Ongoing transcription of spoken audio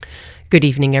Good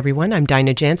evening, everyone. I'm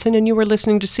Dinah Jansen, and you are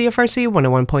listening to CFRC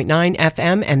 101.9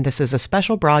 FM, and this is a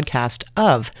special broadcast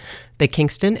of the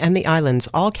Kingston and the Islands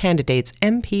All Candidates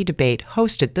MP Debate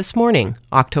hosted this morning,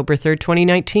 October 3rd,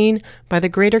 2019, by the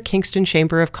Greater Kingston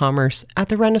Chamber of Commerce at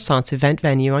the Renaissance event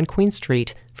venue on Queen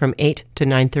Street from 8 to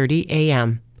 9:30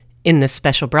 a.m. In this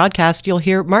special broadcast, you'll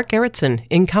hear Mark Gerritsen,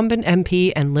 incumbent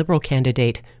MP and Liberal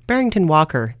candidate, Barrington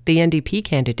Walker, the NDP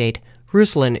candidate,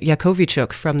 Ruslan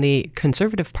Yakovichuk from the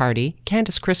Conservative Party,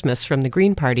 Candice Christmas from the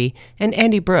Green Party, and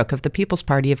Andy Brooke of the People's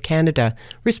Party of Canada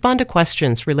respond to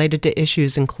questions related to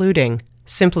issues including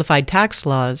simplified tax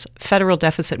laws, federal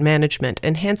deficit management,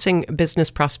 enhancing business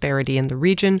prosperity in the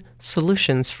region,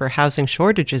 solutions for housing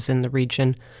shortages in the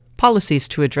region, policies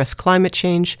to address climate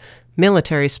change,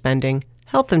 military spending,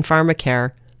 health and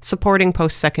pharmacare, supporting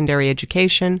post-secondary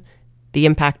education, the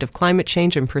impact of climate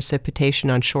change and precipitation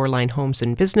on shoreline homes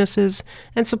and businesses,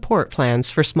 and support plans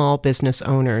for small business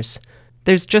owners.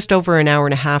 There's just over an hour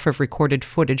and a half of recorded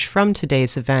footage from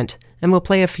today's event, and we'll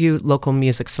play a few local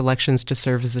music selections to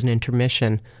serve as an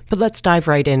intermission. But let's dive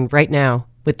right in right now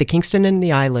with the Kingston and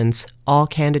the Islands All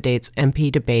Candidates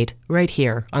MP Debate right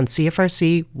here on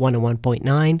CFRC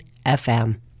 101.9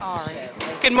 FM. All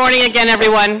right. Good morning again,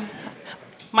 everyone.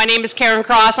 My name is Karen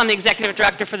Cross. I'm the Executive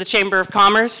Director for the Chamber of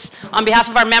Commerce. On behalf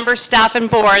of our members, staff, and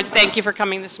board, thank you for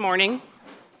coming this morning.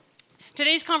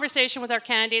 Today's conversation with our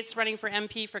candidates running for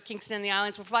MP for Kingston and the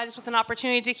Islands will provide us with an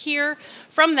opportunity to hear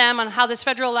from them on how this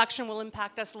federal election will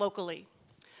impact us locally.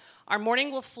 Our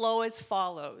morning will flow as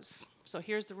follows. So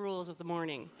here's the rules of the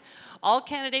morning. All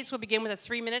candidates will begin with a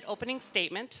 3-minute opening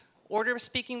statement. Order of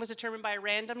speaking was determined by a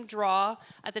random draw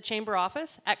at the Chamber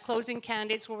office. At closing,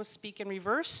 candidates will speak in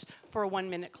reverse for a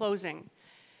 1-minute closing.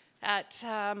 At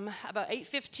about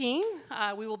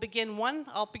 8:15, we will begin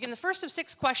I'll begin the first of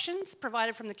 6 questions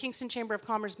provided from the Kingston Chamber of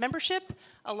Commerce membership,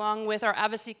 along with our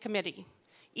advocacy committee.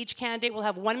 Each candidate will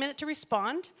have 1 minute to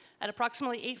respond. At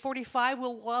approximately 8:45,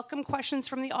 we'll welcome questions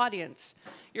from the audience.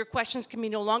 Your questions can be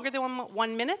no longer than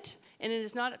 1 minute, and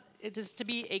it is to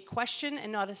be a question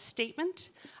and not a statement.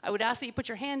 I would ask that you put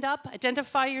your hand up,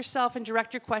 identify yourself, and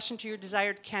direct your question to your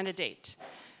desired candidate.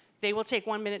 They will take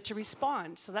 1 minute to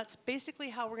respond. So that's basically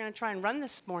how we're going to try and run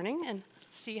this morning and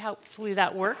see how hopefully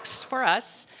that works for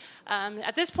us.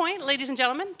 At this point, ladies and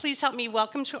gentlemen, please help me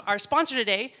welcome to our sponsor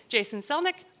today, Jason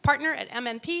Selnick, partner at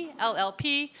MNP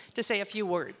LLP, to say a few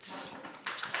words.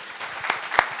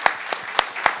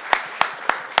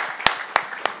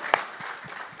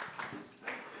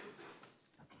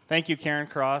 Thank you, Karen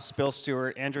Cross, Bill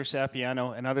Stewart, Andrew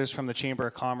Sapiano, and others from the Chamber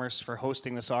of Commerce for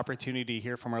hosting this opportunity to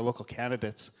hear from our local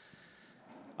candidates.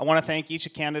 I want to thank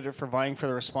each candidate for vying for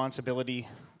the responsibility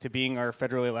to being our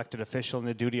federally elected official and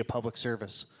the duty of public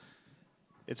service.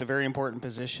 It's a very important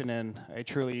position, and I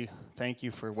truly thank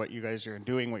you for what you guys are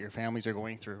doing, what your families are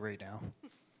going through right now.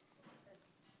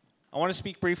 I want to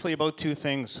speak briefly about 2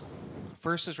 things.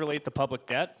 First is relate to public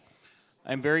debt.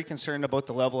 I'm very concerned about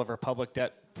the level of our public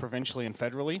debt provincially and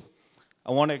federally.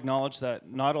 I want to acknowledge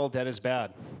that not all debt is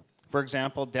bad. For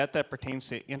example, debt that pertains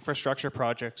to infrastructure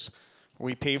projects where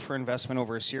we pay for investment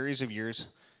over a series of years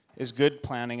is good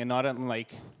planning and not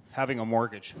unlike having a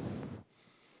mortgage.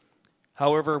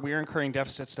 However, we are incurring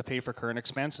deficits to pay for current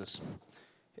expenses.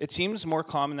 It seems more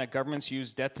common that governments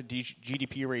use debt to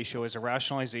GDP ratio as a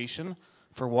rationalization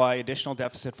for why additional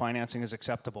deficit financing is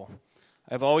acceptable.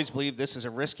 I've always believed this is a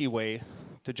risky way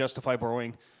to justify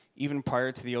borrowing even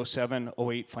prior to the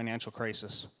 07-08 financial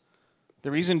crisis.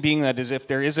 The reason being that is if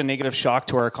there is a negative shock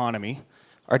to our economy,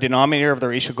 our denominator of the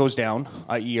ratio goes down,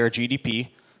 i.e. our GDP,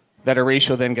 that our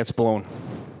ratio then gets blown.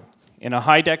 In a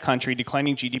high-debt country,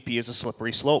 declining GDP is a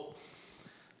slippery slope.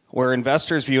 Where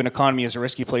investors view an economy as a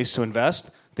risky place to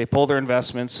invest, they pull their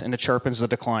investments and it sharpens the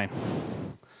decline.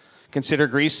 Consider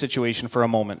Greece's situation for a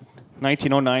moment.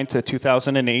 1909 to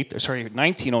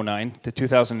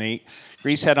 2008,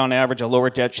 Greece had on average a lower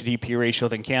debt GDP ratio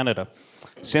than Canada.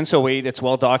 Since 08, it's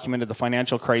well documented the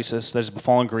financial crisis that has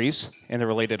befallen Greece and the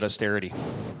related austerity.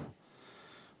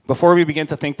 Before we begin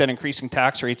to think that increasing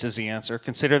tax rates is the answer,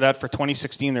 consider that for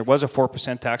 2016 there was a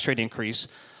 4% tax rate increase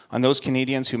on those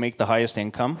Canadians who make the highest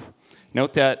income.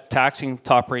 Note that taxing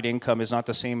top rate income is not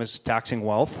the same as taxing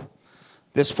wealth.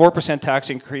 This 4% tax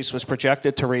increase was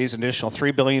projected to raise an additional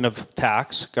 $3 billion of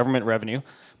tax, government revenue,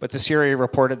 but the CRA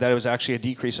reported that it was actually a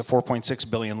decrease of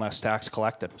 $4.6 billion less tax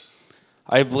collected.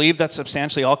 I believe that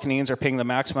substantially all Canadians are paying the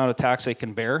max amount of tax they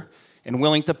can bear and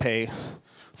willing to pay.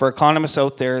 For economists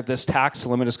out there, this tax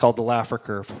limit is called the Laffer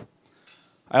curve.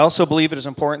 I also believe it is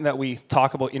important that we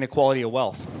talk about inequality of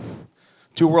wealth.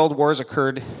 2 world wars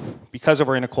occurred because of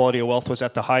our inequality of wealth was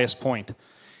at the highest point,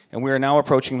 and we are now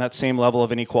approaching that same level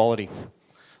of inequality.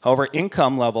 However,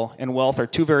 income level and wealth are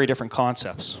two very different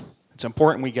concepts. It's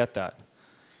important we get that.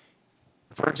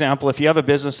 For example, if you have a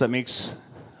business that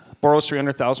borrows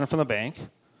 $300,000 from the bank,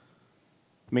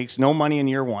 makes no money in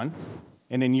year one,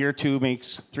 and in year two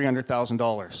makes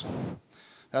 $300,000.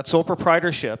 That sole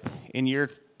proprietorship in year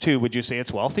two, would you say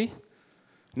it's wealthy?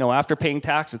 No, after paying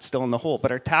tax, it's still in the hole.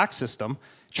 But our tax system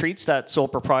treats that sole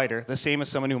proprietor the same as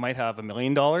someone who might have $1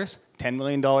 million, $10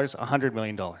 million, $100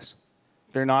 million.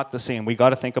 They're not the same. We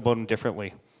got to think about them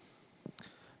differently.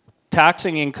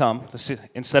 Taxing income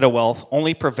instead of wealth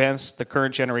only prevents the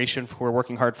current generation who are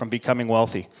working hard from becoming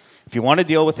wealthy. If you want to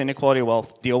deal with inequality of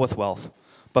wealth, deal with wealth.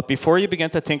 But before you begin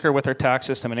to tinker with our tax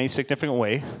system in any significant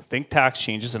way, think tax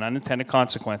changes and unintended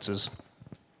consequences.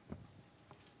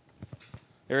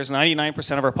 There is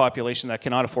 99% of our population that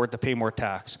cannot afford to pay more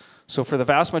tax. So for the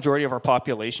vast majority of our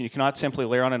population, you cannot simply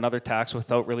layer on another tax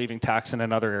without relieving tax in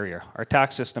another area. Our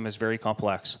tax system is very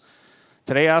complex.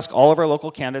 Today, I ask all of our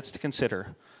local candidates to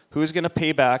consider who is going to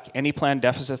pay back any planned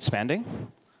deficit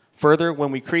spending. Further,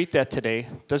 when we create debt today,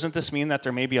 doesn't this mean that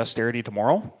there may be austerity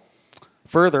tomorrow?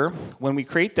 Further, when we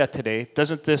create debt today,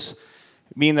 doesn't this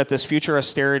mean that this future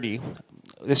austerity,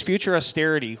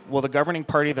 will the governing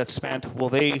party that's spent, will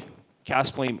they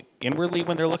cast blame inwardly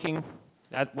when they're looking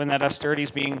at when that austerity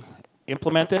is being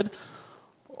implemented?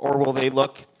 Or will they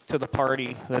look to the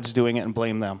party that's doing it and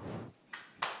blame them?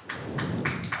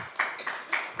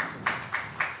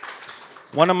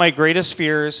 One of my greatest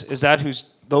fears is that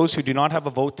those who do not have a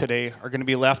vote today are going to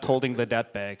be left holding the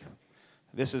debt bag.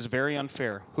 This is very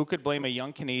unfair. Who could blame a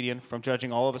young Canadian from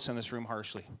judging all of us in this room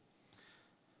harshly?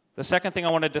 The second thing I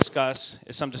want to discuss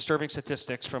is some disturbing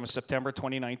statistics from a September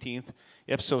 2019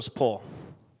 Ipsos poll.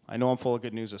 I know I'm full of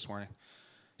good news this morning.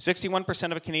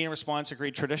 61% of Canadian respondents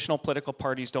agreed traditional political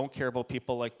parties don't care about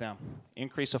people like them.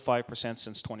 Increase of 5%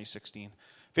 since 2016.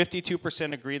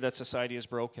 52% agreed that society is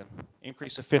broken.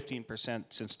 Increase of 15%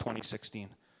 since 2016.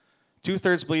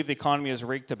 Two-thirds believe the economy is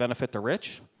rigged to benefit the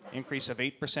rich. Increase of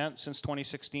 8% since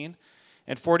 2016.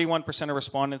 And 41% of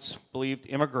respondents believed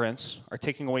immigrants are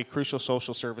taking away crucial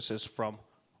social services from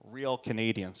real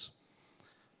Canadians.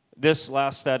 This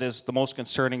last stat is the most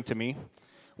concerning to me.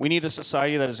 We need a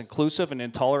society that is inclusive and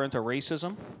intolerant of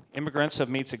racism. Immigrants have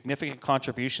made significant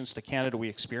contributions to Canada we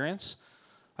experience.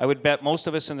 I would bet most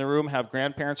of us in the room have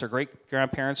grandparents or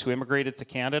great-grandparents who immigrated to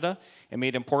Canada and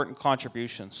made important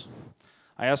contributions.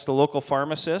 I asked a local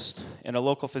pharmacist and a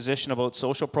local physician about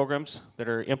social programs that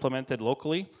are implemented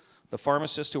locally. The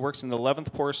pharmacist who works in the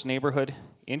 11th poorest neighborhood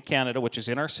in Canada, which is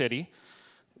in our city,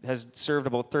 has served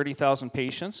about 30,000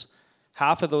 patients.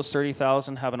 Half of those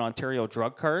 30,000 have an Ontario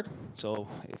drug card, so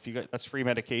that's free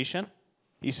medication.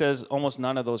 He says almost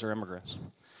none of those are immigrants.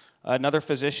 Another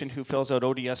physician who fills out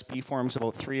ODSP forms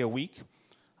about 3 a week.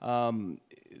 None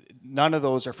of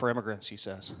those are for immigrants, he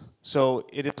says. So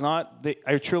it is not,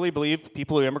 I truly believe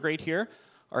people who immigrate here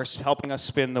are helping us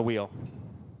spin the wheel.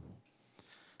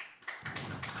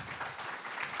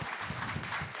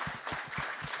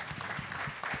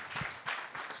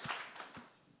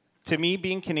 To me,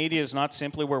 being Canadian is not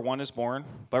simply where one is born,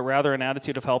 but rather an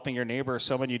attitude of helping your neighbor or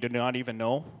someone you do not even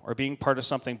know, or being part of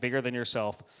something bigger than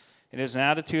yourself. It is an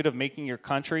attitude of making your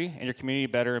country and your community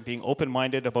better and being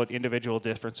open-minded about individual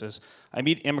differences. I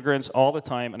meet immigrants all the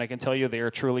time, and I can tell you they are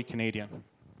truly Canadian.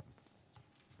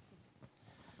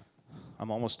 I'm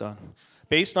almost done.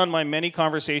 Based on my many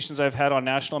conversations I've had on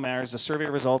national matters, the survey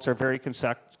results are very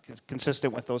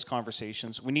consistent with those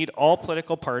conversations. We need all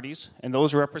political parties and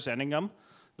those representing them,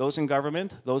 those in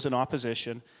government, those in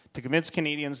opposition, to convince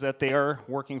Canadians that they are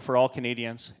working for all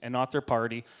Canadians and not their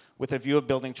party, with a view of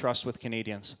building trust with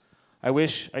Canadians.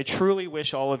 I truly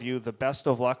wish all of you the best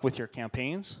of luck with your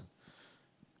campaigns.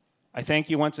 I thank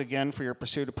you once again for your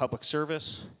pursuit of public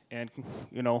service, and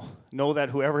know that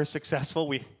whoever is successful,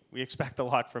 we expect a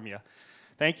lot from you.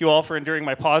 Thank you all for enduring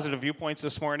my positive viewpoints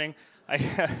this morning.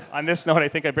 On this note, I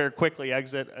think I better quickly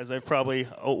exit, as I've probably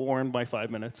outworn my 5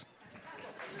 minutes.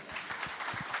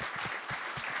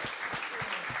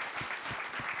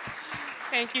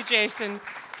 Thank you, Jason.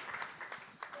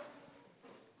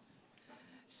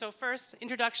 So first,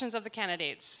 introductions of the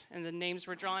candidates. And the names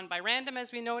were drawn by random,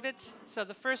 as we noted. So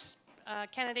the first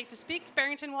candidate to speak,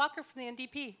 Barrington Walker from the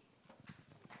NDP.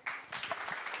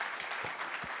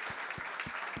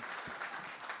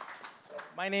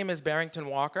 My name is Barrington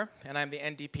Walker, and I'm the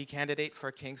NDP candidate for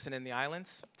Kingston and the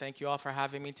Islands. Thank you all for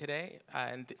having me today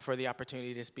and for the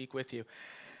opportunity to speak with you.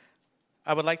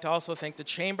 I would like to also thank the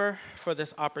Chamber for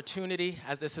this opportunity,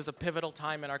 as this is a pivotal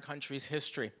time in our country's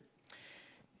history.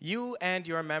 You and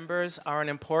your members are an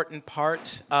important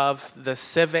part of the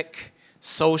civic,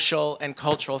 social, and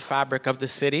cultural fabric of the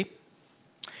city.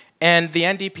 And the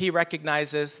NDP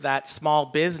recognizes that small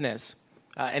business,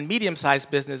 and medium-sized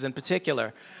business in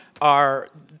particular, are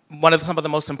some of the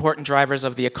most important drivers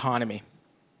of the economy.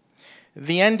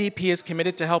 The NDP is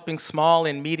committed to helping small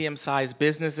and medium-sized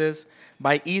businesses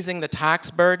by easing the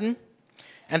tax burden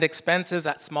and expenses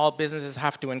that small businesses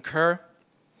have to incur,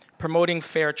 promoting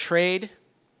fair trade,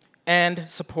 and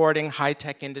supporting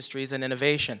high-tech industries and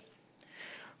innovation.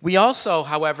 We also,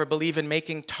 however, believe in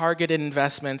making targeted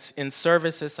investments in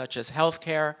services such as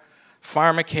healthcare,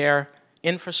 pharmacare,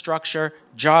 infrastructure,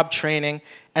 job training,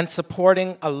 and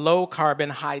supporting a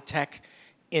low-carbon, high-tech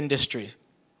industry.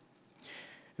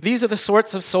 These are the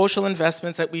sorts of social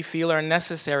investments that we feel are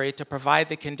necessary to provide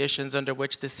the conditions under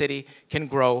which the city can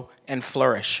grow and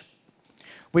flourish.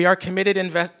 We are committed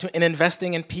in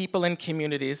investing in people and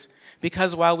communities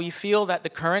because while we feel that the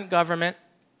current government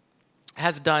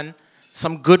has done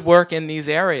some good work in these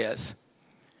areas,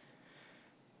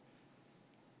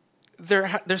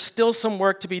 there's still some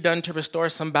work to be done to restore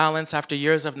some balance after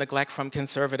years of neglect from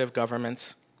Conservative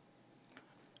governments.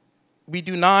 We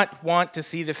do not want to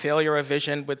see the failure of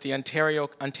vision with the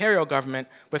Ontario government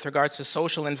with regards to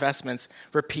social investments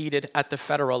repeated at the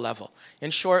federal level. In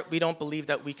short, we don't believe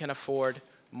that we can afford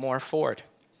more Ford.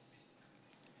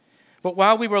 But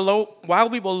while we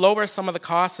will lower some of the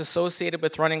costs associated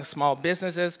with running small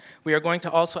businesses, we are going to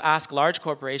also ask large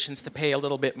corporations to pay a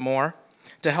little bit more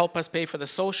to help us pay for the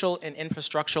social and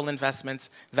infrastructural investments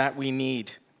that we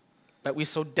need, that we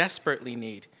so desperately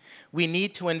need. We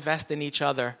need to invest in each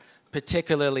other,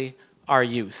 particularly our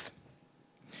youth.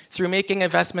 Through making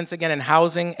investments again in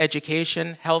housing,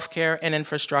 education, healthcare, and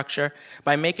infrastructure,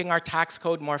 by making our tax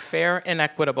code more fair and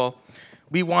equitable,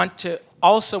 we want to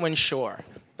also ensure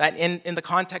that in the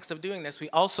context of doing this, we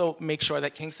also make sure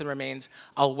that Kingston remains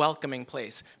a welcoming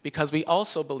place, because we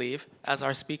also believe, as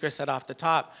our speaker said off the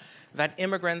top, that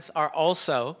immigrants are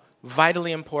also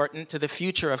vitally important to the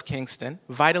future of Kingston,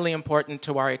 vitally important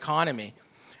to our economy.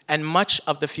 And much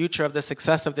of the future of the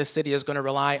success of this city is going to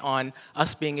rely on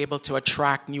us being able to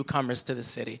attract newcomers to the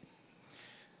city.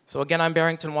 So again, I'm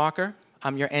Barrington Walker.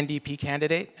 I'm your NDP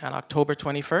candidate on October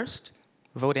 21st.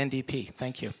 Vote NDP.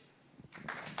 Thank you.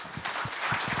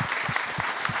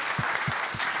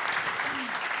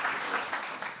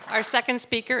 Our second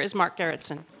speaker is Mark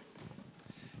Gerritsen.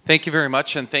 Thank you very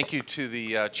much, and thank you to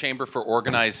the Chamber for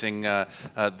organizing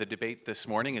the debate this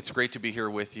morning. It's great to be here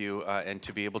with you and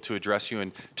to be able to address you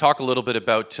and talk a little bit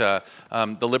about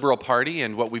the Liberal Party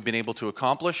and what we've been able to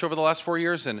accomplish over the last 4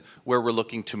 years and where we're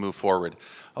looking to move forward.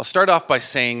 I'll start off by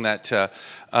saying that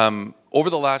over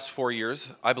the last 4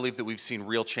 years, I believe that we've seen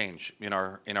real change in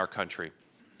our country.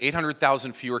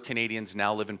 800,000 fewer Canadians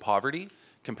now live in poverty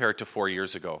compared to 4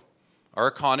 years ago. Our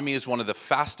economy is one of the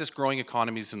fastest growing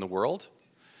economies in the world.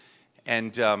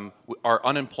 And our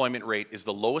unemployment rate is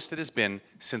the lowest it has been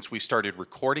since we started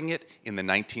recording it in the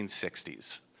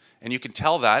 1960s. And you can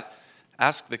tell that.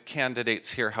 Ask the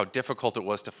candidates here how difficult it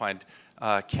was to find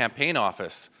a campaign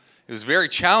office. It was very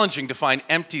challenging to find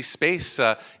empty space,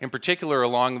 in particular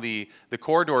along the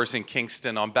corridors in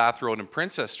Kingston on Bath Road and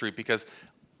Princess Street, because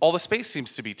all the space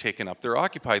seems to be taken up. They're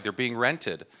occupied, they're being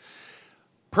rented.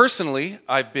 Personally,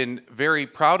 I've been very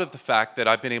proud of the fact that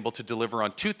I've been able to deliver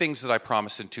on two things that I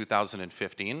promised in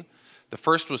 2015. The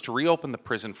first was to reopen the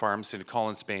prison farms in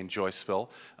Collins Bay and Joyceville,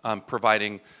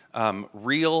 providing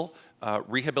real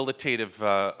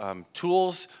rehabilitative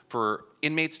tools for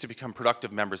inmates to become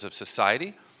productive members of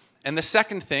society. And the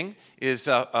second thing is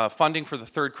funding for the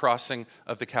third crossing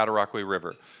of the Cataraqui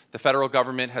River. The federal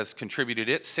government has contributed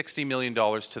its $60 million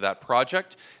to that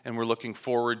project, and we're looking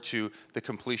forward to the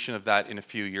completion of that in a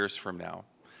few years from now.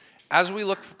 As we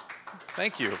look,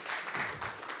 thank you.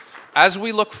 As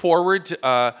we look forward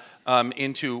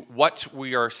into what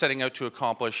we are setting out to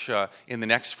accomplish in the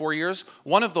next 4 years,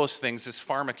 one of those things is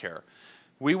pharmacare.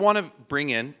 We want to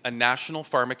bring in a national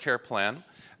pharmacare plan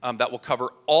that will cover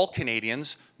all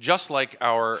Canadians, just like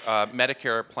our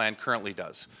Medicare plan currently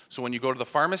does. So when you go to the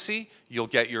pharmacy, you'll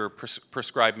get your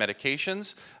prescribed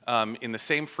medications in the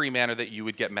same free manner that you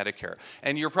would get Medicare.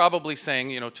 And you're probably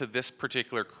saying, to this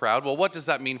particular crowd, well, what does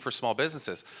that mean for small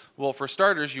businesses? Well, for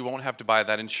starters, you won't have to buy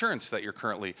that insurance that you're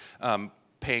currently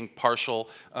paying partial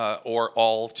or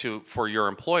all for your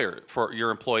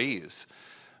employees.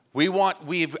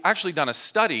 We've actually done a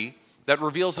study that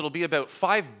reveals it'll be about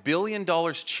 $5 billion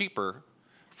cheaper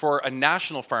for a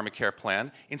national pharmacare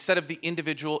plan instead of the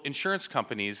individual insurance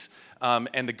companies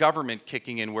and the government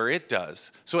kicking in where it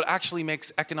does. So it actually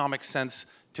makes economic sense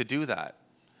to do that.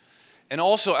 And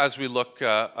also, as we look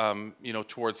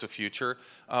towards the future,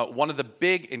 one of the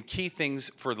big and key things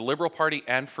for the Liberal Party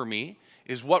and for me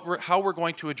is how we're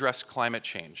going to address climate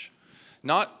change.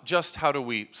 Not just how do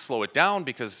we slow it down,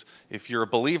 because if you're a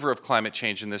believer of climate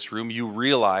change in this room, you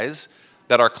realize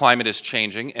that our climate is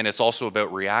changing, and it's also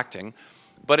about reacting,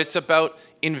 but it's about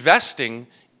investing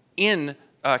in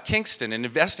Kingston and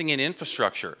investing in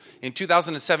infrastructure. In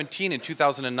 2017 and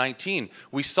 2019,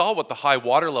 we saw what the high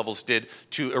water levels did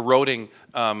to eroding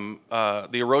the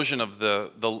erosion of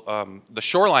the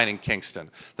shoreline in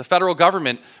Kingston. The federal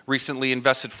government recently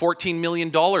invested $14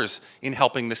 million in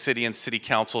helping the city and city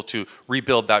council to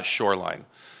rebuild that shoreline.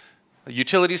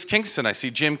 Utilities Kingston, I see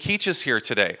Jim Keach is here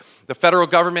today. The federal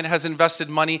government has invested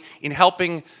money in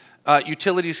helping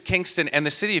Utilities Kingston and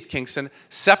the City of Kingston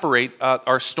separate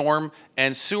our storm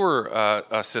and sewer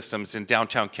systems in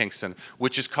downtown Kingston,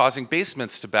 which is causing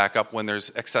basements to back up when there's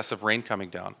excessive rain coming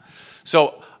down.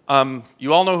 So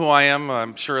you all know who I am.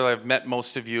 I'm sure I've met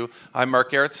most of you. I'm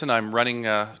Mark Gerritsen. I'm running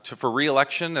for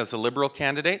re-election as a Liberal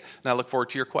candidate, and I look forward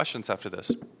to your questions after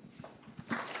this.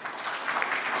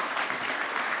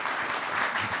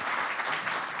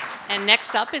 And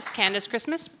next up is Candace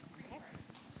Christmas.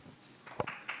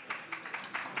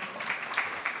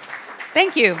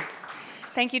 Thank you.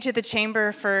 Thank you to the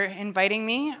Chamber for inviting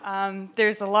me.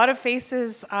 There's a lot of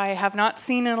faces I have not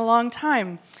seen in a long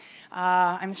time.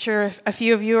 I'm sure a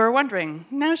few of you are wondering,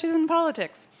 now she's in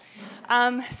politics.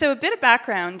 So a bit of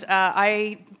background.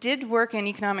 I did work in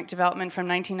economic development from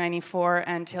 1994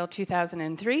 until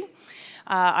 2003.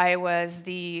 I was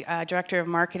the Director of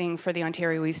Marketing for the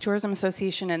Ontario East Tourism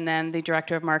Association, and then the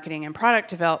Director of Marketing and Product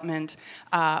Development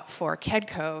for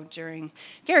KEDCO during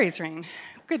Gary's reign.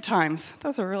 Good times.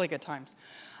 Those are really good times.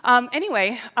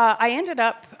 Anyway, I ended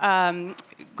up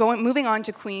moving on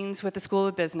to Queen's with the School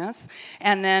of Business,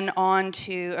 and then on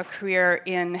to a career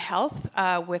in health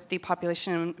with the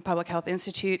Population Public Health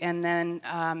Institute, and then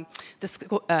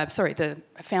the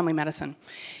family medicine.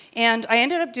 And I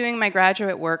ended up doing my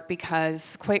graduate work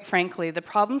because, quite frankly, the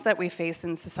problems that we face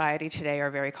in society today are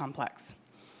very complex.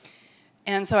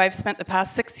 And so I've spent the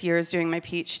past 6 years doing my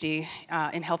PhD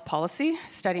in health policy,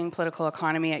 studying political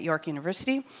economy at York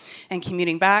University, and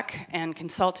commuting back and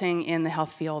consulting in the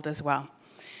health field as well.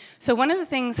 So one of the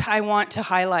things I want to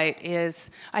highlight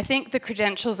is, I think, the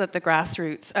credentials at the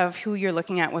grassroots of who you're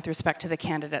looking at with respect to the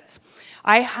candidates.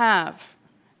 I have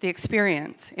the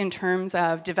experience in terms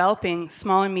of developing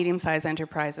small and medium-sized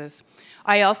enterprises.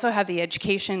 I also have the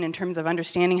education in terms of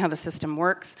understanding how the system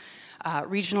works,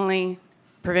 regionally,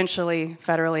 provincially,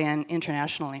 federally, and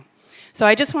internationally. So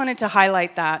I just wanted to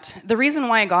highlight that. The reason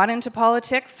why I got into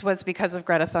politics was because of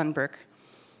Greta Thunberg.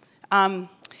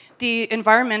 The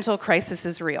environmental crisis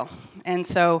is real. And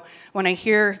so when I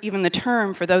hear even the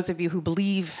term, for those of you who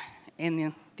believe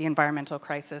in the environmental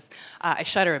crisis, I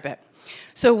shudder a bit.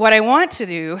 So what I want to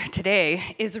do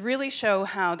today is really show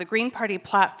how the Green Party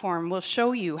platform will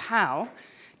show you how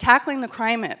tackling the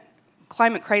climate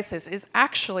crisis is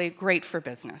actually great for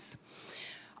business.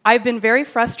 I've been very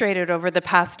frustrated over the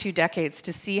past 2 decades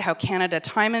to see how Canada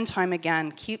time and time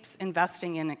again keeps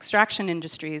investing in extraction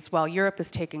industries while Europe is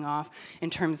taking off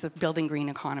in terms of building green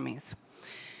economies.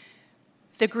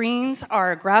 The Greens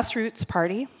are a grassroots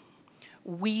party.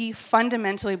 We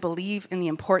fundamentally believe in the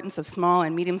importance of small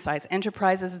and medium-sized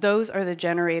enterprises. Those are the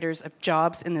generators of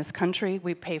jobs in this country.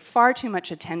 We pay far too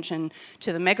much attention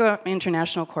to the mega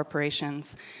international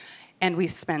corporations, and we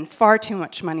spend far too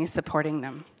much money supporting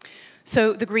them.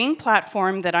 So the Green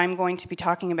platform that I'm going to be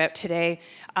talking about today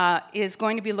is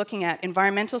going to be looking at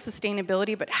environmental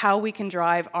sustainability, but how we can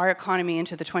drive our economy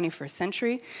into the 21st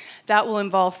century. That will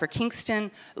involve for Kingston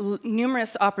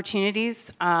numerous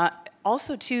opportunities,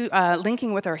 also too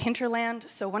linking with our hinterland.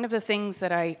 So one of the things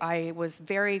that I was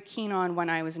very keen on when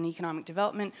I was in economic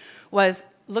development was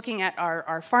looking at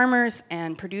our farmers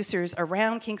and producers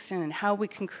around Kingston and how we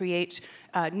can create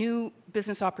new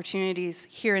business opportunities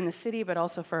here in the city, but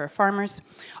also for our farmers.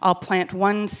 I'll plant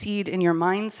one seed in your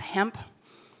minds, hemp.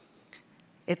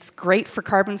 It's great for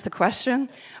carbon sequestration,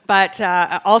 but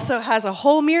also has a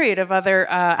whole myriad of other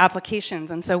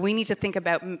applications. And so we need to think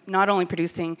about not only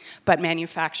producing, but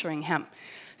manufacturing hemp.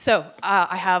 So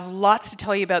I have lots to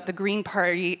tell you about the Green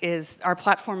Party. Our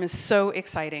platform is so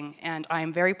exciting, and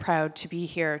I'm very proud to be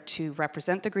here to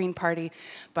represent the Green Party,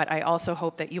 but I also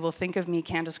hope that you will think of me,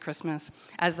 Candace Christmas,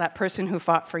 as that person who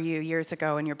fought for you years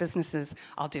ago in your businesses.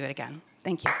 I'll do it again.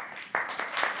 Thank you.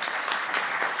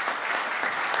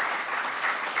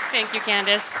 Thank you,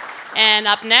 Candace. And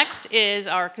up next is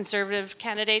our Conservative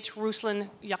candidate, Ruslan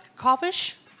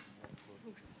Yakovich.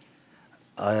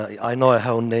 I know I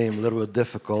have a name a little bit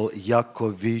difficult,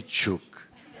 Yakovichuk.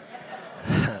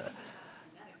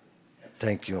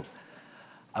 Thank you.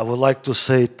 I would like to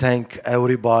say thank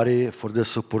everybody for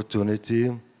this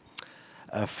opportunity.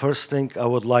 First thing, I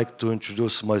would like to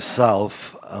introduce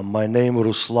myself. My name is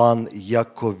Ruslan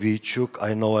Yakovichuk.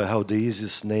 I know I have the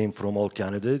easiest name from all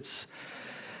candidates.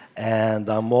 And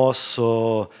I'm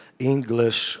also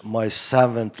English, my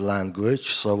seventh language,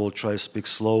 so I will try to speak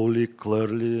slowly,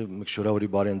 clearly, make sure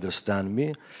everybody understands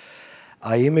me.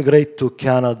 I immigrated to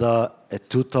Canada in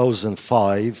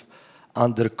 2005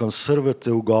 under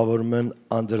conservative government,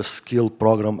 under skill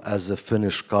program as a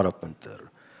Finnish carpenter.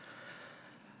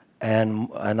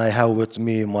 And I have with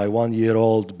me my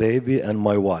 1-year-old baby and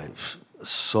my wife.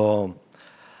 So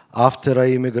after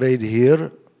I immigrated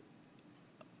here,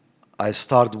 I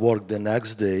start work the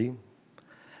next day,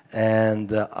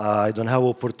 and I don't have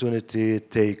opportunity to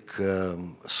take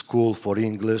school for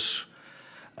English.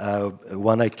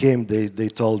 When I came, they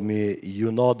told me,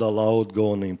 you're not allowed to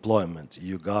go on employment.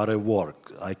 You gotta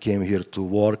work. I came here to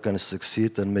work and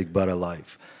succeed and make better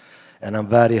life. And I'm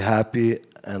very happy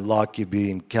and lucky being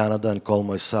in Canada and call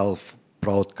myself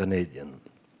proud Canadian.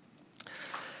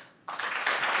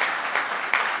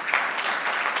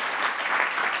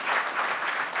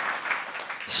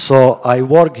 So I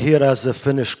work here as a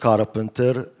Finnish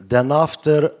carpenter. Then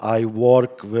after I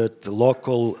work with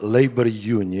local labor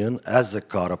union as a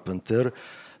carpenter.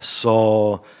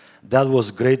 So that was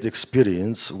great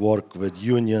experience, work with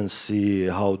unions, see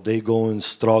how they going,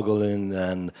 struggling,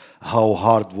 and how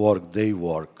hard work they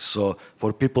work. So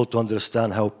for people to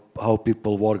understand how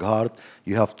people work hard,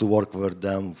 you have to work with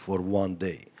them for one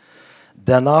day.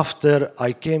 Then after,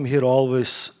 I came here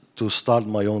always to start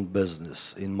my own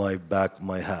business in my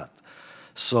head.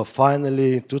 So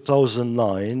finally, in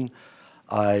 2009,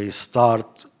 I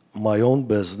start my own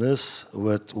business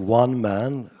with one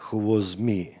man who was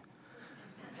me.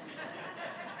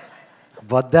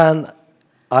 But then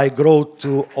I grew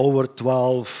to over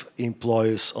 12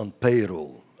 employees on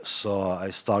payroll. So I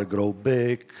start grow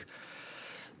big.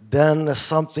 Then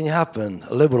something happened.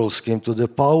 Liberals came to the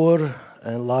power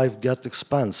and life got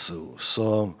expensive.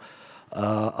 So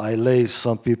I laid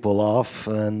some people off,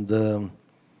 and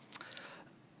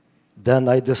then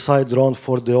I decided run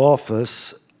for the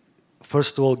office.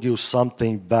 First of all, give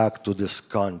something back to this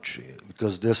country,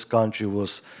 because this country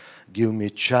was give me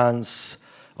chance,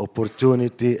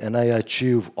 opportunity, and I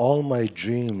achieved all my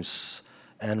dreams,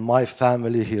 and my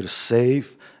family here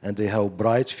safe, and they have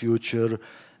bright future,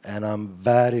 and I'm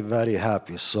very, very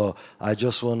happy. So I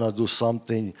just want to do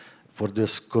something for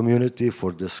this community,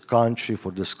 for this country,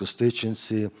 for this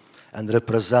constituency, and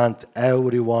represent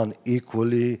everyone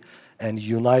equally and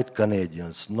unite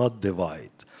Canadians, not divide.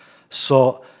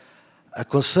 So a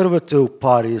Conservative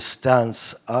Party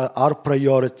stands, our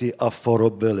priority,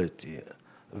 affordability.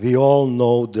 We all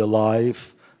know the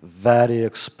life very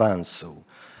expensive,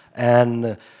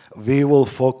 and we will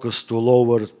focus to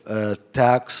lower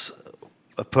tax,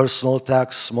 personal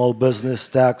tax, small business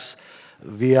tax.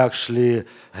 We actually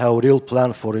have a real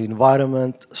plan for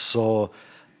environment, so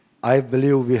I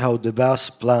believe we have the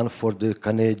best plan for the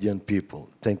Canadian people.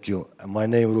 Thank you. My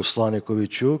name is Ruslan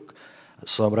Yakovichuk,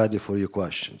 so I'm ready for your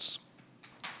questions.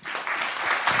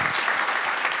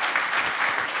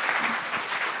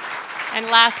 And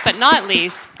last but not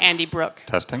least, Andy Brooke.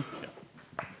 Testing.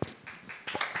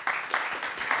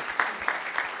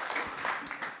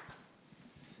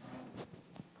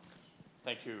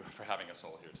 Thank you for having us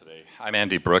all here today. I'm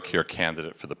Andy Brooke, your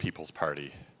candidate for the People's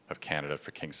Party of Canada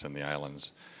for Kingston and the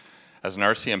Islands. As an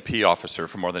RCMP officer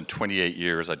for more than 28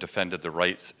 years, I defended the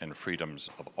rights and freedoms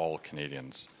of all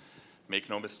Canadians. Make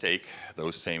no mistake,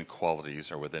 those same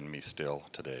qualities are within me still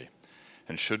today.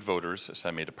 And should voters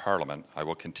send me to Parliament, I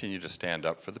will continue to stand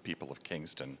up for the people of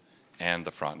Kingston and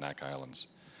the Frontenac Islands.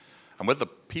 I'm with the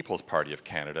People's Party of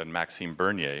Canada and Maxime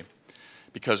Bernier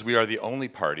because we are the only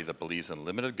party that believes in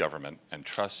limited government and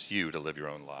trusts you to live your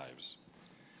own lives.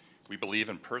 We believe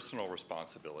in personal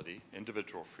responsibility,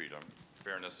 individual freedom,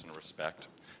 fairness, and respect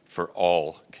for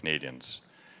all Canadians.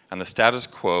 And the status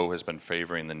quo has been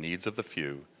favoring the needs of the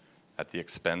few at the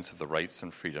expense of the rights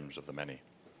and freedoms of the many.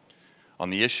 On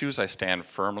the issues, I stand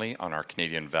firmly on our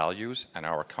Canadian values and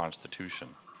our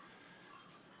Constitution.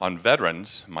 On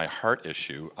veterans, my heart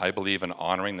issue, I believe in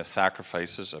honoring the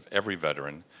sacrifices of every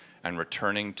veteran and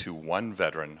returning to one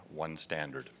veteran, one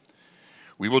standard.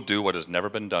 We will do what has never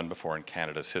been done before in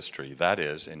Canada's history, that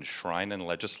is, enshrine in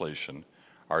legislation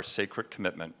our sacred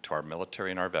commitment to our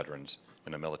military and our veterans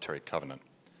in a military covenant.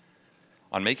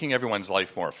 On making everyone's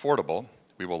life more affordable,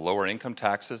 we will lower income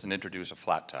taxes and introduce a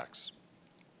flat tax.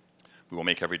 We will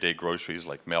make everyday groceries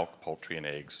like milk, poultry, and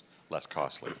eggs less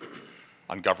costly.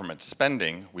 On government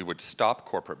spending, we would stop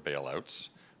corporate bailouts,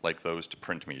 like those to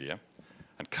print media,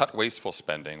 and cut wasteful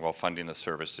spending while funding the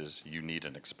services you need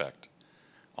and expect.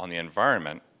 On the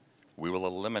environment, We will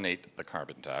eliminate the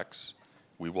carbon tax.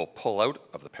 We will pull out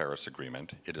of the Paris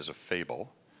Agreement. It is a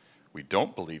fable. We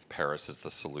don't believe Paris is the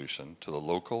solution to the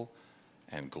local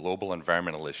and global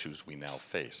environmental issues we now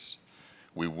face.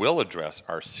 We will address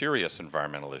our serious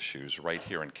environmental issues right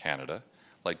here in Canada,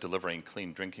 like delivering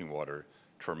clean drinking water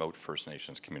to remote First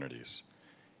Nations communities.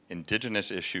 Indigenous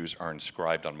issues are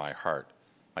inscribed on my heart.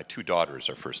 My 2 daughters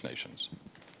are First Nations.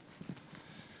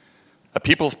 A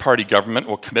People's Party government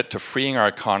will commit to freeing our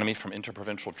economy from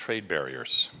interprovincial trade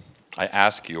barriers. I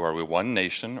ask you, are we one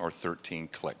nation or 13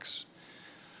 cliques?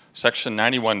 Section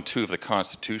 91(2) of the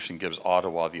Constitution gives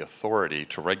Ottawa the authority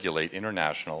to regulate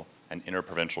international and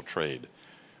interprovincial trade.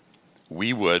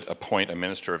 We would appoint a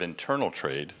Minister of Internal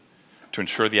Trade to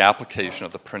ensure the application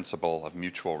of the principle of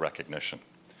mutual recognition.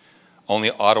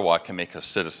 Only Ottawa can make us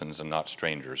citizens and not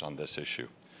strangers on this issue.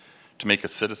 To make a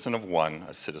citizen of one,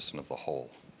 a citizen of the whole.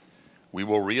 We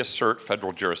will reassert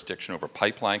federal jurisdiction over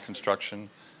pipeline construction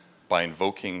by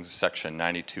invoking Section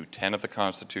 92(10) of the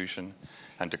Constitution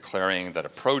and declaring that a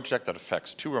project that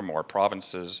affects 2 or more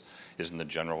provinces is in the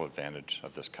general advantage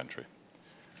of this country.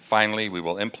 Finally, we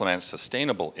will implement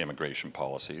sustainable immigration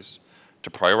policies to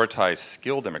prioritize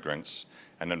skilled immigrants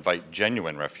and invite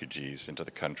genuine refugees into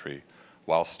the country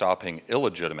while stopping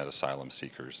illegitimate asylum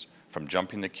seekers from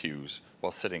jumping the queues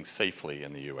while sitting safely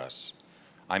in the U.S.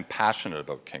 I'm passionate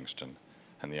about Kingston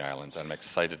and the islands, and I'm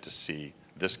excited to see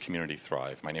this community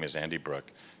thrive. My name is Andy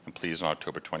Brook, and please, on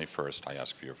October 21st, I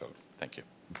ask for your vote. Thank you.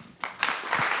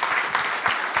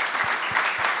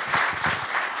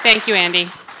 Thank you, Andy.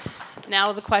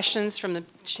 Now the questions from the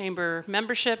Chamber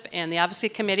membership and the Advocacy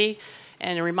Committee.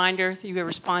 And a reminder, you have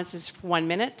responses for 1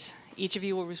 minute. Each of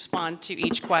you will respond to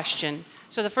each question.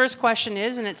 So the first question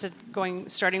is, and it's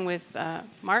starting with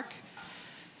Mark.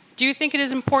 Do you think it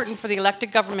is important for the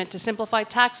elected government to simplify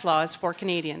tax laws for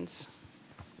Canadians?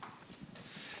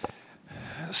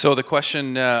 So the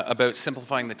question about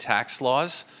simplifying the tax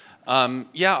laws,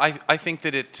 I think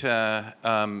that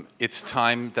it's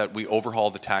time that we overhaul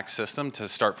the tax system to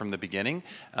start from the beginning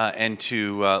and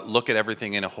to look at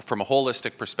everything from a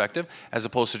holistic perspective, as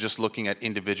opposed to just looking at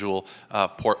individual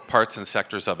parts and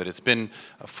sectors of it. It's been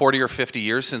 40 or 50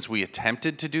 years since we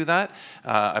attempted to do that.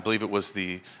 I believe it was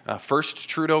the first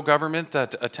Trudeau government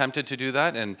that attempted to do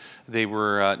that, and they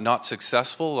were not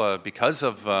successful because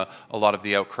of a lot of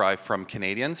the outcry from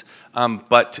Canadians.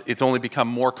 But it's only become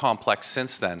more complex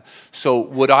since then. So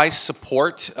would I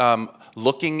support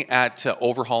looking at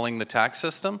overhauling the tax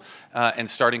system and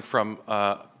starting from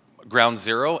ground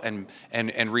zero and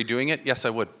redoing it? Yes, I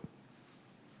would.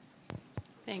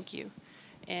 Thank you.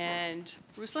 And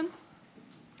Ruslan?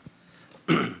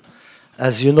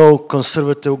 As you know,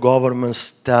 Conservative government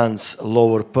stands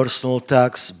lower personal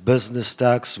tax, business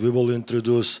tax. We will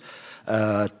introduce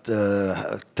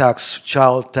tax,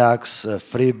 child tax,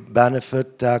 free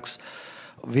benefit tax.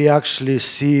 We actually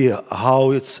see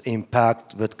how it's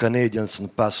impact with Canadians in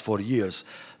the past 4 years.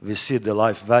 We see the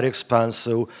life very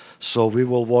expensive, so we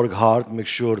will work hard, make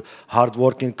sure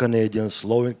hardworking Canadians,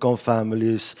 low-income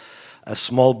families,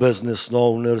 small business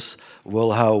owners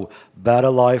will have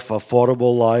better life,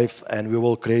 affordable life, and we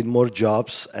will create more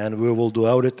jobs, and we will do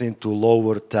everything to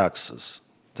lower taxes.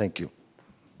 Thank you.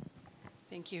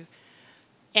 Thank you.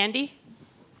 Andy?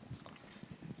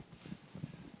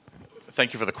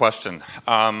 Thank you for the question.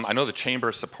 I know the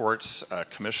Chamber supports a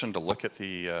commission to look at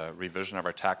the revision of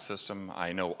our tax system.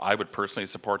 I know I would personally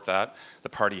support that. The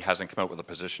party hasn't come out with a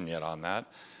position yet on that.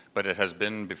 But it has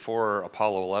been before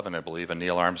Apollo 11, I believe, and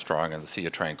Neil Armstrong and the Sea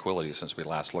of Tranquility since we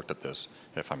last looked at this,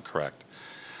 if I'm correct.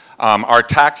 Our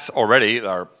tax already,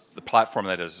 the platform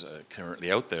that is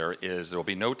currently out there is there will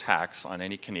be no tax on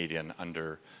any Canadian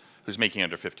who's making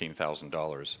under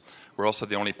 $15,000. We're also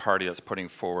the only party that's putting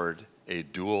forward a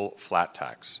dual flat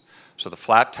tax. So the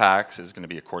flat tax is going to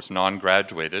be, of course,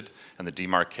 non-graduated, and the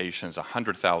demarcation is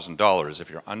 $100,000. If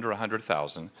you're under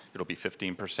 $100,000, it'll be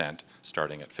 15%,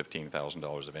 starting at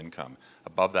 $15,000 of income.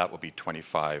 Above that will be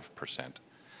 25%.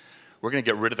 We're going to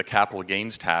get rid of the capital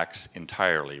gains tax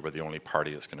entirely. We're the only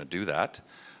party that's going to do that.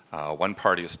 One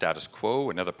party is status quo,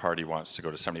 another party wants to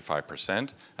go to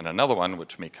 75%, and another one,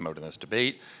 which may come out in this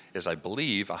debate, is, I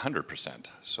believe, 100%.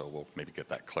 So we'll maybe get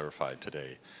that clarified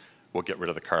today. We'll get rid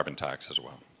of the carbon tax as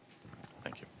well.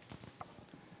 Thank you.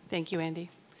 Thank you, Andy.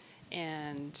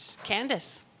 And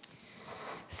Candace?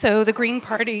 So the Green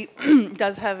Party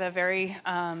does have a very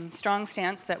strong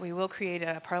stance that we will create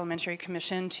a parliamentary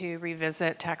commission to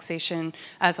revisit taxation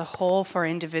as a whole for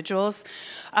individuals.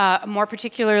 More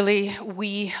particularly,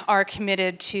 we are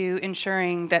committed to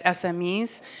ensuring that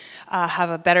SMEs have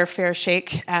a better fair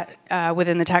shake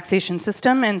within the taxation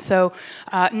system. And so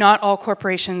not all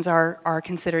corporations are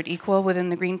considered equal within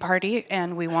the Green Party,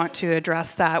 and we want to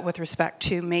address that with respect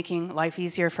to making life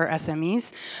easier for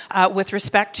SMEs. With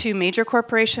respect to major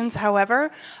corporations,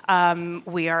 however,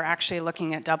 we are actually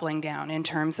looking at doubling down in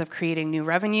terms of creating new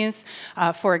revenues.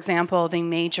 For example, the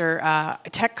major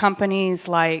tech companies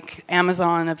like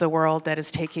Amazon of the world that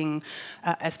is taking,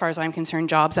 as far as I'm concerned,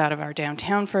 jobs out of our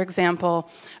downtown, for example.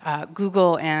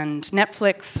 Google and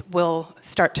Netflix will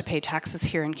start to pay taxes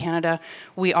here in Canada.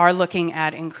 We are looking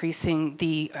at increasing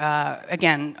the,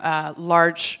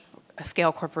 large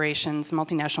scale corporations,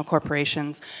 multinational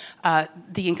corporations,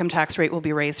 the income tax rate will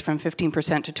be raised from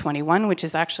 15% to 21%, which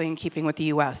is actually in keeping with the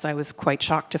US. I was quite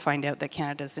shocked to find out that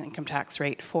Canada's income tax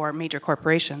rate for major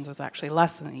corporations was actually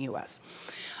less than the US.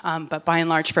 But by and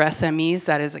large for SMEs,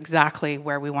 that is exactly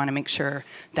where we want to make sure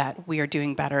that we are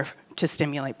doing better to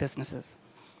stimulate businesses.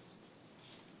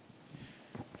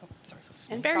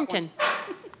 And Barrington.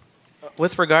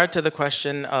 With regard to the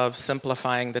question of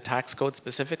simplifying the tax code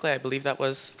specifically, I believe that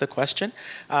was the question.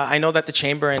 I know that the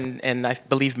Chamber in I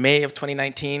believe May of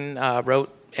 2019 wrote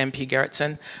MP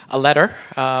Gerritsen a letter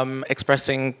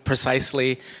expressing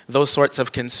precisely those sorts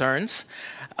of concerns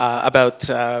about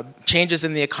changes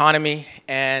in the economy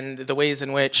and the ways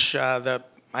in which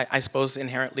I suppose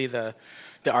inherently the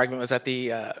argument was that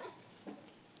the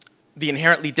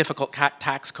inherently difficult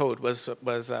tax code was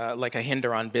like a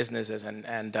hinder on businesses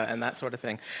and that sort of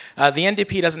thing. The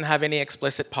NDP doesn't have any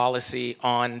explicit policy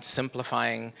on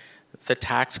simplifying the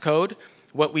tax code.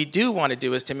 What we do want to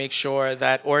do is to make sure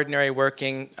that ordinary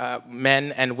working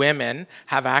men and women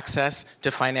have access to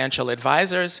financial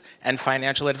advisors and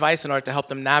financial advice in order to help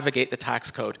them navigate the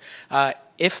tax code.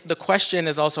 If the question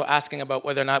is also asking about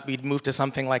whether or not we'd move to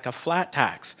something like a flat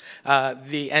tax,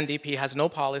 the NDP has no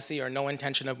policy or no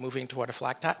intention of moving toward a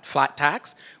flat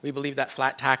tax. We believe that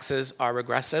flat taxes are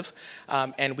regressive,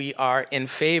 and we are in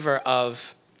favor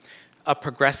of a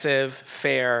progressive,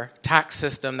 fair tax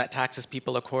system that taxes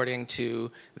people according to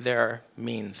their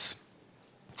means.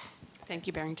 Thank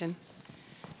you, Barrington.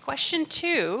 Question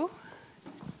 2.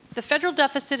 The federal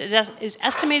deficit is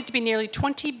estimated to be nearly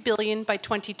 $20 billion by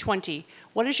 2020.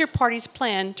 What is your party's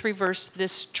plan to reverse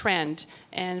this trend?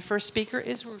 And the first speaker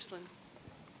is Ruslan.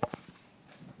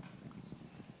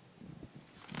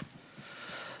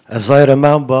 As I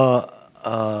remember,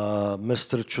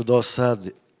 Mr. Trudeau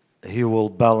said he will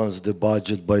balance the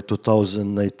budget by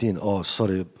 2019. Oh,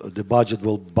 sorry, the budget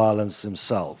will balance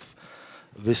himself.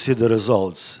 We see the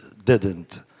results,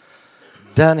 didn't.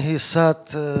 Then he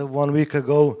said 1 week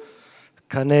ago,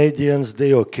 Canadians,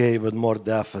 they okay with more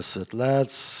deficit.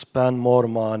 Let's spend more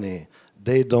money.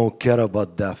 They don't care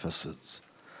about deficits.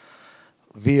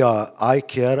 I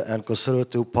care and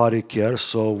Conservative Party care,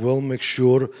 so we'll make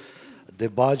sure the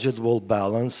budget will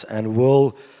balance and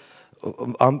we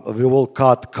will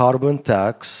cut carbon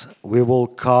tax, we will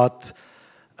cut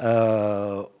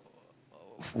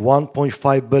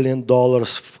 $1.5 billion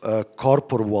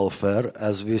corporate welfare,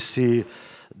 as we see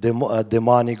the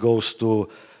money goes to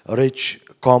rich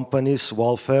companies'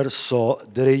 welfare. So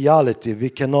the reality, we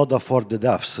cannot afford the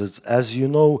deficits. As you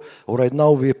know, right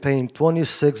now we're paying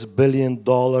 $26 billion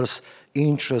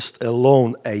interest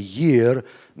alone a year,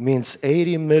 means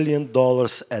 $80 million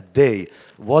a day.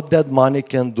 What that money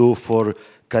can do for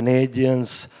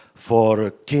Canadians,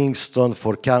 for Kingston,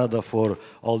 for Canada, for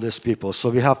all these people. So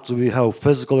we have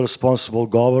fiscal responsible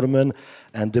government,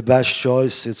 and the best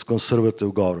choice is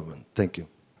Conservative government. Thank you.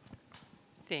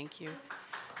 Thank you.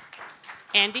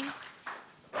 Andy?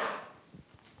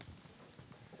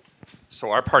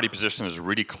 So our party position is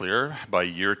really clear. By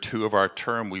year 2 of our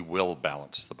term, we will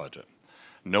balance the budget.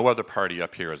 No other party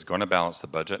up here is going to balance the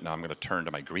budget. Now I'm going to turn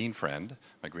to my Green friend,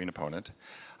 my Green opponent.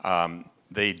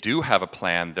 They do have a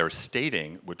plan they're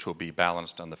stating which will be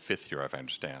balanced on the 5th year, if I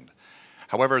understand.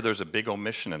 However, there's a big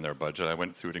omission in their budget. I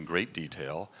went through it in great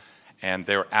detail. And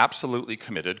they're absolutely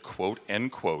committed, quote,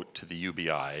 end quote, to the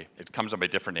UBI. It comes up by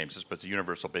different names, but it's a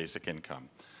universal basic income.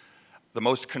 The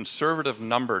most conservative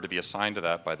number to be assigned to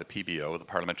that by the PBO, the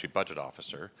Parliamentary Budget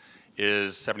Officer,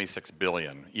 is $76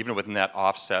 billion. Even with net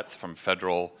offsets from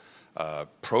federal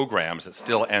programs, it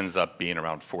still ends up being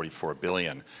around $44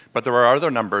 billion. But there are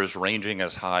other numbers ranging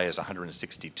as high as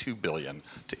 $162 billion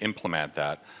to implement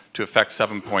that, to affect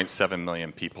 7.7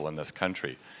 million people in this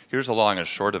country. Here's the long and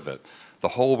short of it. The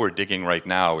hole we're digging right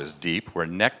now is deep. We're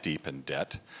neck deep in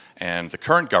debt. And the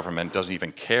current government doesn't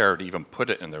even care to even put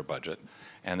it in their budget.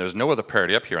 And there's no other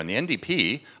parity up here. And the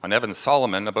NDP, on Evan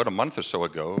Solomon, about a month or so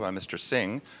ago, Mr.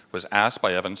 Singh was asked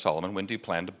by Evan Solomon, when do you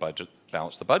plan to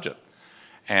balance the budget?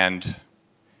 And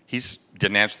he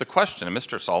didn't answer the question. And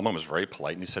Mr. Solomon was very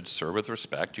polite, and he said, "Sir, with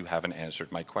respect, you haven't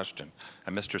answered my question."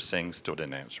 And Mr. Singh still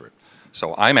didn't answer it.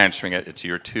 So I'm answering it. It's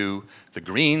year 2. The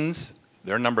Greens,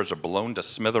 their numbers are blown to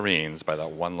smithereens by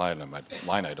that one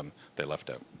line item they left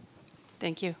out.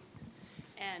 Thank you.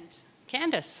 And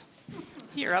Candace,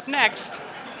 you're up next.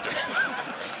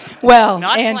 Well,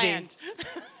 Not Andy. planned.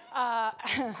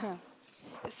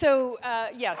 So,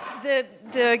 yes,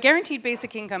 the guaranteed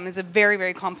basic income is a very,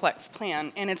 very complex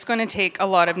plan, and it's going to take a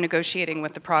lot of negotiating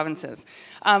with the provinces.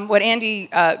 What Andy,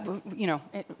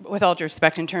 with all due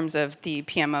respect in terms of the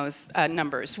PMO's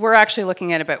numbers, we're actually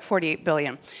looking at about $48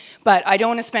 billion. But I don't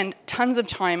want to spend tons of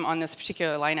time on this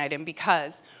particular line item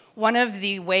because one of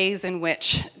the ways in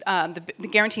which the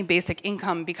guaranteed basic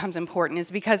income becomes important is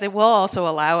because it will also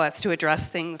allow us to address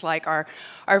things like our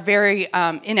very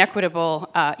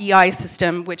inequitable EI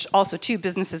system, which also too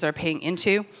businesses are paying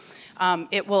into.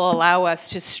 It will allow us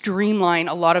to streamline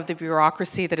a lot of the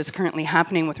bureaucracy that is currently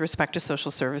happening with respect to social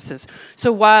services.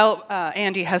 So while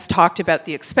Andy has talked about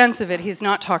the expense of it, he's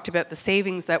not talked about the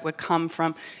savings that would come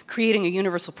from creating a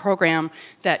universal program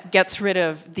that gets rid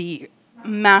of the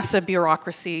massive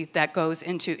bureaucracy that goes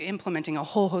into implementing a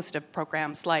whole host of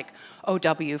programs like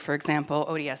OW, for example,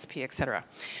 ODSP, et cetera.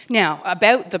 Now,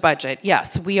 about the budget,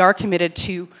 yes, we are committed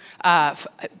to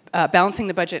balancing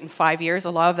the budget in 5 years.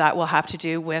 A lot of that will have to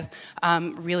do with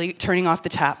really turning off the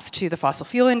taps to the fossil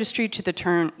fuel industry to the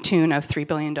tune of $3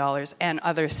 billion and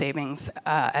other savings,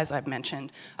 as I've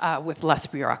mentioned, with less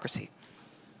bureaucracy.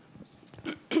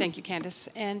 Thank you, Candace.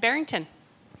 And Barrington.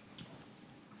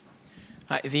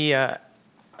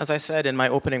 As I said in my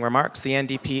opening remarks, the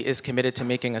NDP is committed to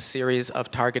making a series of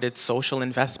targeted social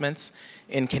investments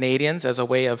in Canadians as a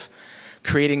way of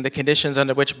creating the conditions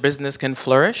under which business can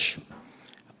flourish.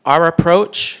 Our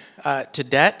approach to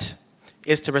debt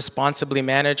is to responsibly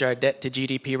manage our debt to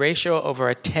GDP ratio over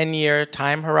a 10-year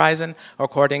time horizon,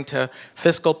 according to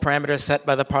fiscal parameters set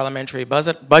by the Parliamentary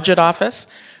Budget Office.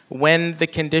 When the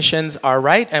conditions are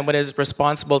right and when it is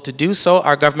responsible to do so,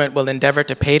 our government will endeavor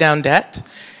to pay down debt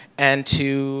and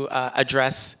to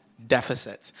address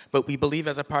deficits. But we believe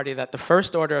as a party that the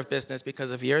first order of business,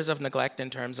 because of years of neglect in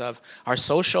terms of our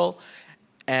social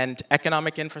and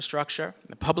economic infrastructure,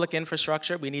 the public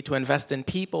infrastructure, we need to invest in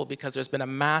people because there's been a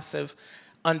massive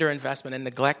underinvestment and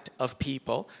neglect of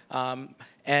people.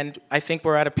 And I think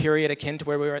we're at a period akin to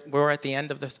where we were at the end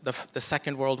of the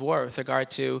Second World War with regard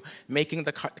to making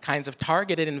the kinds of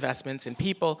targeted investments in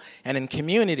people and in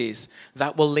communities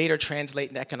that will later translate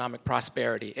into economic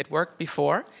prosperity. It worked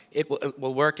before, it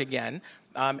will work again.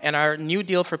 And our New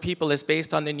Deal for People is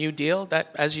based on the New Deal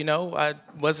that, as you know,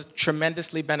 was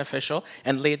tremendously beneficial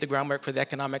and laid the groundwork for the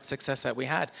economic success that we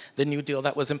had, the New Deal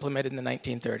that was implemented in the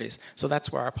 1930s. So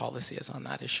that's where our policy is on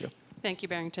that issue. Thank you,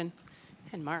 Barrington.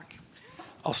 And Mark.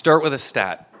 I'll start with a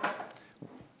stat.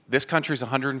 This country is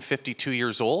 152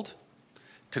 years old.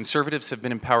 Conservatives have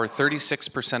been in power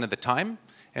 36% of the time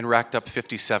and racked up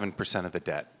 57% of the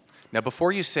debt. Now,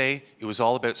 before you say it was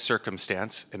all about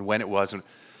circumstance and when it was,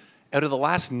 out of the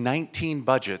last 19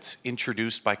 budgets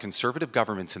introduced by Conservative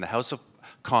governments in the House of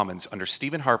Commons under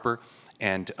Stephen Harper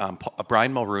and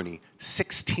Brian Mulroney,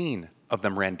 16 of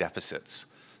them ran deficits.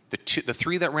 The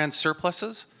 3 that ran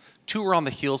surpluses, 2 were on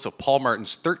the heels of Paul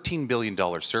Martin's $13 billion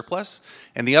surplus,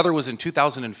 and the other was in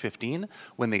 2015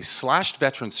 when they slashed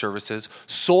veteran services,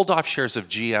 sold off shares of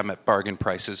GM at bargain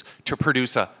prices to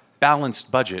produce a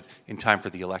balanced budget in time for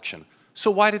the election.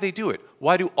 So why do they do it?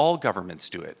 Why do all governments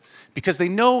do it? Because they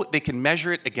know they can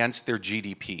measure it against their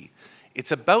GDP.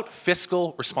 It's about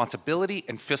fiscal responsibility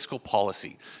and fiscal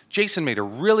policy. Jason made a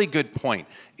really good point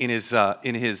in his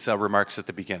remarks at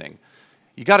the beginning.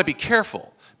 You got to be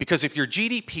careful. Because if your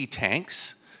GDP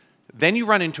tanks, then you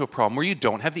run into a problem where you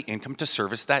don't have the income to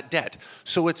service that debt.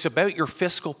 So it's about your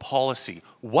fiscal policy,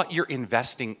 what you're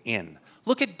investing in.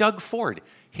 Look at Doug Ford.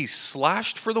 He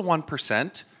slashed for the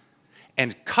 1%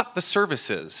 and cut the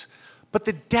services, but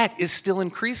the debt is still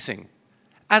increasing.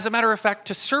 As a matter of fact,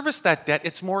 to service that debt,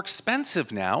 it's more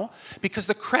expensive now because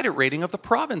the credit rating of the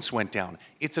province went down.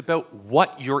 It's about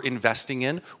what you're investing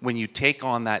in when you take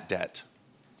on that debt.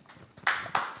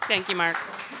 Thank you, Mark.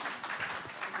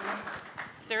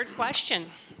 Third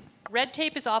question. Red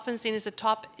tape is often seen as a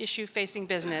top issue facing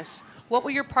business. What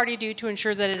will your party do to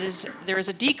ensure that there is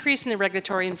a decrease in the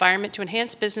regulatory environment to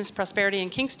enhance business prosperity in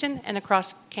Kingston and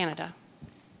across Canada?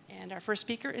 And our first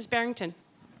speaker is Barrington.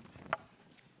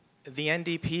 The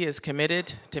NDP is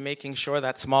committed to making sure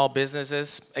that small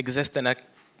businesses exist in an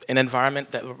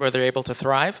environment where they're able to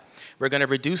thrive. We're going to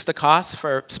reduce the costs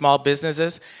for small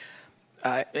businesses,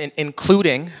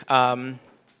 including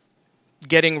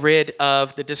getting rid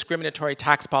of the discriminatory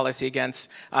tax policy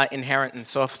against inheritance.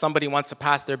 So if somebody wants to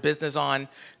pass their business on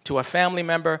to a family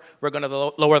member, we're going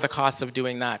to lower the cost of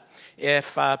doing that.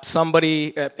 If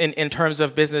somebody, in terms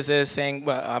of businesses saying,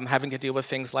 well, I'm having to deal with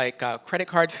things like credit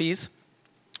card fees,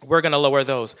 we're going to lower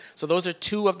those. So those are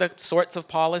two of the sorts of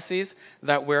policies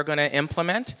that we're going to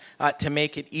implement to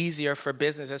make it easier for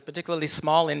businesses, particularly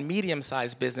small and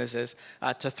medium-sized businesses,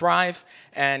 to thrive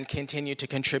and continue to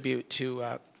contribute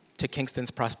to Kingston's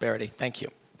prosperity. Thank you.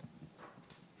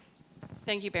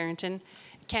 Thank you, Barrington.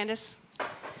 Candace?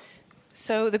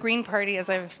 So the Green Party, as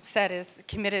I've said, is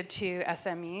committed to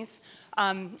SMEs.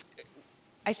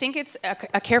 I think it's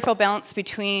a careful balance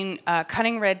between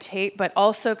cutting red tape, but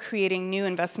also creating new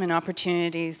investment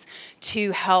opportunities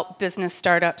to help business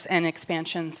startups and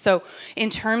expansions. So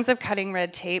in terms of cutting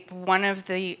red tape, one of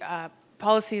the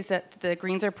policies that the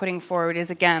Greens are putting forward is,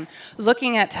 again,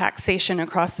 looking at taxation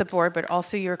across the board, but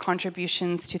also your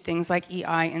contributions to things like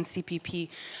EI and CPP,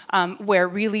 where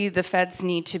really the feds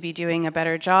need to be doing a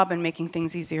better job and making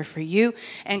things easier for you,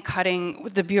 and cutting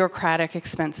the bureaucratic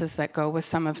expenses that go with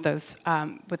some of those,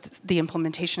 with the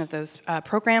implementation of those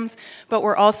programs. But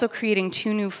we're also creating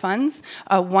two new funds.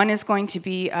 One is going to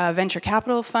be a venture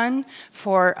capital fund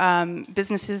for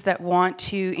businesses that want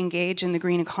to engage in the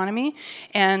green economy,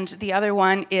 and the other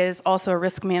one is also a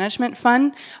risk management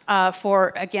fund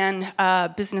for, again,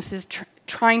 businesses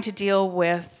trying to deal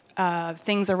with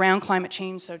things around climate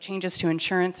change, so changes to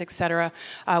insurance, et cetera.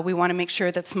 We want to make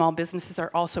sure that small businesses are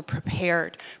also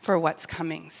prepared for what's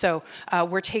coming. So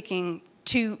we're taking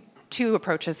two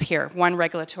approaches here, one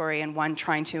regulatory and one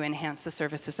trying to enhance the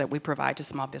services that we provide to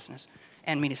small business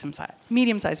and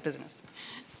medium-sized business.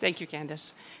 Thank you,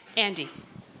 Candace. Andy?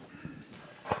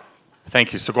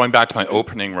 Thank you. So going back to my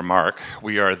opening remark,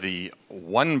 we are the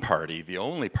one party, the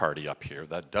only party up here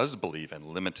that does believe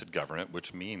in limited government,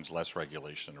 which means less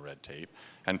regulation and red tape,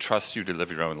 and trusts you to live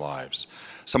your own lives.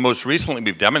 So most recently,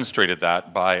 we've demonstrated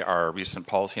that by our recent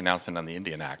policy announcement on the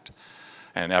Indian Act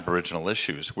and Aboriginal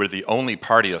issues. We're the only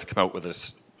party that's come out with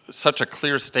such a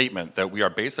clear statement that we are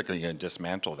basically going to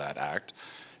dismantle that act.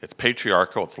 It's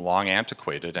patriarchal, it's long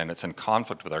antiquated, and it's in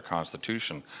conflict with our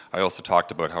Constitution. I also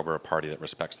talked about how we're a party that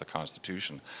respects the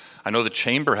Constitution. I know the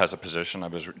Chamber has a position, I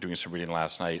was doing some reading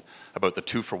last night, about the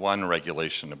 2-for-1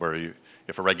 regulation, where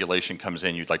if a regulation comes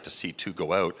in, you'd like to see 2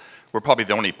 go out. We're probably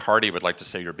the only party who would like to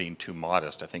say you're being too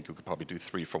modest. I think we could probably do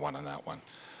 3-for-1 on that one.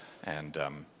 And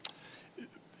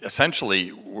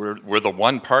essentially, we're the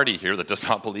one party here that does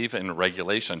not believe in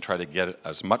regulation, try to get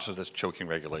as much of this choking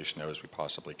regulation out as we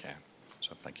possibly can.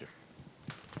 So thank you.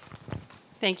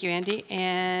 Thank you, Andy.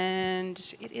 And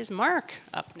it is Mark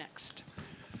up next.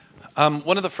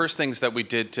 One of the first things that we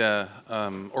did, or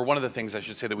one of the things I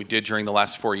should say that we did during the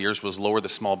last 4 years was lower the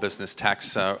small business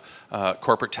tax,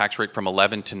 corporate tax rate from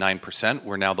 11% to 9%.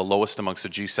 We're now the lowest amongst the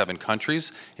G7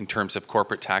 countries in terms of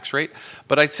corporate tax rate.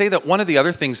 But I'd say that one of the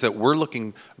other things that we're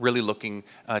really looking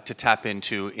to tap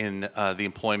into in the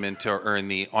employment or in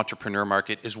the entrepreneur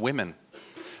market is women.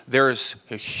 There's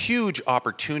a huge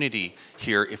opportunity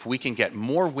here if we can get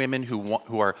more women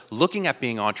who are looking at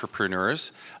being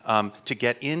entrepreneurs to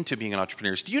get into being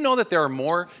entrepreneurs. Do you know that there are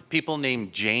more people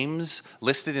named James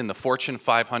listed in the Fortune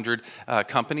 500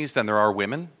 companies than there are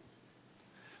women?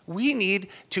 We need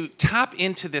to tap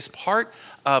into this part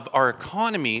of our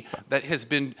economy that has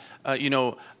been,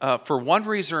 for one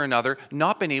reason or another,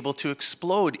 not been able to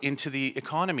explode into the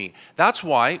economy. That's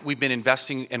why we've been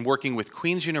investing and working with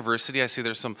Queen's University. I see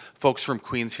there's some folks from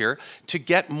Queen's here, to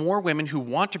get more women who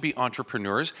want to be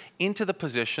entrepreneurs into the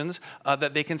positions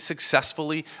that they can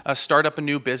successfully start up a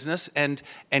new business and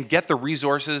get the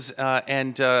resources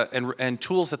and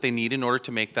tools that they need in order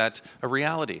to make that a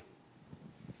reality.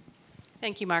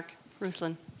 Thank you, Mark.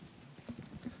 Ruslan.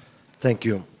 Thank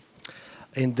you.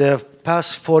 In the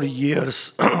past 4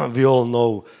 years, we all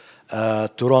know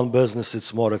to run business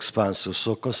it's more expensive.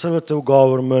 So Conservative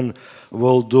government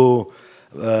will do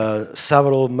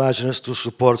several measures to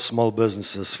support small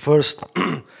businesses. First,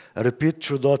 repeat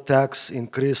Trudeau tax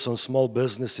increase on small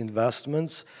business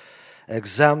investments,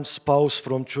 exempt spouse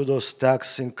from Trudeau's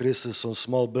tax increases on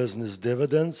small business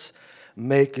dividends,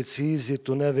 make it easy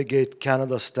to navigate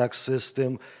Canada's tax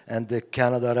system and the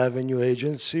Canada Revenue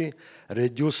Agency,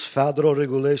 reduce federal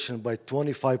regulation by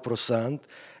 25%,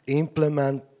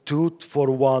 implement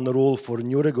 2-for-1 rule for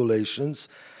new regulations,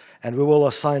 and we will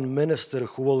assign minister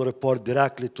who will report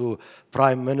directly to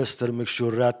Prime Minister, make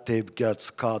sure red tape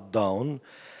gets cut down,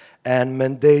 and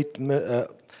mandate,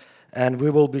 and we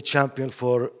will be champion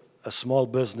for small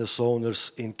business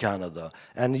owners in Canada.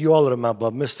 And you all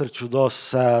remember, Mr. Trudeau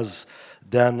says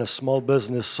then small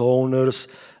business owners,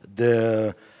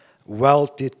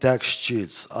 wealthy tax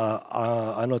cheats.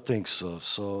 I don't think so.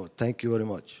 So thank you very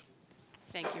much.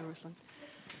 Thank you, Ruslan.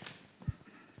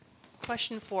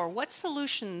 Question 4, what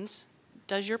solutions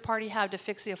does your party have to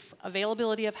fix the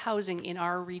availability of housing in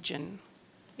our region?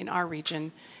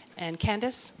 And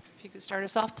Candace, if you could start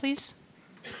us off, please.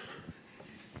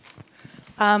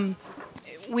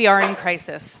 We are in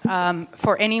crisis.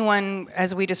 For anyone,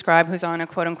 as we describe, who's on a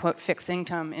quote-unquote fixed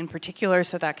income in particular,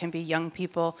 so that can be young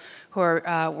people who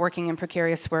are working in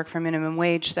precarious work for minimum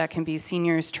wage, that can be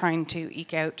seniors trying to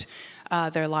eke out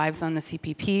their lives on the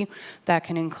CPP, that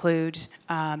can include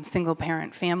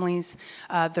single-parent families.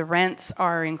 The rents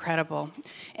are incredible.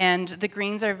 And the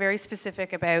Greens are very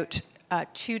specific about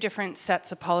 2 different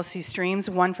sets of policy streams,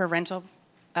 one for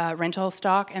rental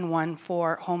stock and one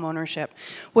for home ownership.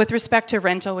 With respect to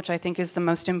rental, which I think is the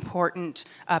most important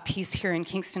piece here in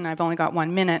Kingston, I've only got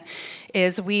 1 minute,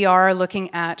 is we are looking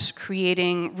at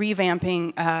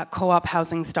revamping co-op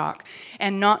housing stock.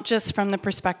 And not just from the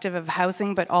perspective of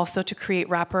housing, but also to create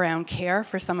wraparound care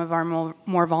for some of our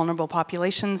more vulnerable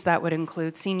populations. That would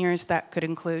include seniors, that could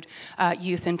include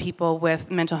youth and people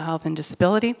with mental health and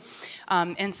disability.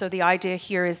 And so the idea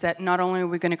here is that not only are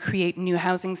we going to create new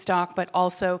housing stock, but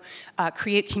also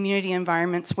create community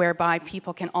environments whereby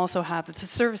people can also have the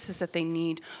services that they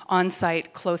need on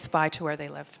site close by to where they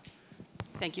live.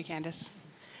 Thank you, Candace.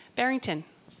 Barrington.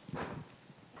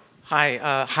 Hi,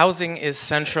 housing is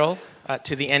central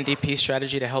to the NDP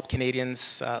strategy to help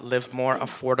Canadians live more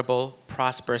affordable,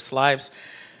 prosperous lives.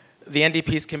 The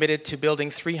NDP is committed to building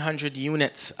 300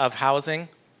 units of housing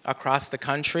across the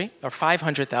country, or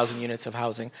 500,000 units of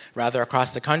housing, rather,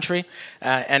 across the country.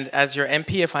 And as your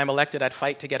MP, if I'm elected, I'd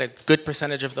fight to get a good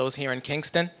percentage of those here in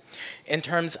Kingston. In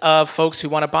terms of folks who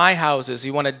want to buy houses,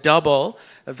 you want to double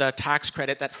the tax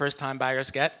credit that first-time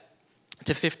buyers get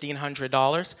to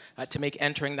 $1,500 to make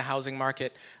entering the housing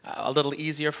market a little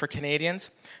easier for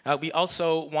Canadians. We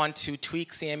also want to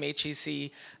tweak CMHC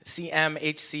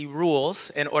rules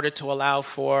in order to allow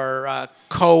for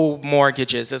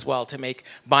co-mortgages as well, to make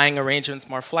buying arrangements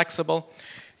more flexible.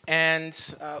 And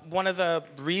one of the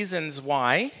reasons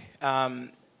why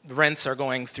rents are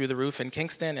going through the roof in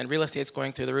Kingston and real estate's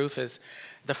going through the roof is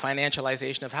the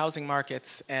financialization of housing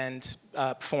markets and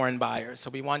foreign buyers.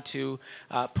 So we want to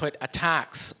put a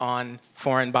tax on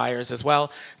foreign buyers as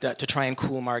well to try and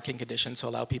cool market conditions to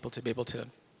allow people to be able to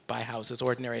buy houses,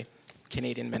 ordinary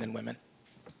Canadian men and women.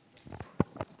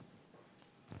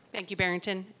 Thank you,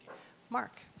 Barrington.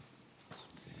 Mark.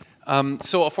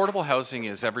 So affordable housing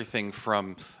is everything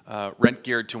from rent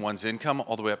geared to one's income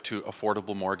all the way up to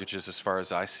affordable mortgages as far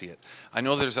as I see it. I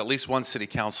know there's at least one city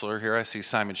councillor here. I see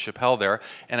Simon Chappell there.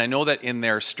 And I know that in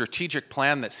their strategic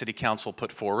plan that city council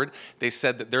put forward, they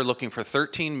said that they're looking for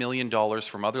 $13 million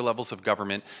from other levels of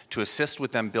government to assist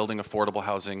with them building affordable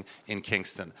housing in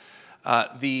Kingston.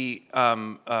 The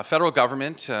federal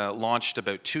government launched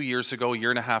about 2 years ago, a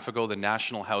year and a half ago, the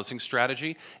National Housing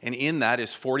Strategy, and in that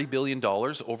is $40 billion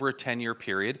over a 10-year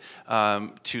period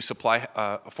to supply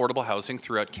affordable housing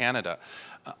throughout Canada.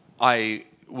 I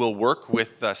will work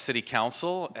with City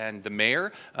Council and the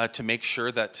Mayor to make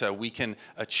sure that we can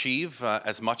achieve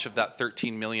as much of that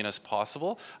 $13 million as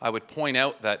possible. I would point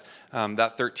out that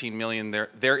that $13 million,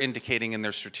 they're indicating in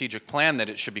their strategic plan that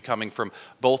it should be coming from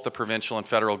both the provincial and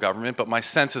federal government, but my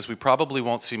sense is we probably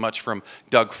won't see much from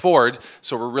Doug Ford,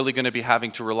 so we're really going to be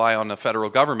having to rely on the federal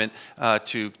government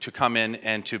to come in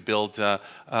and to build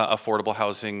affordable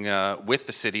housing with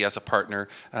the city as a partner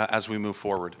as we move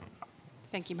forward.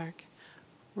 Thank you, Mark.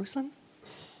 Ruslan?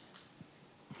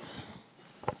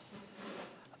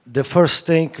 The first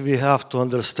thing we have to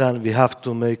understand, we have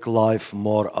to make life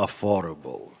more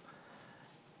affordable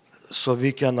so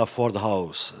we can afford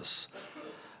houses.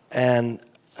 And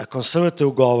a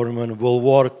conservative government will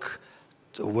work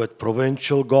with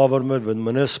provincial government, with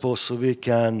municipal, so we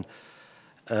can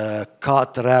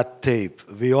cut red tape.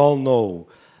 We all know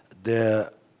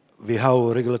we have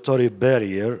a regulatory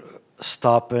barrier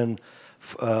stopping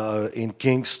in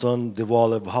Kingston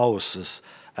develop houses.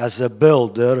 As a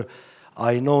builder,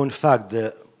 I know in fact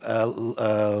the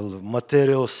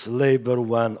materials, labor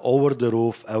went over the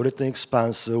roof, everything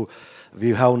expensive.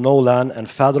 We have no land, and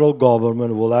federal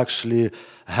government will actually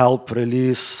help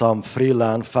release some free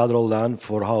land, federal land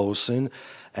for housing.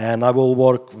 And I will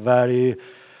work very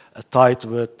tight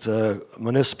with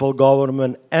municipal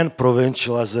government and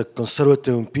provincial. As a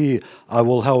Conservative MP, I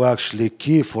will have actually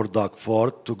key for Doug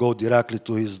Ford to go directly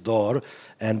to his door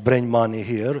and bring money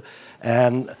here.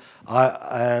 And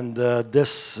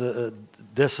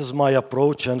this is my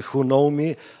approach, and who know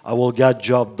me, I will get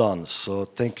job done. So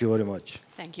thank you very much.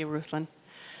 Thank you, Ruslan.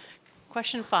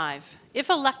 Question 5. If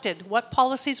elected, what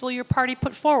policies will your party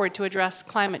put forward to address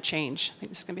climate change? I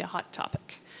think this is going to be a hot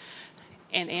topic.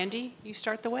 And Andy, you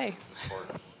start the way.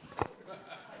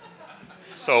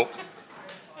 So,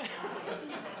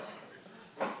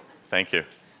 thank you.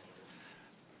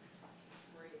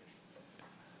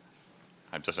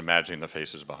 I'm just imagining the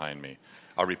faces behind me.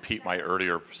 I'll repeat my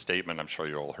earlier statement. I'm sure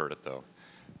you all heard it, though.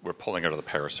 We're pulling out of the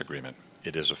Paris Agreement.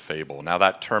 It is a fable. Now,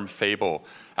 that term fable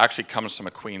actually comes from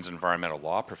a Queen's environmental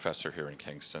law professor here in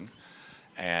Kingston.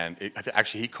 And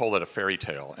actually, he called it a fairy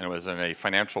tale. And it was in a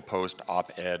Financial Post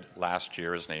op-ed last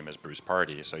year. His name is Bruce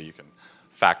Pardy, so you can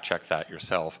fact check that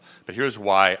yourself. But here's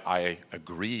why I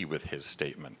agree with his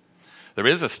statement. There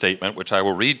is a statement which I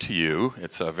will read to you.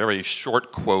 It's a very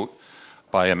short quote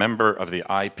by a member of the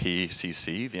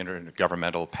IPCC, the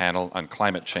Intergovernmental Panel on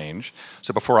Climate Change.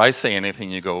 So before I say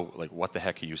anything, you go, like, what the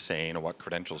heck are you saying, or what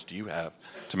credentials do you have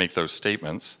to make those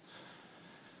statements?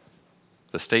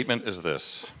 The statement is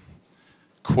this,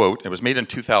 quote, it was made in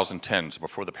 2010, so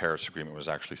before the Paris Agreement was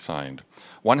actually signed.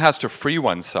 One has to free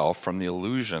oneself from the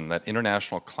illusion that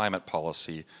international climate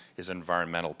policy is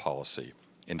environmental policy.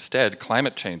 Instead,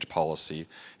 climate change policy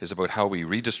is about how we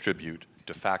redistribute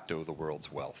de facto the world's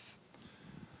wealth.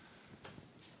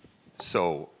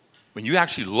 So when you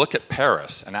actually look at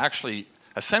Paris, and actually,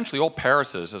 essentially all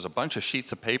Paris is a bunch of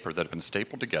sheets of paper that have been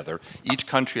stapled together. Each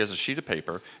country has a sheet of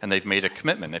paper, and they've made a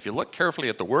commitment. If you look carefully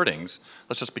at the wordings,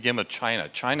 let's just begin with China.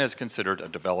 China is considered a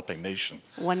developing nation.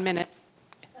 1 minute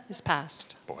is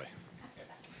passed. Boy.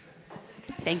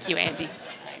 Thank you, Andy.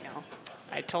 I know.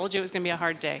 I told you it was going to be a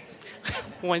hard day.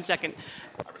 1 second.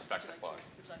 I respect the clock.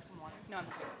 Would you like some water? No, I'm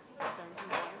good. Would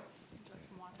you like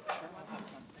some water?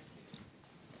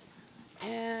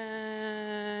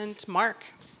 And Mark.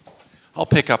 I'll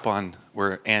pick up on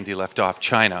where Andy left off,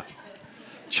 China.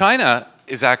 China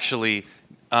is actually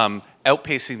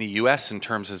outpacing the US in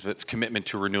terms of its commitment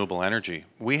to renewable energy.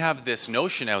 We have this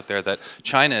notion out there that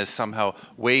China is somehow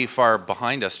way far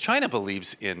behind us. China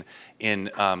believes in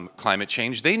climate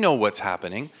change. They know what's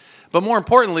happening. But more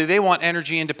importantly, they want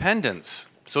energy independence.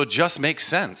 So it just makes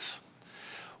sense.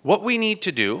 What we need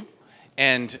to do,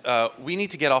 and we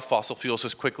need to get off fossil fuels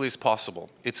as quickly as possible.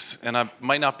 And it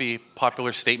might not be a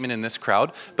popular statement in this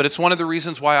crowd, but it's one of the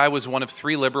reasons why I was one of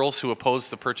 3 liberals who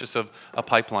opposed the purchase of a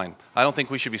pipeline. I don't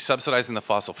think we should be subsidizing the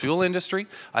fossil fuel industry.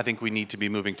 I think we need to be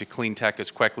moving to clean tech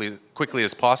as quickly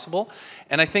as possible.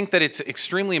 And I think that it's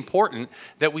extremely important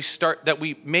that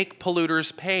we make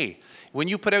polluters pay. When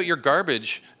you put out your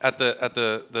garbage at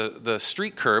the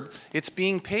street curb, it's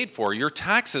being paid for. Your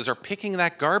taxes are picking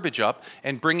that garbage up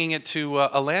and bringing it to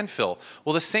a landfill.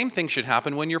 Well, the same thing should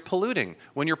happen when you're polluting.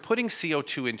 When you're putting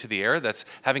CO2 into the air that's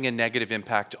having a negative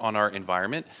impact on our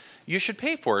environment, you should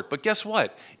pay for it. But guess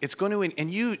what? It's going to,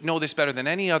 and you know this better than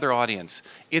any other audience,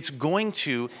 it's going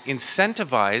to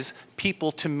incentivize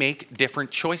people to make different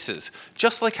choices.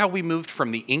 Just like how we moved from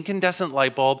the incandescent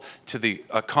light bulb to the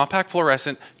compact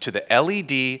fluorescent to the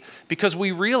LED, because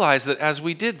we realized that as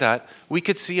we did that, we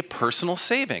could see a personal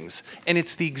savings. And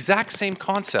it's the exact same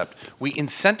concept. We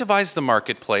incentivize the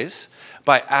marketplace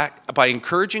by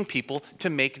encouraging people to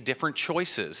make different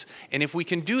choices. And if we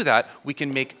can do that, we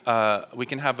can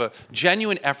have a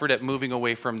genuine effort at moving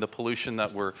away from the pollution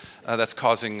that's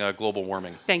causing global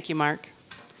warming. Thank you, Mark.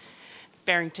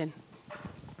 Barrington.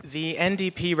 The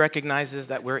NDP recognizes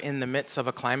that we're in the midst of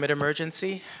a climate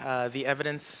emergency. The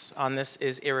evidence on this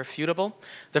is irrefutable.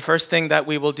 The first thing that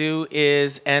we will do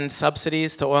is end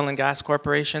subsidies to oil and gas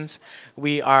corporations.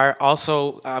 We are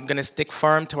also going to stick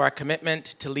firm to our commitment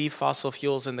to leave fossil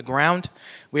fuels in the ground.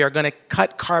 We are going to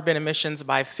cut carbon emissions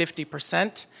by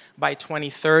 50% by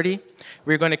 2030.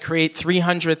 We're going to create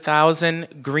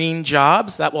 300,000 green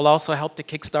jobs that will also help to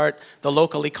kickstart the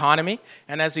local economy.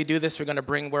 And as we do this, we're going to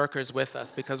bring workers with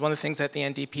us, because one of the things that the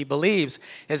NDP believes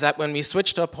is that when we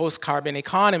switch to a post-carbon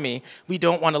economy, we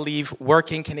don't want to leave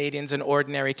working Canadians and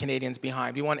ordinary Canadians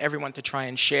behind. We want everyone to try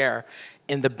and share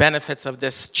in the benefits of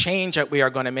this change that we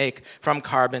are going to make from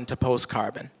carbon to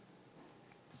post-carbon.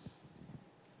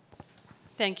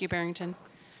 Thank you, Barrington.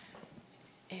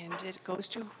 And it goes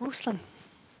to Ruslan.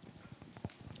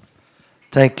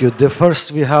 Thank you. The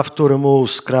first, we have to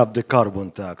scrap the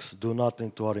carbon tax, do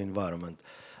nothing to our environment.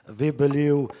 We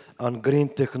believe on green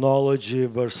technology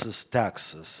versus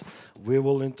taxes. We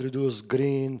will introduce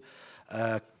green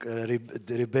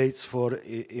rebates for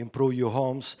improve your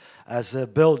homes. As a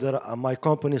builder, my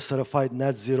company certified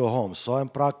net zero homes. So I'm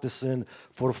practicing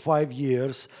for 5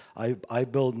 years. I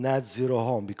build net zero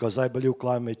home because I believe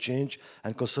climate change,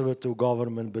 and conservative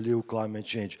government believe climate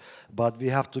change. But we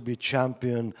have to be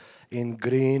champion in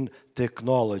green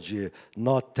technology,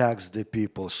 not tax the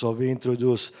people. So we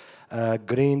introduce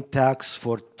green tax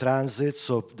for transit,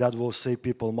 so that will save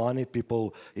people money.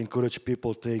 People encourage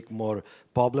people to take more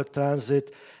public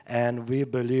transit, and we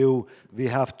believe we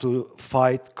have to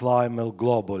fight climate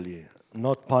globally,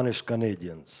 not punish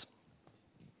Canadians.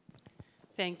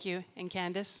 Thank you. And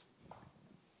Candace?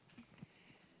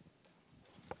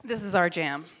 This is our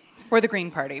jam. We're the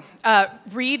Green Party.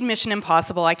 Read Mission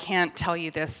Impossible. I can't tell you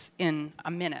this in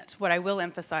a minute. What I will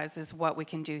emphasize is what we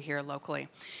can do here locally.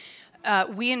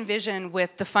 We envision,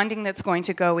 with the funding that's going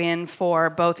to go in for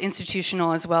both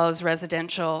institutional as well as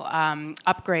residential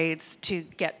upgrades to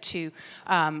get to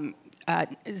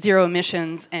zero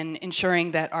emissions and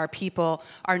ensuring that our people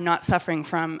are not suffering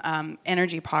from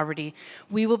energy poverty,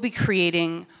 we will be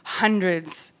creating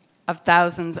hundreds of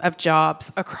thousands of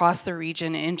jobs across the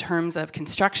region in terms of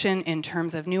construction, in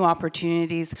terms of new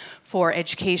opportunities for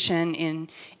education, in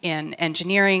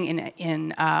engineering,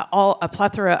 in a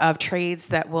plethora of trades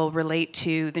that will relate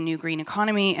to the new green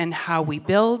economy and how we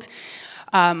build.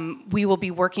 We will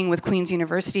be working with Queen's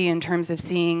University in terms of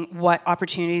seeing what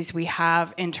opportunities we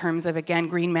have in terms of, again,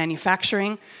 green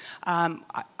manufacturing.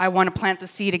 I want to plant the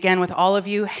seed again with all of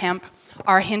you. Hemp,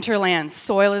 our hinterlands,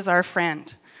 soil is our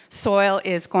friend. Soil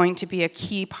is going to be a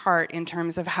key part in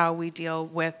terms of how we deal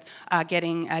with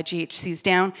getting GHGs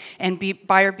down. And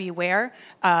buyer beware,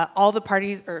 all the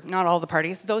parties, or not all the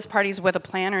parties, those parties with a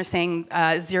plan are saying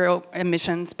zero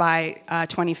emissions by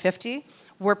 2050.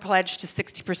 We're pledged to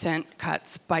 60%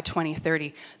 cuts by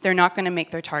 2030. They're not going to make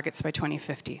their targets by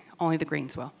 2050. Only the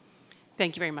Greens will.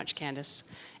 Thank you very much, Candace.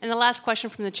 And the last question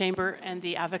from the Chamber and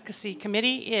the Advocacy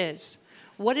Committee is,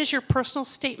 what is your personal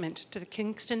statement to the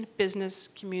Kingston business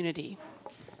community?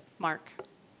 Mark.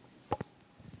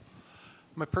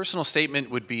 My personal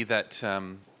statement would be that,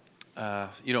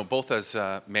 both as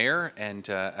mayor and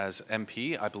as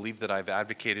MP, I believe that I've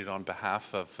advocated on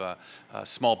behalf of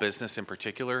small business in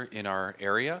particular in our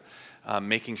area,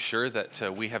 making sure that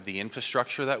we have the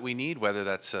infrastructure that we need, whether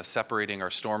that's separating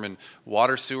our storm and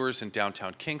water sewers in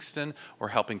downtown Kingston or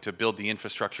helping to build the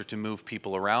infrastructure to move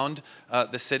people around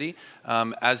the city.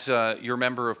 As your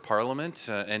member of parliament,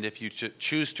 and if you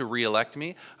choose to re-elect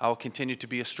me, I will continue to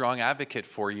be a strong advocate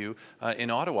for you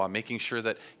in Ottawa, making sure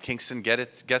that Kingston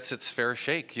gets its fair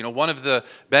shake. You know, one of the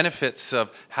benefits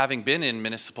of having been in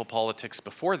municipal politics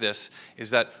before this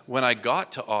is that when I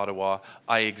got to Ottawa,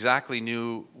 I exactly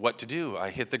knew what to do.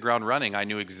 I hit the ground running. I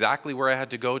knew exactly where I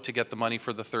had to go to get the money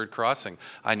for the third crossing.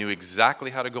 I knew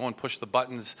exactly how to go and push the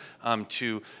buttons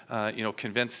to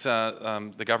convince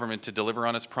the government to deliver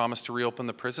on its promise to reopen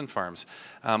the prison farms.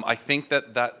 I think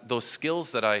that those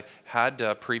skills that I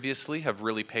had previously have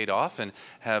really paid off and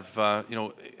have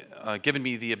given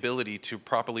me the ability to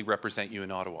properly represent you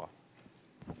in Ottawa.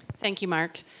 Thank you,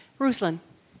 Mark. Ruslan.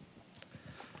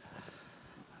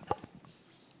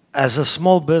 As a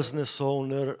small business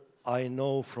owner, I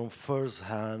know from first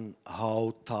hand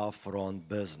how tough run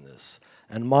business.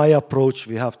 And my approach,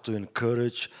 we have to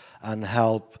encourage and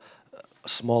help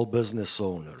small business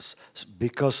owners.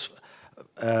 Because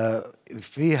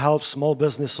if we help small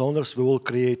business owners, we will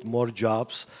create more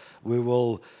jobs, we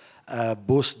will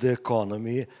boost the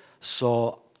economy.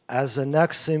 So as an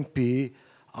ex-MP,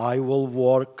 I will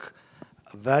work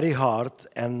very hard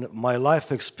and my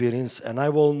life experience, and I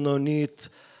will no need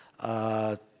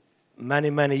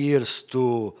many years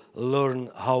to learn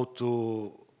how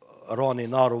to run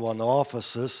in R1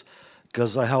 offices,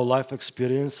 because I have life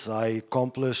experience. I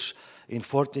accomplished in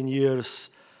 14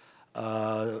 years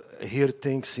here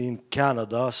things in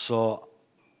Canada. So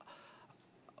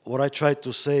what I try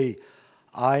to say,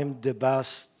 I'm the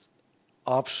best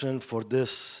option for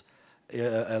this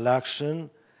election.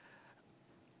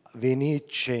 We need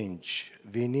change.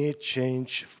 We need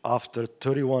change after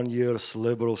 31 years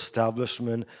Liberal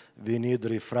establishment. We need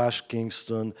refresh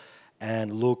Kingston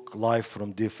and look life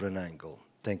from different angle.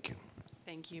 Thank you.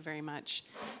 Thank you very much.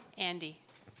 Andy.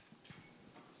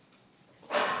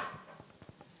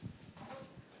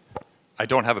 I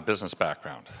don't have a business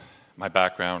background. My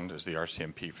background is the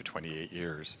RCMP for 28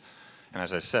 years. And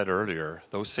as I said earlier,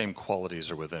 those same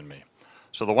qualities are within me.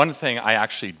 So the one thing I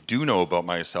actually do know about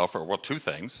myself, or well, two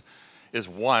things, is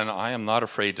one, I am not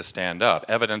afraid to stand up.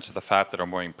 Evidence of the fact that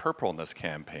I'm wearing purple in this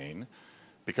campaign,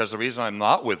 because the reason I'm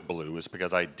not with blue is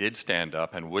because I did stand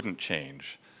up and wouldn't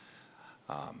change.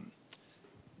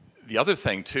 The other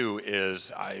thing too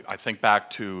is I think back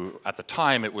to, at the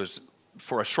time, it was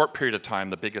for a short period of time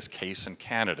the biggest case in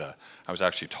Canada. I was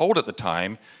actually told at the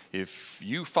time, if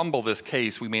you fumble this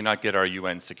case, we may not get our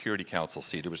UN Security Council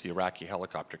seat. It was the Iraqi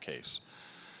helicopter case.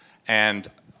 And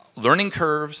learning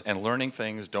curves and learning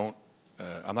things don't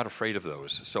I'm not afraid of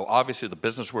those. So obviously the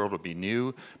business world would be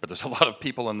new, but there's a lot of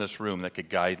people in this room that could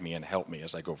guide me and help me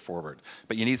as I go forward.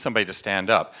 But you need somebody to stand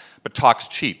up. But talk's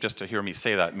cheap. Just to hear me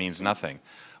say that means nothing.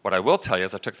 What I will tell you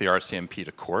is I took the RCMP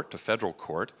to court, to federal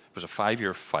court. It was a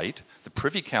 5-year fight. The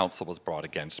Privy Council was brought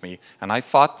against me, and I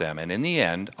fought them. And in the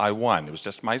end, I won. It was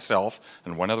just myself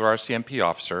and one other RCMP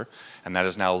officer, and that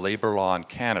is now labor law in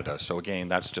Canada. So again,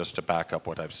 that's just to back up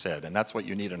what I've said. And that's what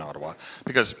you need in Ottawa.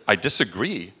 Because I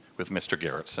disagree with Mr.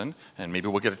 Gerritsen, and maybe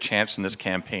we'll get a chance in this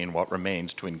campaign, what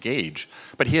remains, to engage.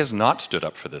 But he has not stood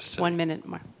up for this city. 1 minute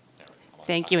more.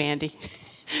 Thank you, Andy.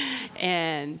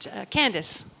 And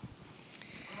Candice.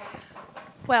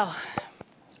 Well,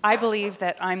 I believe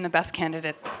that I'm the best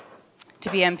candidate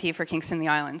to be MP for Kingston and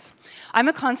the Islands. I'm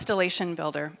a constellation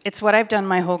builder. It's what I've done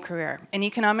my whole career. In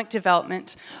economic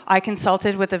development, I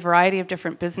consulted with a variety of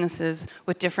different businesses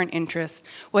with different interests,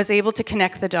 was able to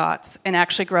connect the dots and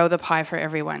actually grow the pie for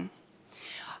everyone.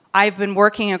 I've been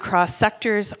working across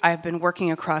sectors, I've been working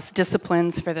across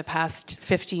disciplines for the past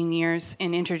 15 years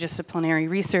in interdisciplinary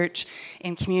research,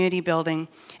 in community building,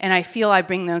 and I feel I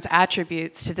bring those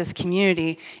attributes to this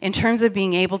community in terms of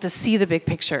being able to see the big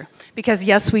picture. Because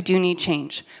yes, we do need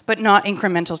change, but not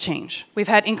incremental change. We've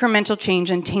had incremental change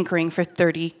and tinkering for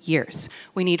 30 years.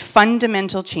 We need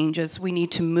fundamental changes. We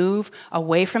need to move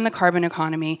away from the carbon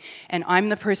economy, and I'm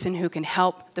the person who can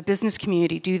help the business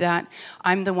community do that.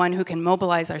 I'm the one who can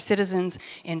mobilize our citizens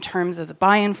in terms of the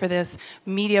buy-in for this,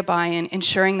 media buy-in,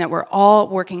 ensuring that we're all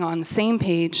working on the same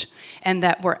page and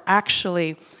that we're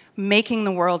actually making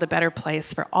the world a better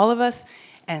place for all of us.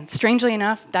 And strangely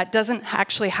enough, that doesn't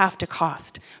actually have to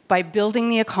cost. By building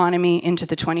the economy into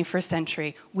the 21st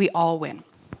century, we all win.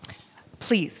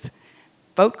 Please,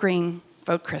 vote green,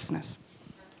 vote Christmas.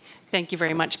 Thank you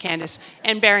very much, Candice.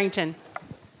 And Barrington.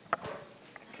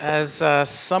 As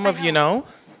some of you know,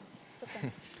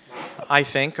 I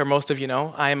think, or most of you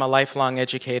know, I am a lifelong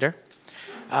educator.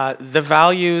 The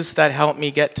values that helped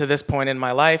me get to this point in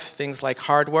my life, things like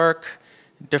hard work,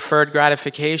 deferred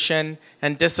gratification,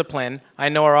 and discipline, I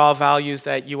know are all values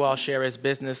that you all share as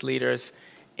business leaders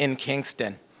in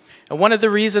Kingston. And one of the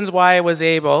reasons why I was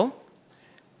able,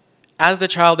 as the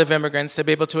child of immigrants, to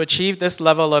be able to achieve this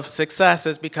level of success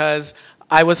is because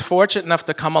I was fortunate enough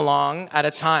to come along at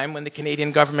a time when the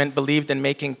Canadian government believed in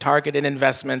making targeted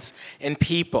investments in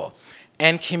people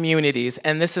and communities.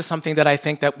 And this is something that I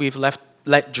think that we've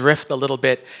let drift a little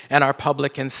bit in our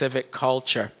public and civic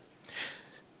culture.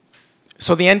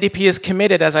 So the NDP is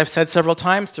committed, as I've said several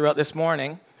times throughout this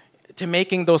morning, to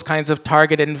making those kinds of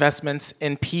targeted investments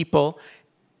in people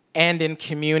and in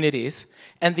communities.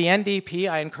 And the NDP,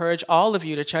 I encourage all of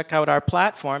you to check out our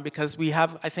platform because we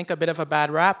have, I think, a bit of a bad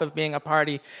rap of being a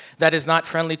party that is not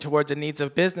friendly towards the needs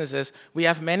of businesses. We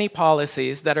have many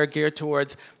policies that are geared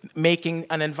towards making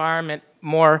an environment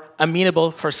more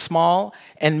amenable for small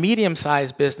and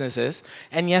medium-sized businesses.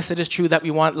 And yes, it is true that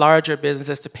we want larger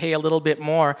businesses to pay a little bit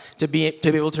more to be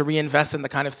able to reinvest in the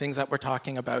kind of things that we're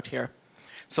talking about here.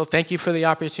 So thank you for the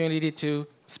opportunity to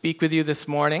speak with you this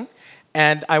morning.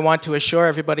 And I want to assure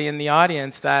everybody in the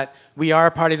audience that we are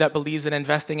a party that believes in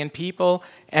investing in people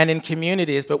and in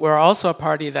communities, but we're also a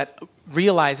party that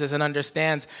realizes and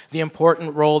understands the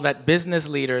important role that business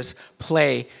leaders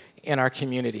play in our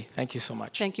community. Thank you so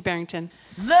much. Thank you, Barrington.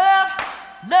 Love,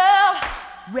 love,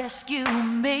 rescue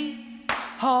me.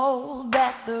 Hold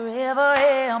back the river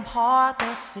and part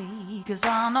the sea. 'Cause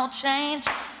I know change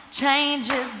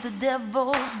is the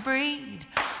devil's breed.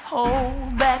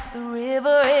 Hold back the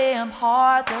river and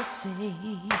part the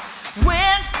sea.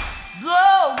 Wind,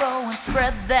 blow, go and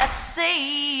spread that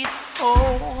seed.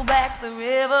 Hold back the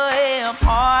river and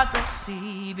part the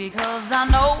sea. Because I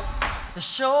know the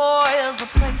shore is a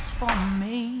place for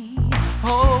me.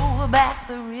 Hold back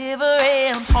the river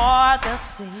and part the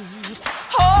sea.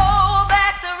 Hold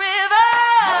back the river.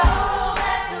 Hold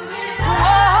back the river.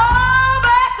 Hold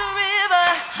back the river.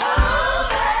 Hold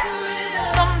back the river.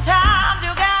 Sometimes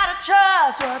you gotta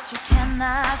trust what you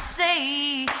cannot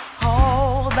see.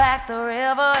 Hold back the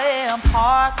river and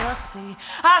part the sea.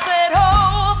 I said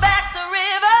hold back the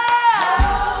river.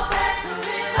 Hold back the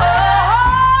river.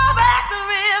 Hold back the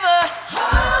river.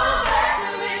 Hold back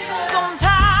the river.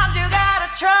 Sometimes you gotta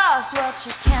trust what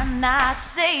you cannot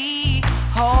see.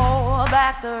 Hold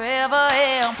back the river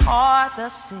and part the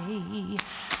sea.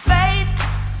 Faith,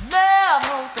 love,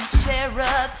 hope, and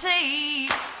charity.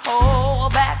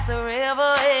 Hold back the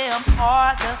river and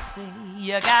part the sea.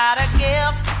 You gotta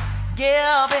give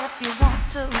if you want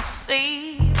to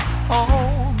receive.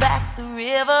 Hold back the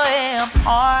river and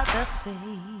part the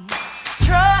sea.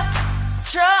 Trust,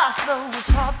 though it's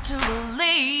hard to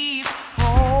believe.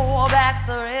 Hold hold back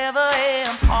the river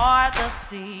and part the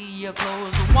sea. You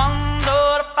close one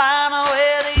door to find out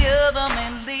where the other may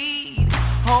lead.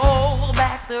 Hold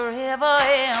back the river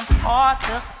and part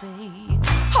the sea.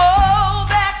 Hold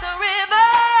back the river.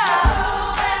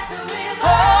 Hold back the river.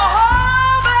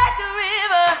 Hold back the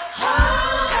river.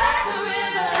 Hold back the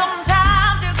river.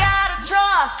 Sometimes you gotta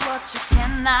trust what you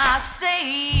cannot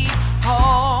see.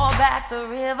 Hold back the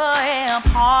river and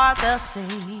part the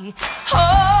sea.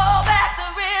 Hold back the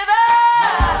river.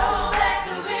 Hold back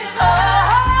the river.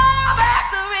 Hold back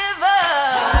the river.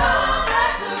 Hold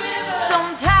back the river.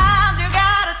 Sometimes you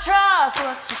gotta trust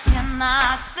what you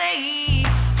cannot see.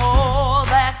 Hold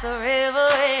back the river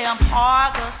and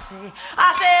part the sea.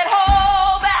 I said,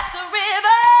 hold back the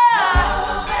river.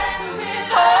 Hold back the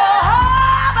river.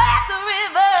 Hold back the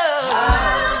river.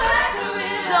 Hold back the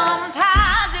river.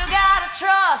 Sometimes you gotta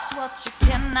trust what you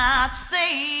cannot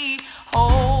see.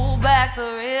 Hold back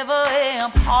the river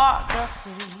and part the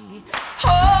sea.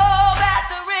 Hold back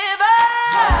the river.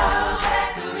 Hold back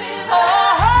the river.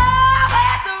 Hold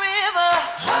back the river.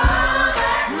 Hold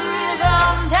back the river.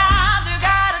 Sometimes you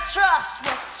gotta trust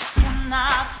what you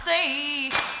cannot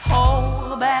see.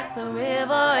 Hold back the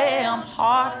river and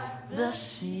part the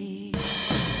sea.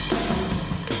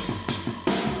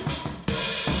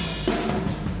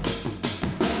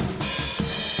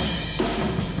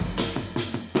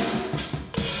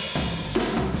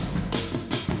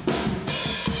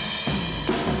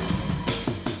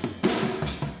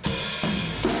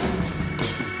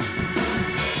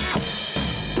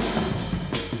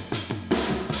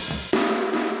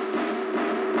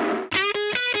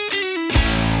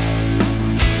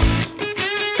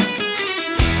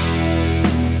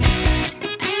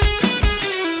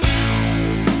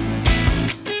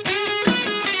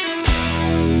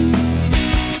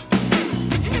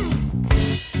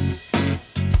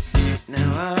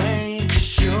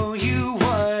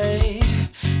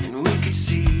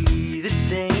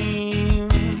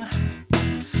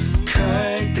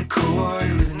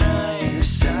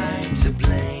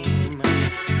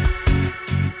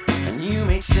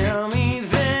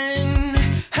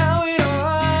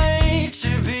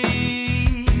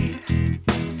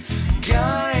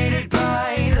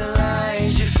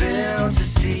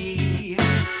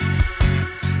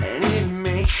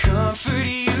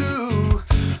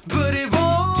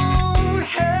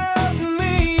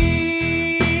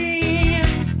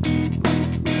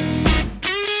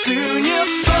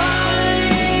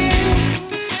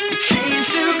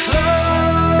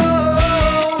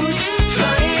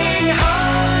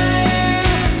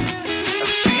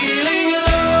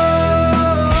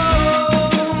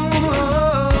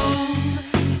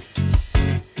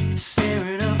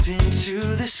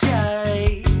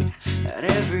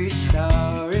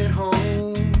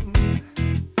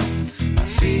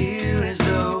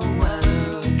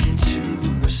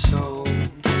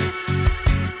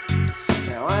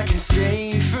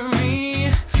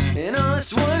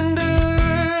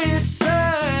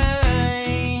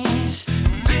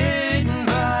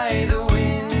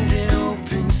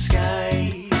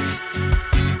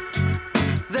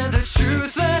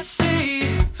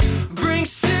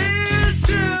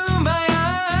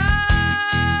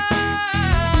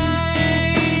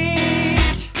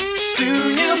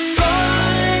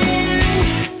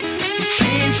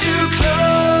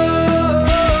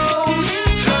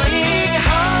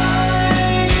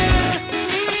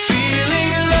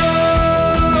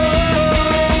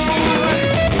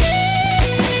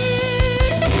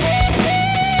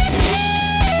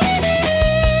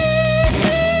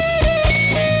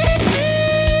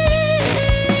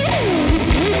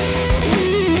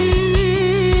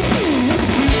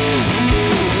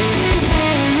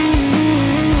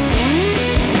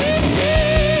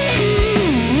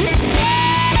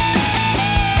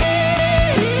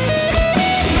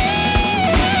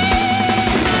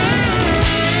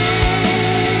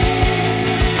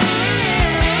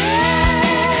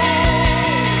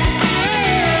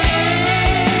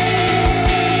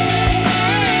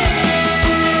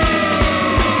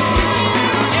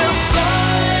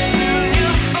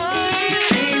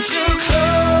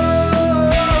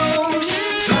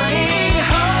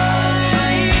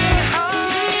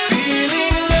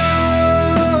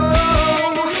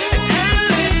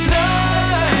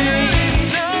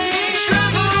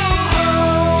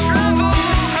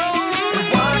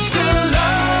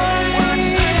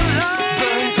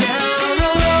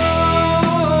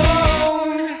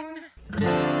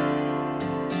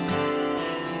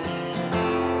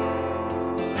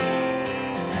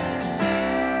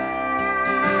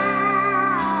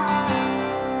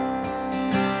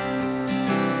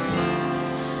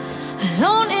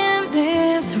 Alone in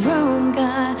this room,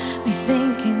 God,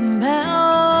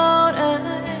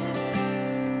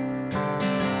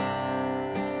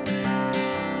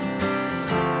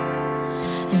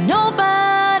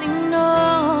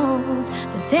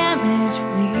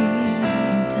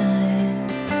 dying.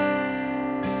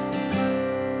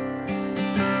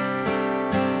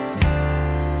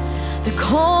 The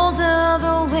colder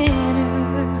the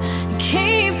winter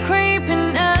keeps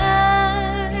creeping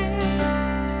up.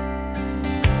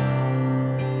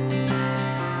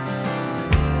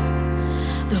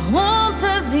 The warmth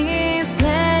of these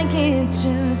blankets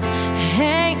just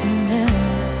ain't enough.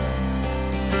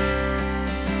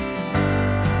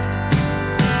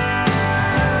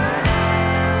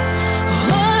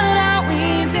 What are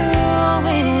we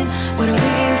doing? What are we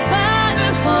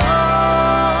fighting for?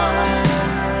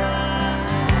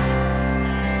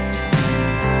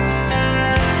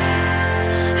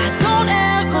 I don't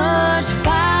have much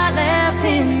fight left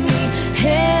in me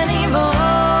anymore.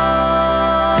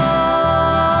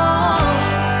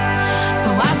 So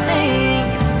I think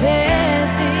it's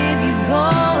best if you go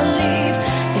and leave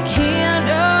the key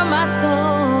under my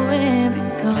door and be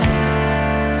gone.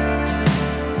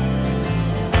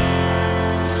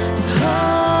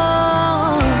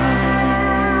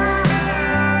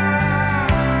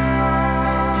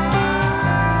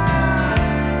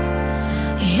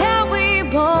 Yeah, we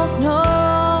both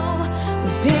know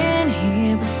we've been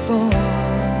here before.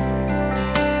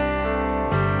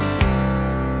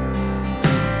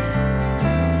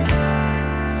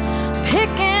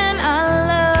 Picking our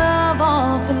love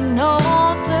off an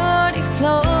old dirty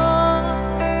floor.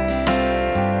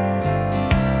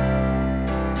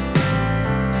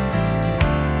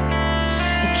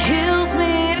 It kills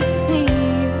me to see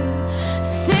you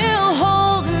still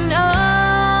holding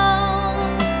on.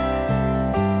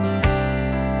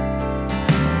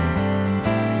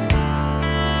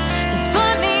 It's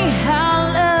funny how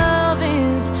love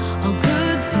is all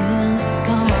good till it's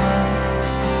gone.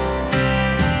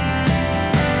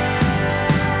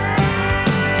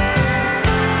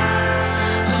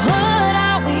 What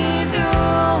are we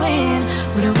doing?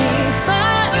 What are we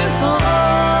fighting for?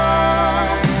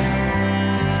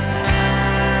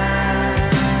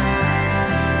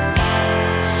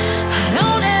 I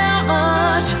don't have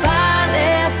much fight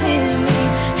left in me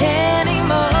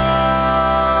anymore.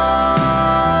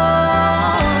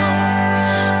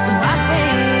 So I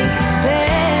think it's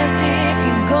best if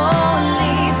you go and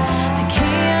leave the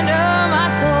key under my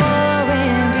door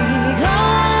and be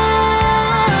gone.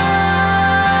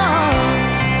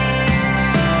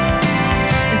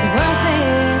 Is it worth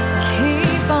it to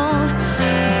keep on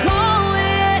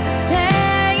going, to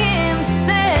stay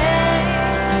insane?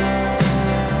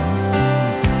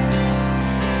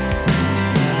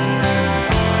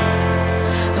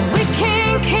 We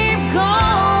can keep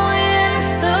going in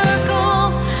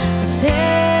circles for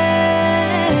days.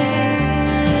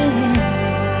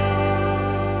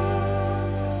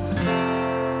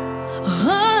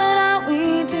 What are we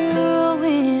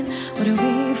doing? What are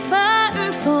we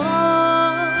fighting for?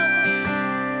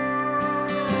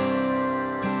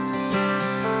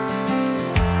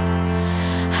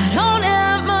 I don't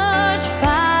have much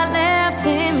fight left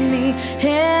in me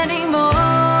anymore.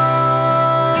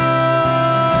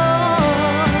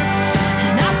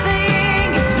 And I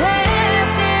think it's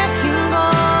best if you go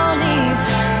leave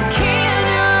the key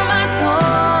under my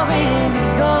door and be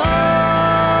gone.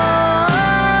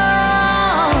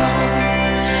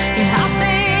 Yeah, I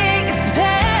think it's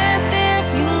best if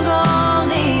you go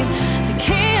leave the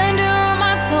key under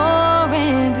my door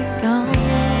and be gone.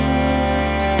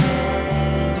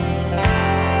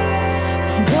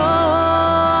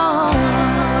 Gone.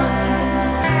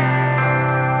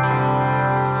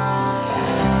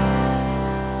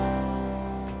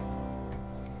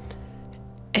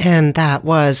 And that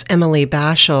was Emily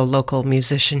Bashel, local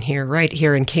musician right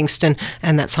here in Kingston,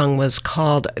 and that song was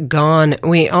called Gone.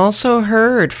 We also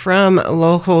heard from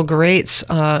local greats,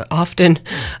 often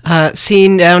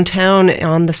seen downtown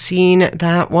on the scene.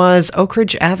 That was Oak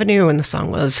Ridge Avenue, and the song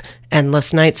was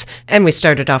Endless Nights. And we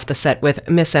started off the set with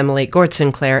Miss Emily, Gord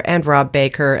Sinclair, and Rob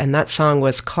Baker, and that song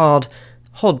was called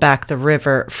Hold Back the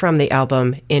River from the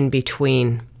album In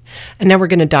Between. And now we're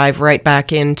going to dive right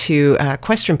back into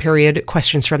question period,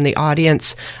 questions from the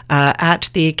audience at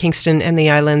the Kingston and the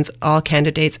Islands All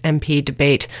Candidates MP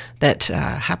debate that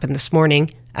happened this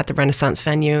morning at the Renaissance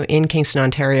venue in Kingston,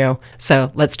 Ontario.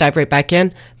 So let's dive right back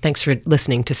in. Thanks for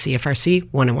listening to CFRC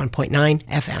 101.9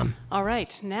 FM. All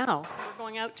right, now we're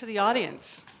going out to the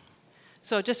audience.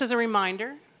 So just as a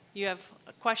reminder, you have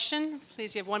a question.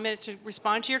 Please, you have 1 minute to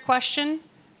respond to your question.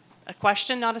 A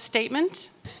question, not a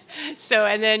statement. So,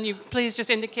 and then you please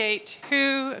just indicate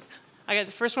who. I got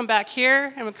the first one back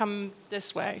here, and we'll come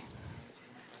this way.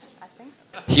 I think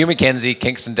so. Hugh McKenzie,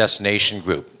 Kingston Destination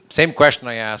Group. Same question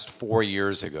I asked 4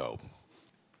 years ago.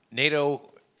 NATO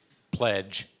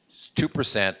pledge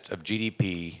 2% of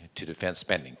GDP to defense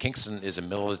spending. Kingston is a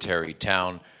military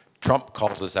town. Trump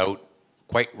calls us out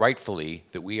quite rightfully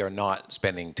that we are not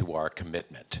spending to our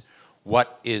commitment.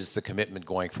 What is the commitment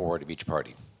going forward of each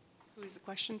party? Who is the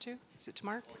question to? Is it to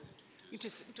Mark? You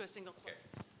just do a single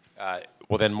quote.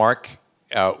 Well then, Mark,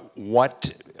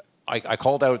 I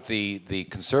called out the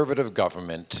Conservative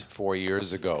government 4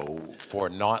 years ago for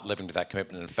not living to that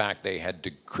commitment. In fact, they had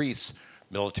decreased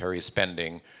military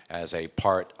spending as a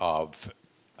part of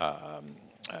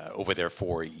over their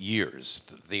 4 years.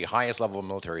 The highest level of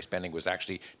military spending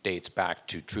dates back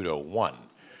to Trudeau 1.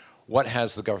 What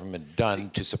has the government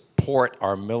done to support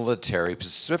our military,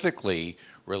 specifically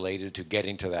related to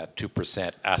getting to that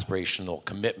 2% aspirational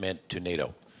commitment to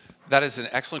NATO? That is an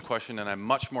excellent question, and I'm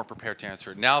much more prepared to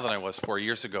answer it now than I was 4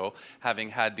 years ago, having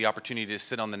had the opportunity to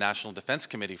sit on the National Defense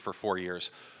Committee for 4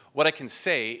 years. What I can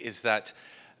say is that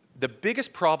the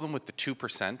biggest problem with the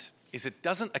 2% is it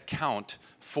doesn't account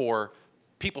for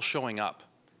people showing up.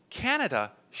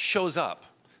 Canada shows up.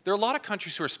 There are a lot of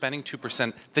countries who are spending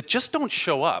 2% that just don't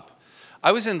show up.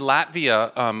 I was in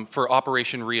Latvia for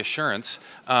Operation Reassurance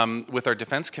with our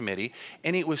Defense Committee,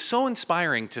 and it was so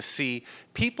inspiring to see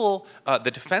people, the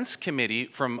Defense Committee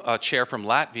from a chair from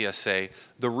Latvia say,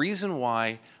 the reason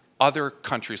why other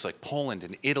countries like Poland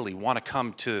and Italy want to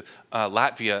come to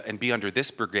Latvia and be under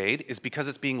this brigade is because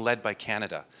it's being led by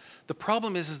Canada. The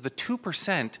problem is the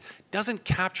 2% doesn't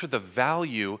capture the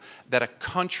value that a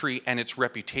country and its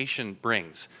reputation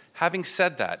brings. Having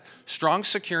said that, Strong,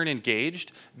 Secure, and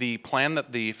Engaged, the plan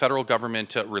that the federal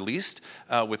government released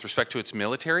with respect to its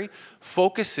military,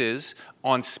 focuses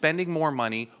on spending more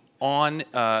money on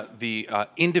the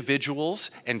individuals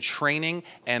and training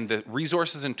and the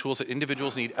resources and tools that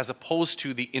individuals need as opposed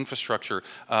to the infrastructure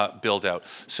build out.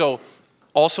 So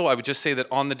also, I would just say that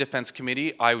on the Defense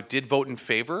Committee, I did vote in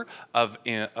favor of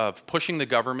pushing the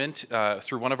government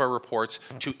through one of our reports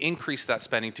to increase that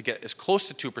spending to get as close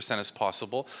to 2% as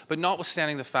possible, but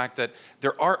notwithstanding the fact that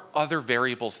there are other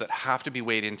variables that have to be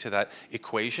weighed into that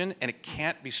equation, and it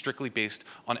can't be strictly based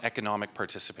on economic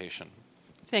participation.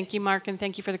 Thank you, Mark, and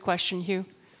thank you for the question, Hugh.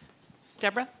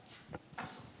 Deborah?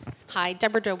 Hi,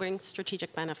 Deborah Dobring,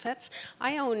 Strategic Benefits.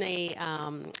 I own a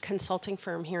consulting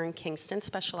firm here in Kingston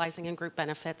specializing in group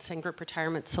benefits and group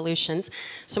retirement solutions.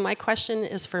 So my question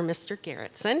is for Mr.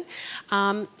 Garretson.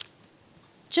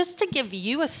 Just to give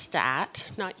you a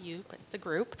stat, not you, but the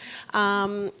group,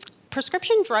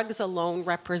 prescription drugs alone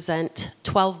represent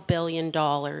 $12 billion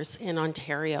in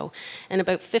Ontario, and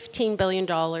about $15 billion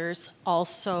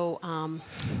also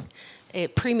a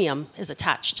premium is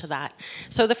attached to that.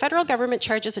 So the federal government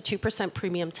charges a 2%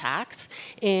 premium tax,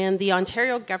 and the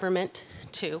Ontario government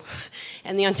too,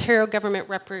 and the Ontario government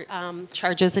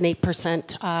charges an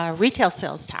 8% retail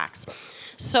sales tax.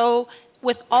 So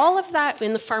with all of that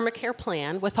in the pharmacare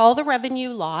plan, with all the revenue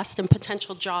lost and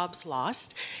potential jobs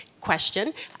lost,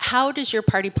 question, how does your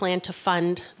party plan to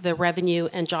fund the revenue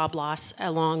and job loss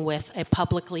along with a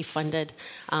publicly funded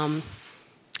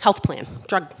health plan,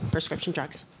 prescription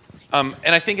drugs? And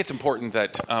I think it's important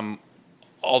that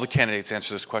all the candidates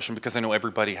answer this question because I know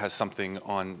everybody has something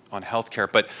on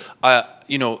healthcare. But,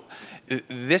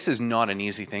 this is not an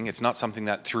easy thing. It's not something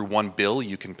that through one bill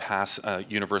you can pass a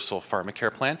universal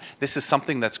pharmacare plan. This is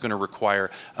something that's going to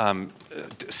require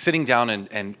sitting down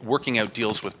and working out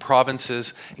deals with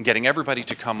provinces and getting everybody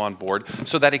to come on board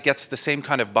so that it gets the same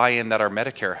kind of buy-in that our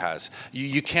Medicare has.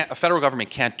 You can't, a federal government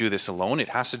can't do this alone. It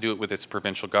has to do it with its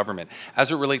provincial government. As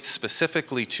it relates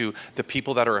specifically to the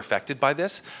people that are affected by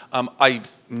this, I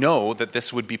know that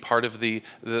this would be part of the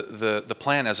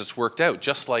plan as it's worked out.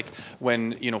 Just like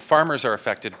when farmers are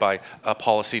affected by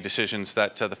policy decisions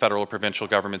that the federal or provincial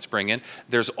governments bring in,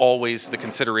 there's always the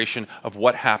consideration of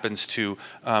what happens to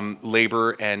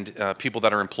labor and people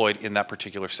that are employed in that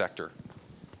particular sector.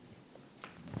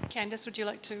 Candace, would you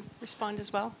like to respond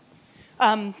as well?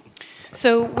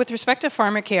 So with respect to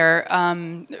pharmacare,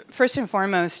 first and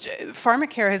foremost,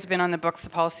 pharmacare has been on the books, the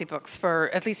policy books, for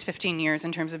at least 15 years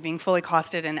in terms of being fully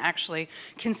costed and actually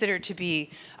considered to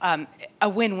be a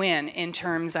win-win in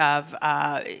terms of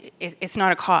it's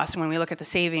not a cost when we look at the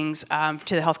savings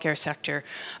to the healthcare sector.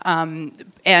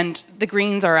 And the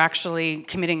Greens are actually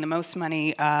committing the most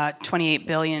money, $28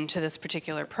 billion, to this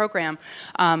particular program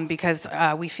because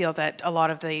we feel that a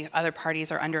lot of the other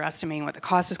parties are underestimating what the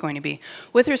cost is going to be.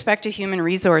 With respect to human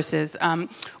resources,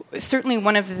 certainly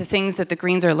one of the things that the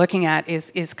Greens are looking at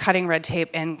is cutting red tape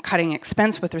and cutting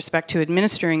expense with respect to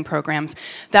administering programs.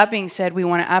 That being said, we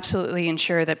want to absolutely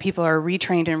ensure that people are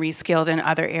retrained and reskilled in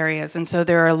other areas. And so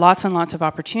there are lots and lots of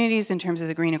opportunities in terms of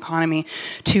the green economy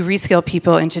to reskill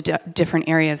people into different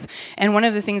areas. And one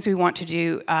of the things we want to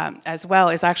do as well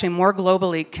is actually more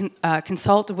globally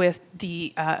consult with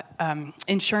the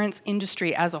insurance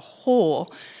industry as a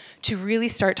whole to really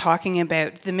start talking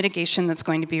about the mitigation that's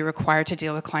going to be required to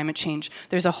deal with climate change.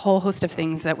 There's a whole host of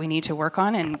things that we need to work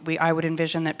on, and I would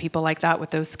envision that people like that with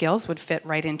those skills would fit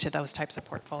right into those types of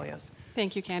portfolios.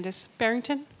 Thank you, Candice.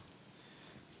 Barrington?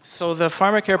 So the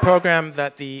PharmaCare program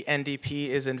that the NDP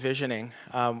is envisioning,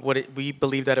 we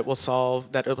believe that it will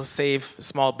save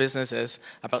small businesses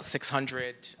about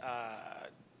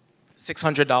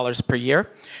 $600 per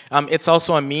year. It's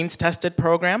also a means-tested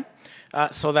program,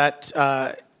 so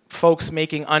that folks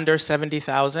making under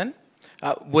 $70,000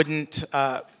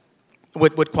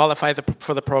 would qualify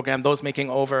for the program. Those making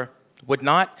over would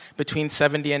not. Between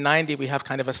 70 and 90, we have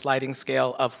kind of a sliding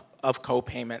scale of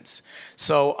co-payments.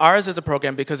 So ours is a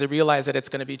program, because we realize that it's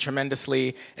going to be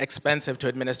tremendously expensive to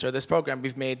administer this program.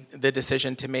 We've made the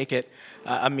decision to make it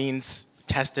a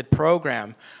means-tested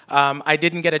program. I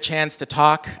didn't get a chance to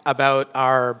talk about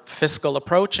our fiscal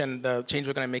approach and the change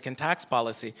we're going to make in tax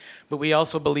policy, but we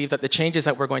also believe that the changes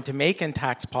that we're going to make in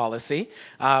tax policy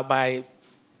by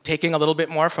taking a little bit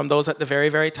more from those at the very,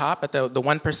 very top, at the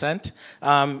 1%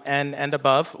 and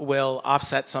above, will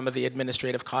offset some of the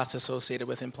administrative costs associated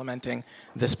with implementing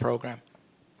this program.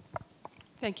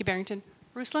 Thank you, Barrington.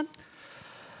 Ruslan?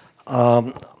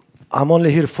 I'm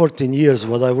only here 14 years,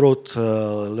 but I wrote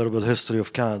a little bit history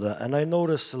of Canada, and I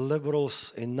noticed the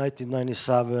Liberals in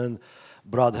 1997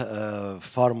 brought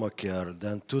PharmaCare,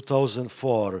 then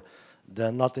 2004,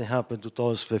 then nothing happened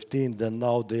 2015, then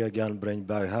now they again bring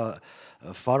back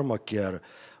PharmaCare.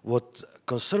 What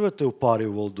Conservative Party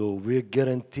will do, we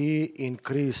guarantee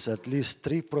increase at least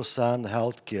 3%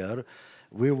 healthcare.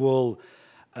 We will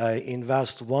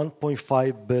invest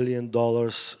 $1.5 billion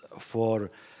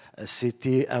for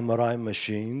CT MRI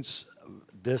machines.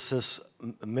 This is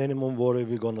minimum what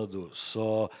we're going to do.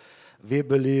 So we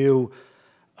believe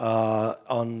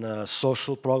on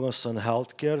social programs and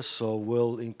healthcare, so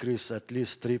we'll increase at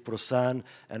least 3%,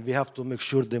 and we have to make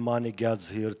sure the money gets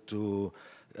here to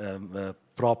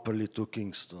properly to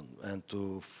Kingston and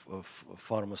to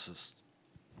pharmacists.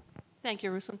 Thank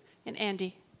you, Ruslan. And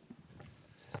Andy?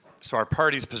 So our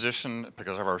party's position,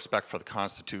 because of our respect for the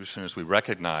Constitution, is we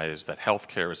recognize that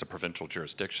healthcare is a provincial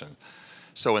jurisdiction.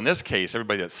 So in this case,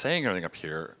 everybody that's saying everything up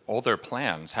here, all their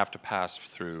plans have to pass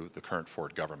through the current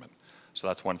Ford government. So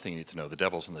that's one thing you need to know. The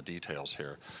devil's in the details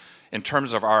here. In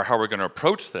terms of how we're going to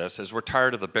approach this, is we're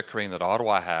tired of the bickering that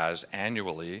Ottawa has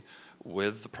annually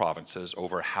with the provinces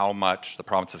over how much the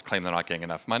provinces claim they're not getting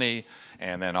enough money,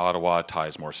 and then Ottawa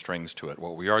ties more strings to it.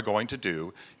 What we are going to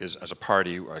do is, as a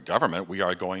party or a government, we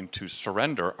are going to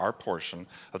surrender our portion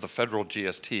of the federal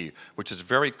GST, which is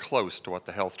very close to what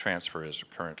the health transfer is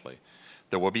currently.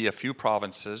 There will be a few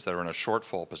provinces that are in a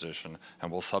shortfall position,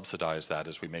 and we'll subsidize that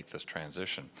as we make this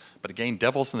transition. But again,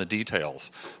 devil's in the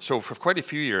details. So for quite a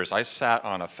few years, I sat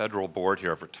on a federal board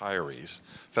here of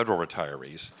federal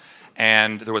retirees,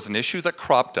 and there was an issue that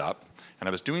cropped up, and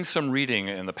I was doing some reading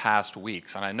in the past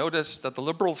weeks, and I noticed that the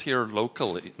Liberals here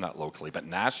locally, not locally, but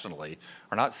nationally,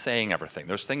 are not saying everything.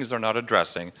 There's things they're not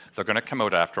addressing. They're going to come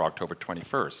out after October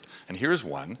 21st. And here's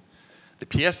one. The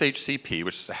PSHCP,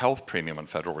 which is a health premium on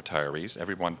federal retirees,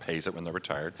 everyone pays it when they're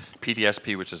retired,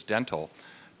 PDSP, which is dental,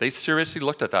 they seriously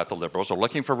looked at that, the Liberals are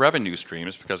looking for revenue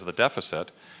streams because of the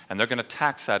deficit, and they're going to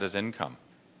tax that as income.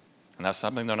 And that's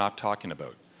something they're not talking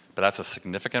about. But that's a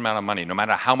significant amount of money, no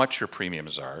matter how much your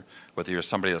premiums are, whether you're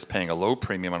somebody that's paying a low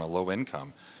premium on a low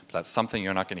income. But that's something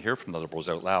you're not going to hear from the Liberals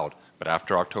out loud. But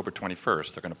after October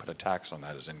 21st, they're going to put a tax on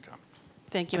that as income.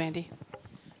 Thank you, Andy.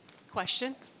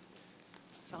 Question?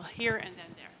 So here and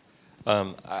then there.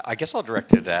 I guess I'll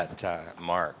direct it at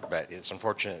Mark, but it's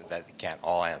unfortunate that they can't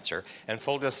all answer. And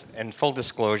full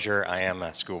disclosure, I am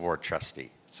a school board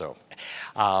trustee. So,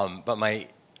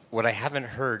 what I haven't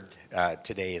heard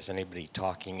today is anybody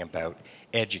talking about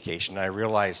education. I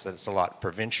realize that it's a lot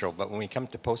provincial, but when we come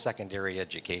to post-secondary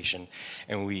education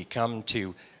and we come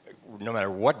to, no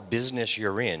matter what business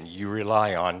you're in, you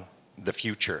rely on the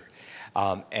future.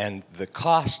 And the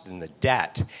cost and the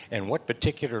debt, and what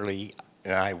particularly,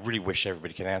 and I really wish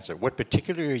everybody could answer, what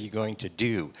particularly are you going to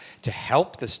do to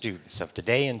help the students of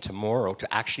today and tomorrow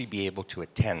to actually be able to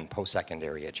attend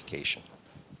post-secondary education?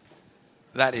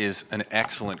 That is an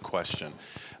excellent question.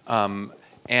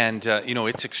 And,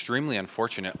 it's extremely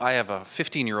unfortunate. I have a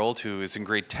 15-year-old who is in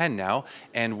grade 10 now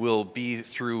and will be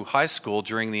through high school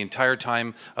during the entire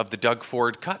time of the Doug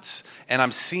Ford cuts. And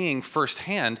I'm seeing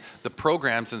firsthand the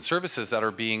programs and services that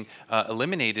are being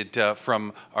eliminated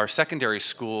from our secondary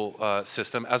school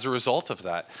system as a result of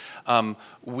that.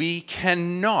 We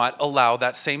cannot allow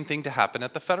that same thing to happen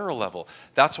at the federal level.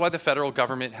 That's why the federal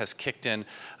government has kicked in,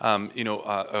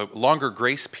 a longer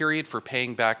grace period for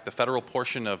paying back the federal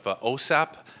portion of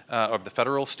OSAP, of the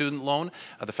federal student loan.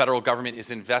 The federal government is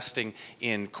investing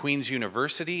in Queen's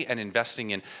University and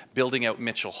investing in building out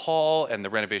Mitchell Hall and the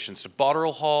renovations to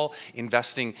Botterill Hall,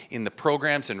 investing in the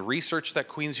programs and research that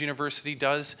Queen's University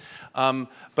does.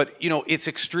 But it's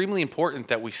extremely important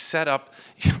that we set up.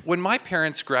 When my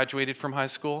parents graduated from high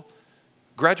school,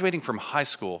 graduating from high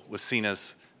school was seen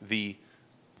as the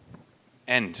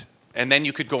end, and then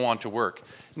you could go on to work.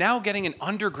 Now getting an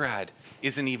undergrad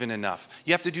isn't even enough.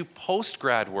 You have to do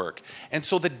post-grad work. And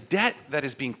so the debt that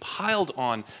is being piled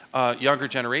on younger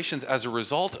generations as a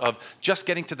result of just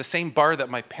getting to the same bar that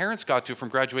my parents got to from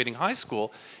graduating high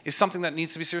school is something that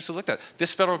needs to be seriously looked at.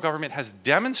 This federal government has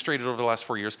demonstrated over the last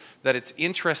 4 years that it's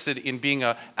interested in being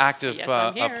an active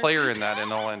player in that,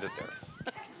 and I'll end it there.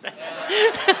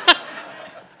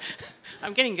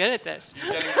 I'm getting good at this.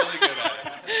 You're getting really good at it.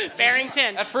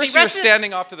 Barrington. At first you were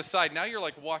standing off to the side. Now you're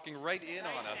like walking right in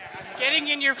on us. I'm getting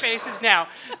in your faces now.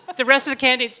 The rest of the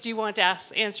candidates, do you want to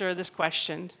answer this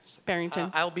question, Barrington?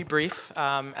 I'll be brief.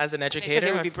 As an educator, I said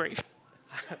they would be brief.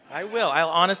 I will. I'll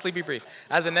honestly be brief.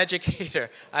 As an educator,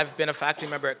 I've been a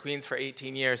faculty member at Queen's for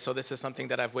 18 years, so this is something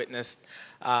that I've witnessed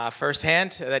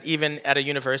firsthand, that even at a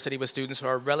university with students who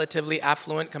are relatively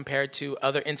affluent compared to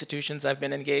other institutions I've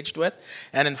been engaged with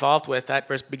and involved with, that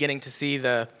we're beginning to see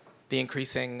the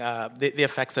increasing the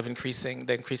effects of the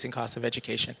increasing cost of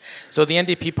education. So the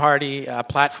NDP party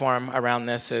platform around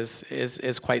this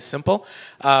is quite simple.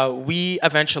 We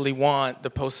eventually want the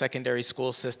post-secondary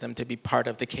school system to be part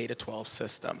of the K-12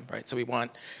 system, right? So we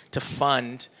want to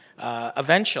fund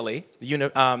eventually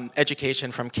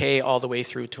education from K all the way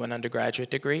through to an undergraduate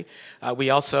degree.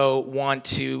 We also want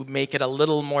to make it a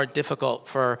little more difficult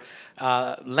for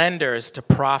lenders to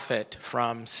profit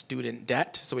from student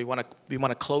debt. So we want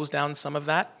to close down some of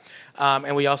that.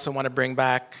 And we also want to bring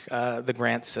back the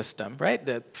grant system, right?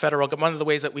 The federal, one of the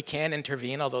ways that we can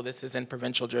intervene, although this is in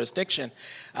provincial jurisdiction,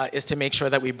 is to make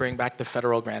sure that we bring back the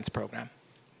federal grants program.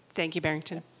 Thank you,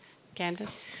 Barrington.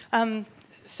 Candace? I've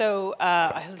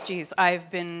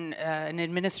been an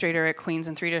administrator at Queen's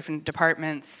in 3 different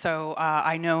departments, so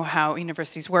I know how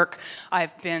universities work.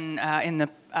 I've been in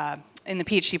the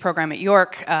PhD program at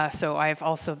York, so I've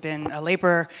also been a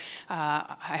laborer.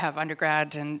 I have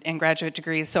undergrad and graduate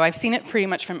degrees, so I've seen it pretty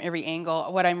much from every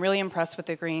angle. What I'm really impressed with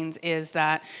the Greens is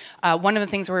that one of the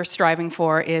things we're striving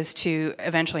for is to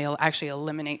eventually actually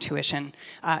eliminate tuition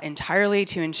entirely,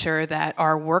 to ensure that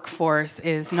our workforce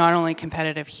is not only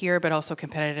competitive here, but also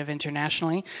competitive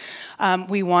internationally.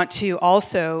 We want to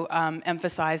also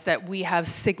emphasize that we have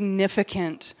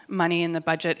significant money in the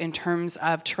budget in terms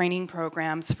of training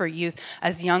programs for youth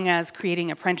as young as creating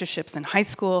apprenticeships in high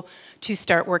school to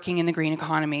start working in the green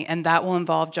economy. And that will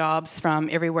involve jobs from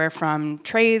everywhere from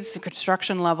trades,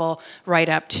 construction level, right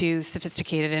up to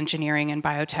sophisticated engineering and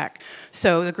biotech.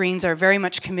 So the Greens are very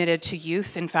much committed to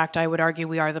youth. In fact, I would argue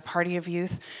we are the party of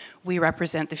youth. We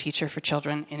represent the future for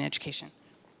children in education.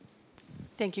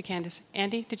 Thank you, Candace.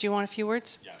 Andy, did you want a few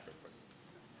words? Yeah, real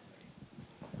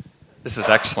quick. This is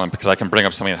excellent because I can bring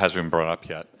up something that hasn't been brought up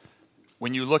yet.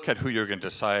 When you look at who you're going to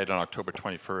decide on October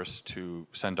 21st to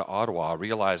send to Ottawa,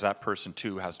 realize that person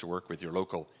too has to work with your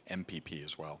local MPP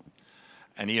as well.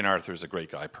 And Ian Arthur is a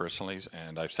great guy personally,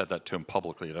 and I've said that to him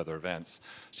publicly at other events.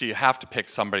 So you have to pick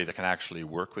somebody that can actually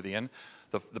work with Ian.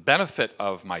 The benefit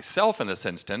of myself in this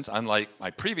instance, unlike my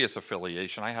previous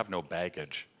affiliation, I have no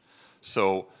baggage.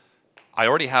 So I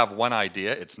already have one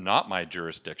idea. It's not my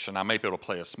jurisdiction. I might be able to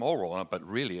play a small role in it, but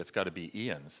really it's got to be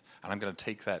Ian's. And I'm going to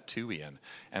take that to Ian.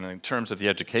 And in terms of the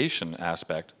education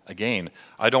aspect, again,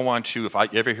 I don't want you, if I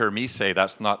ever hear me say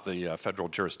that's not the federal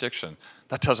jurisdiction,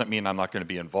 that doesn't mean I'm not going to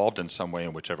be involved in some way,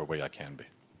 in whichever way I can be.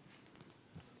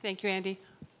 Thank you, Andy.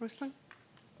 Ruslan?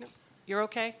 No, you're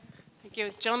okay? Thank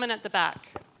you. Gentleman at the back.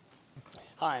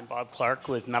 Hi, I'm Bob Clark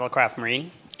with Metalcraft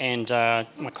Marine. And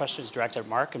my question is directed at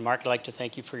Mark. And Mark, I'd like to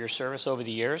thank you for your service over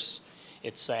the years.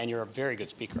 And you're a very good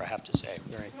speaker, I have to say.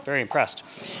 Very, very impressed.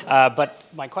 But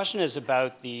my question is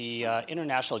about the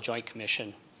International Joint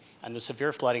Commission and the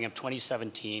severe flooding of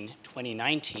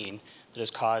 2017-2019 that has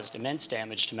caused immense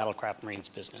damage to Metalcraft Marine's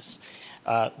business.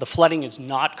 The flooding is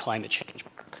not climate change,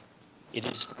 Mark. It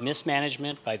is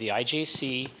mismanagement by the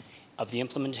IJC of the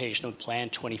implementation of Plan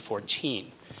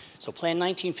 2014. So Plan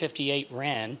 1958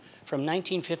 ran from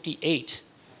 1958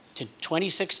 to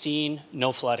 2016,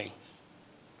 no flooding.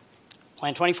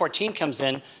 Plan 2014 comes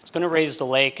in, it's going to raise the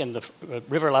lake and the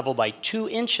river level by 2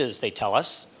 inches, they tell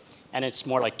us, and it's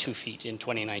more like 2 feet in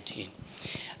 2019.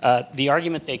 The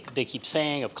argument they keep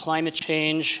saying of climate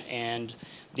change and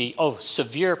the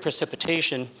severe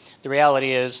precipitation, the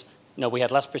reality is, no, we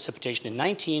had less precipitation in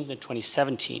 19 than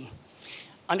 2017.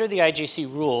 Under the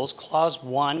IJC rules, clause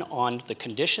 1 on the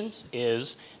conditions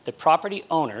is that property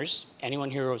owners, anyone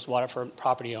here who is waterfront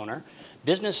property owner,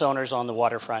 business owners on the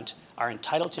waterfront are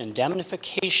entitled to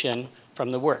indemnification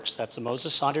from the works. That's the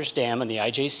Moses Saunders Dam and the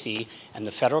IJC and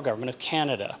the federal government of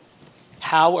Canada.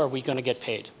 How are we going to get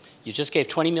paid? You just gave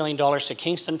 $20 million to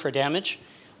Kingston for damage.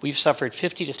 We've suffered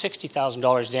 $50,000 to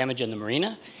 $60,000 damage in the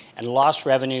marina and lost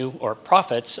revenue or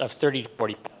profits of $30,000 to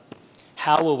 $40,000.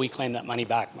 How will we claim that money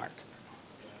back, Mark?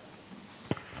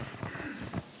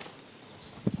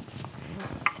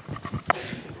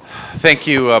 Thank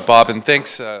you, Bob, and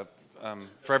thanks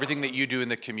for everything that you do in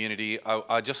the community.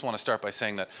 I just want to start by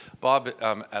saying that Bob,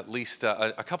 at least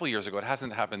a couple years ago, it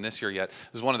hasn't happened this year yet,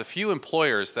 was one of the few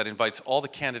employers that invites all the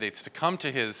candidates to come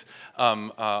to his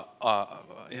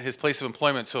place of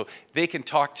employment so they can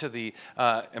talk to the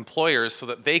employers so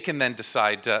that they can then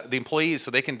decide, the employees,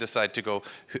 so they can decide to go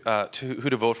to who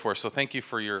to vote for. So thank you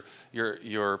for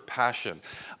your passion.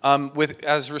 With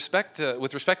respect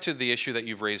to the issue that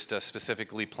you've raised,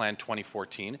 specifically Plan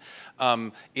 2014,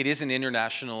 it is an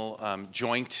international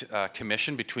joint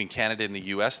commission between Canada and the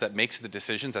U.S. that makes the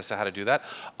decisions as to how to do that.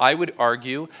 I would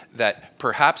argue that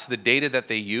perhaps the data that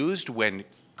they used when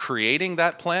creating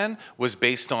that plan was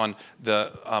based on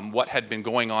the what had been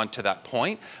going on to that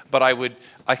point. But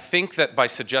I think that by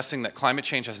suggesting that climate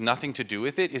change has nothing to do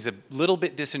with it is a little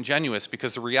bit disingenuous,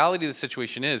 because the reality of the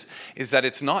situation is that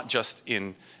it's not just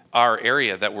in our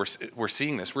area that we're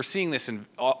seeing this. We're seeing this in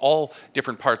all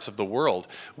different parts of the world.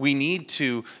 We need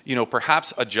to,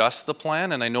 perhaps adjust the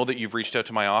plan, and I know that you've reached out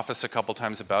to my office a couple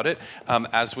times about it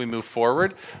as we move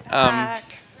forward. And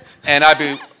I'd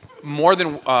be more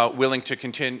than willing to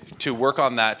continue to work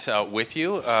on that with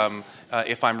you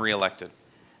if I'm reelected.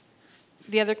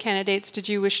 The other candidates, did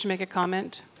you wish to make a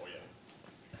comment? Oh,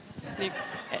 yeah.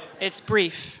 It's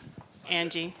brief,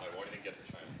 Andy.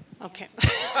 Okay.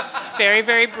 Very,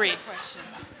 very brief.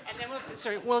 And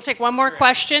then we'll take one more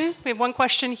question. We have one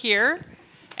question here,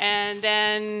 and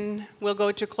then we'll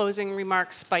go to closing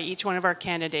remarks by each one of our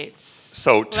candidates.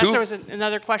 Unless there was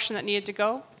another question that needed to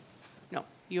go? No,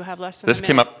 you have less than a minute. This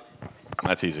came up,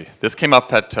 that's easy. This came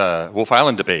up at Wolf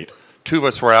Island debate. 2 of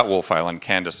us were at Wolf Island,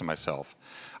 Candace and myself.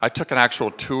 I took an actual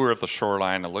tour of the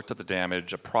shoreline and looked at the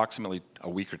damage approximately a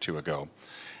week or 2 ago.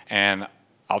 And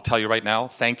I'll tell you right now,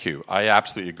 thank you. I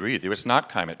absolutely agree with you. It's not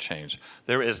climate change.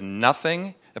 There is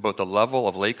nothing about the level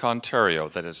of Lake Ontario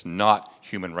that is not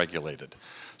human regulated.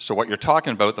 So what you're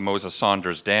talking about, the Moses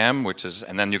Saunders Dam,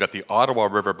 and then you've got the Ottawa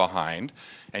River behind,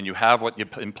 and you have what you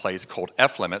put in place called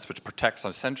F-limits, which protects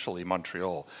essentially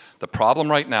Montreal. The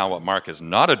problem right now, what Mark is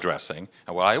not addressing,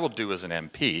 and what I will do as an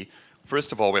MP,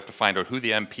 first of all, we have to find out who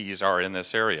the MPs are in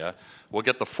this area. We'll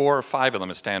get the 4 or 5 of them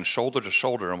to stand shoulder to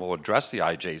shoulder, and we'll address the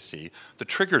IJC. The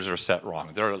triggers are set wrong.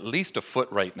 They're at least a foot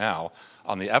right now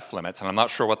on the F limits, and I'm not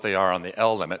sure what they are on the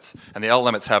L limits. And the L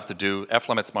limits have to do, F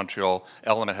limits Montreal,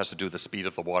 L limit has to do the speed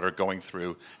of the water going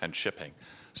through and shipping.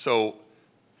 So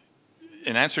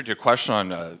in answer to your question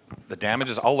on the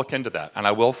damages, I'll look into that, and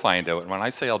I will find out. And when I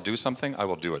say I'll do something, I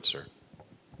will do it, sir.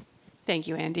 Thank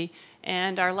you, Andy.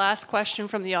 And our last question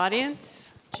from the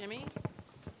audience, Jimmy.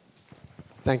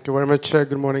 Thank you very much.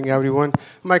 Good morning, everyone.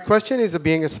 My question is,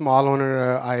 being a small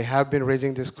owner, I have been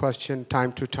raising this question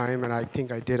time to time, and I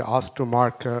think I did ask to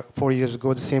Mark 4 years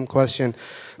ago the same question.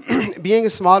 Being a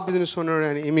small business owner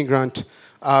and immigrant,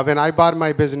 when I bought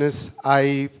my business,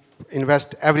 I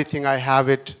invest everything I have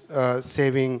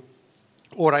saving,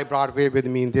 or I brought away with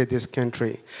me in this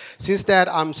country. Since that,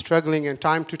 I'm struggling, and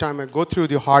time to time I go through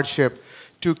the hardship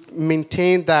to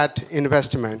maintain that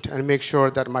investment and make sure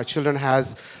that my children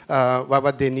has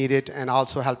what they needed, and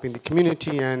also helping the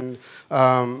community and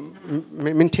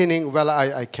maintaining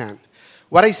I can.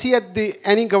 What I see at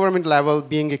any government level,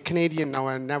 being a Canadian now,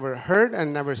 I never heard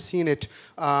and never seen it,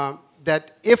 that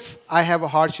if I have a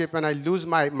hardship and I lose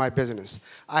my business,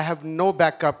 I have no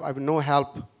backup, I have no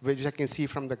help, which I can see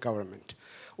from the government.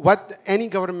 What any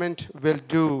government will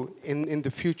do in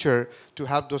the future to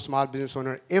help those small business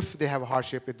owners if they have a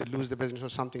hardship, if they lose the business or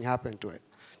something happened to it,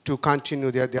 to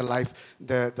continue their life,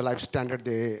 the life standard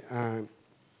they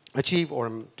achieve,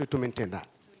 or to maintain that.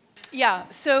 Yeah,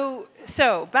 so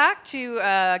back to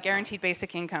guaranteed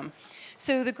basic income.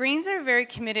 So the Greens are very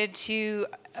committed to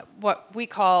what we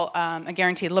call a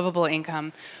guaranteed livable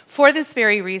income for this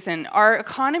very reason. Our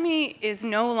economy is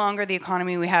no longer the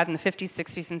economy we had in the 50s,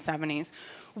 60s, and 70s.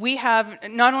 We have,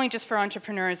 not only just for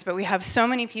entrepreneurs, but we have so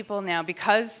many people now,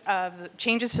 because of the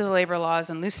changes to the labor laws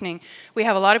and loosening, we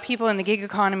have a lot of people in the gig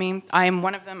economy. I am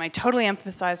one of them. I totally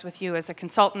empathize with you. As a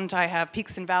consultant, I have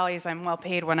peaks and valleys. I'm well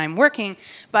paid when I'm working,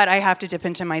 but I have to dip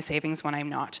into my savings when I'm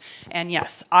not. And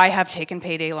yes, I have taken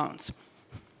payday loans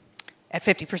at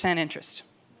 50% interest.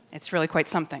 It's really quite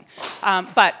something.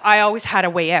 But I always had a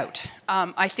way out.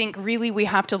 I think really we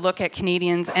have to look at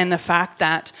Canadians and the fact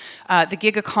that the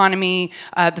gig economy,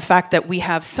 the fact that we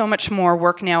have so much more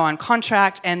work now on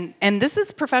contract, and this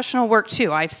is professional work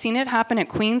too. I've seen it happen at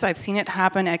Queen's, I've seen it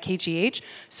happen at KGH.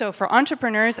 So for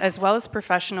entrepreneurs as well as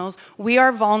professionals, we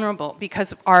are vulnerable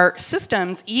because our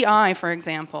systems, EI for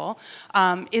example,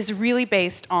 is really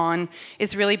based on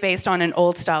an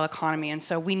old style economy, and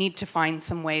so we need to find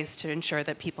some ways to ensure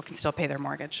that people can still pay their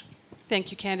mortgage. Thank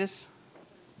you, Candice.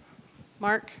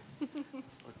 Mark?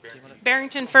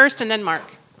 Barrington first, and then Mark.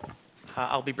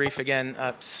 I'll be brief again.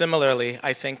 Similarly,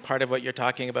 I think part of what you're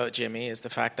talking about, Jimmy, is the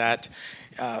fact that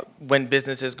when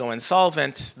businesses go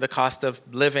insolvent, the cost of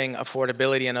living,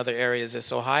 affordability in other areas is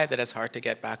so high that it's hard to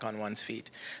get back on one's feet.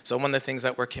 So one of the things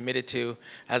that we're committed to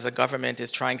as a government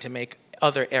is trying to make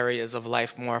other areas of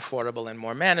life more affordable and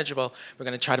more manageable. We're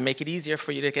going to try to make it easier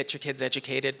for you to get your kids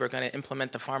educated. We're going to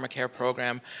implement the PharmaCare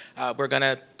program. We're going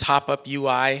to top up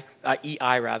EI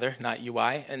rather, not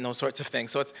UI, and those sorts of things.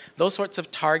 So it's those sorts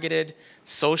of targeted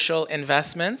social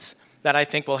investments that I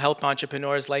think will help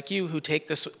entrepreneurs like you who take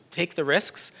the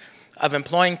risks of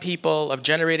employing people, of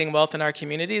generating wealth in our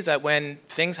communities, that when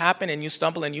things happen and you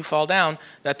stumble and you fall down,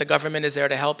 that the government is there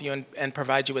to help you and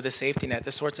provide you with a safety net,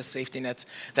 the sorts of safety nets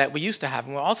that we used to have.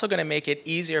 And we're also going to make it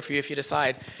easier for you if you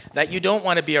decide that you don't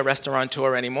want to be a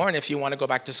restaurateur anymore, and if you want to go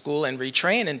back to school and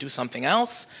retrain and do something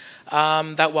else,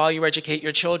 that while you educate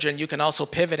your children, you can also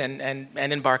pivot and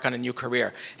embark on a new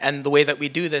career. And the way that we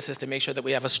do this is to make sure that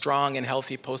we have a strong and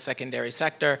healthy post-secondary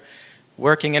sector,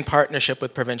 working in partnership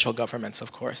with provincial governments,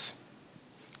 of course.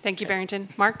 Thank you, Barrington.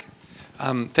 Mark?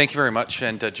 Thank you very much.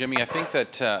 And Jimmy, I think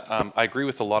that I agree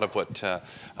with a lot of what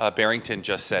Barrington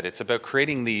just said. It's about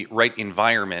creating the right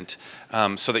environment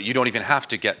so that you don't even have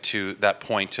to get to that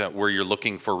point where you're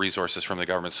looking for resources from the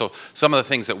government. So some of the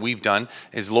things that we've done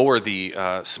is lower the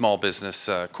small business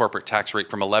corporate tax rate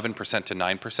from 11% to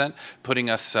 9%,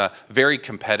 putting us very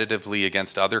competitively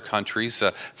against other countries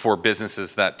for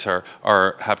businesses that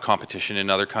have competition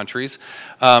in other countries.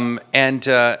 And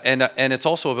it's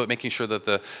also about making sure that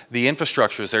the infrastructure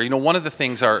is there. You know, one of the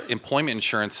things, our employment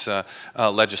insurance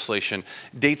legislation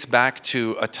dates back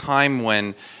to a time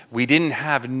when we didn't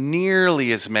have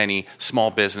nearly as many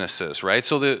small businesses, right?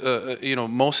 So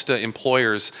most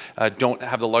employers don't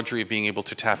have the luxury of being able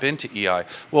to tap into EI.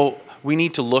 Well, we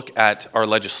need to look at our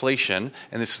legislation,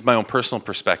 and this is my own personal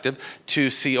perspective,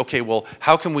 to see, okay, well,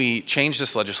 how can we change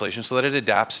this legislation so that it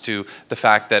adapts to the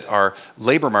fact that our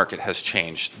labor market has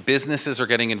changed? Businesses are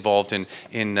getting involved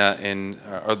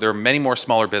there are many more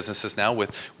smaller businesses now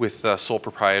with sole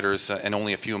proprietors and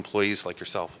only a few employees like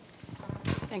yourself.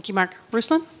 Thank you, Mark.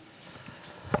 Ruslan?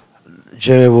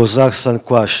 Jamie, was an excellent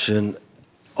question.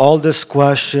 All these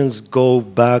questions go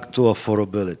back to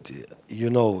affordability. You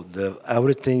know,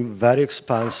 everything very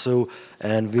expensive,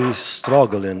 and we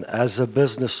struggling. As a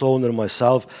business owner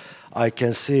myself, I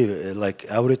can see like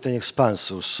everything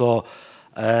expensive. So,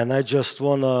 and I just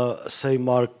want to say,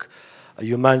 Mark,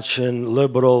 you mentioned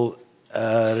Liberal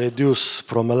reduce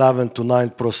from 11 to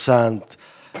 9%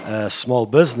 small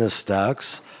business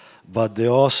tax, but they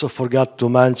also forgot to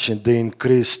mention they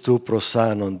increased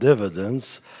 2% on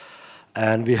dividends.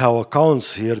 And we have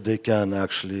accounts here, they can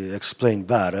actually explain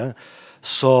better.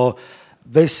 So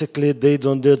basically, they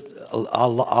don't do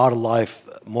our life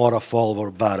more affordable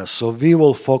or better. So we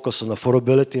will focus on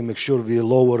affordability, make sure we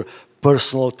lower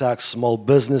personal tax, small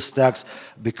business tax,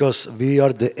 because we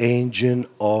are the engine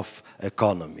of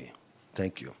economy.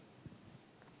 Thank you.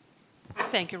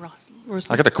 Thank you,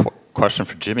 Ruslan. I got a question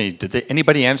for Jimmy. Did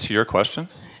anybody answer your question?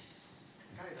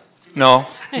 No,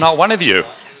 not one of you.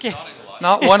 Okay.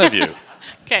 Not one of you.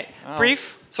 Okay,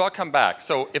 brief. So I'll come back.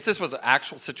 So if this was an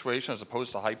actual situation as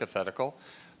opposed to hypothetical,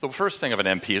 the first thing of an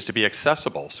MP is to be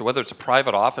accessible. So whether it's a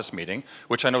private office meeting,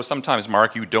 which I know sometimes,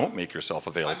 Mark, you don't make yourself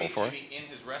available for. Jimmy in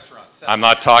his restaurant. I'm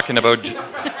not talking about...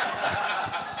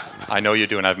 I know you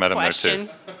do, and I've met him there too.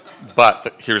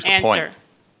 But here's the point.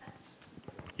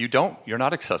 You're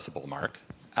not accessible, Mark,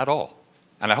 at all.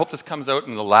 And I hope this comes out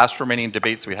in the last remaining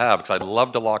debates we have, because I'd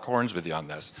love to lock horns with you on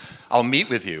this. I'll meet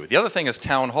with you. The other thing is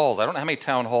town halls. I don't know how many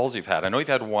town halls you've had. I know you've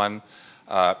had one.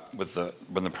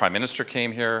 when the Prime Minister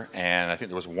came here, and I think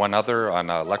there was one other on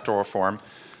electoral reform.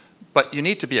 But you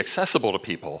need to be accessible to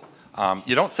people.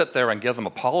 You don't sit there and give them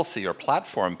a policy or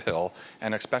platform pill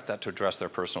and expect that to address their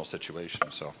personal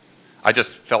situation. So I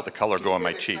just felt the color go on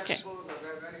my cheeks.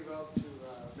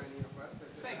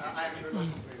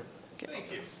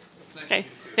 Okay,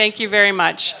 thank you very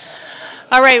much.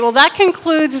 All right, well, that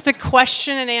concludes the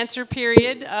question and answer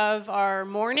period of our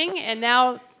morning. And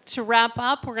now to wrap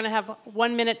up, we're going to have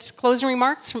 1 minute closing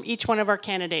remarks from each one of our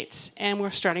candidates. And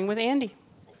we're starting with Andy.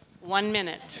 1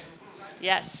 minute.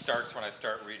 Yes. Starts when I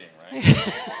start reading,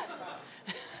 right?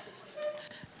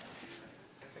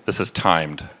 This is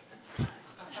timed.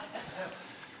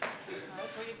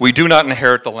 We do not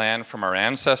inherit the land from our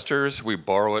ancestors, we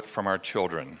borrow it from our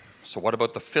children. So what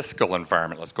about the fiscal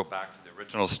environment? Let's go back to the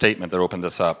original statement that opened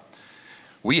this up.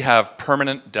 We have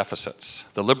permanent deficits.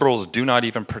 The Liberals do not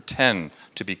even pretend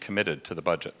to be committed to the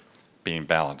budget being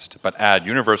balanced, but add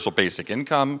universal basic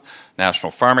income,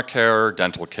 national pharmacare,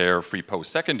 dental care, free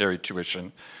post-secondary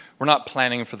tuition. We're not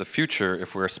planning for the future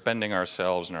if we're spending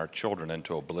ourselves and our children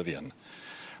into oblivion.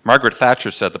 Margaret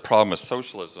Thatcher said the problem with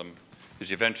socialism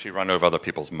is you eventually run out of other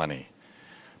people's money.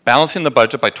 Balancing the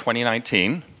budget by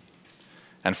 2019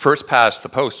 and first past the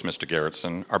post, Mr.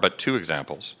 Gerritsen, are but two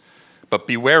examples. But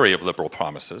be wary of Liberal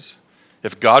promises.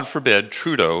 If, God forbid,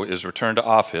 Trudeau is returned to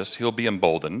office, he'll be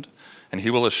emboldened, and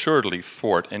he will assuredly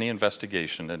thwart any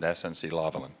investigation into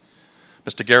SNC-Lavalin.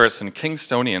 Mr. Gerritsen,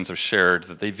 Kingstonians have shared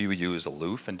that they view you as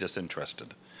aloof and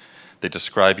disinterested. They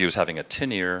describe you as having a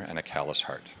tin ear and a callous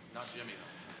heart. Not Jimmy.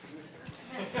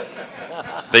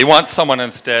 They want someone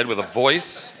instead with a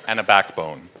voice and a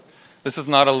backbone. This is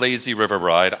not a lazy river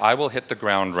ride. I will hit the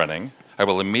ground running. I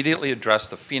will immediately address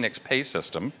the Phoenix pay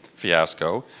system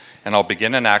fiasco, and I'll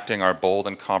begin enacting our bold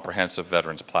and comprehensive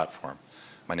veterans platform.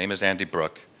 My name is Andy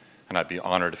Brooke, and I'd be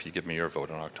honored if you give me your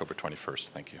vote on October 21st.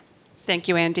 Thank you. Thank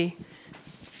you, Andy.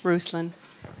 Ruslan.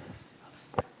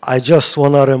 I just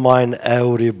want to remind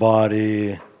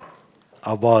everybody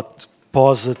about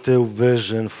positive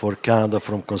vision for Canada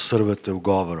from Conservative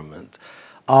government.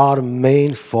 Our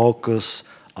main focus,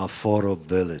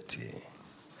 affordability.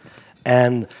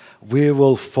 And we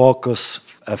will focus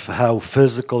of how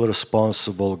fiscal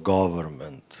responsible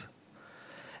government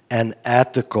and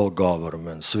ethical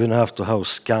government. So we don't have to have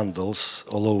scandals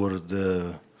all over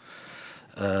the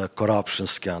corruption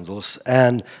scandals.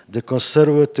 And the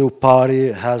Conservative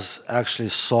Party has actually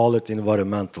solid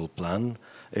environmental plan.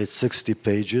 It's 60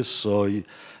 pages, so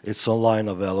it's online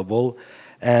available.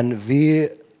 And we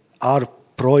are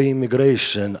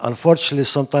pro-immigration. Unfortunately,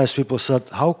 sometimes people said,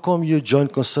 how come you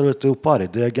joined Conservative Party?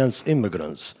 They're against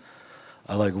immigrants.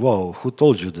 I'm like, whoa, who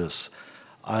told you this?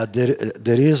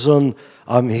 The reason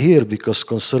I'm here because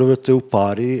Conservative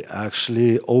Party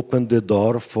actually opened the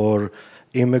door for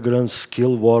immigrants,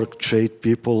 skilled work, trade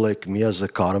people like me as a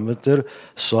carpenter,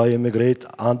 so I immigrate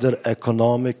under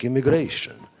economic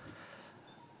immigration.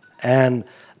 And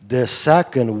the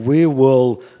second, we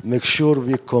will make sure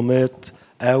we commit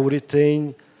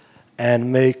everything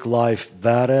and make life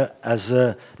better. As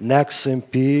a next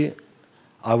MP,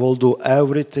 I will do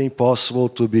everything possible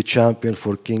to be champion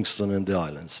for Kingston and the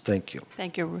Islands. Thank you.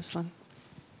 Thank you, Ruslan.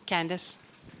 Candice.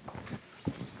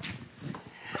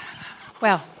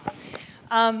 Well,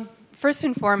 first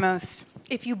and foremost,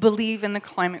 if you believe in the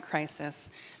climate crisis,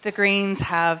 the Greens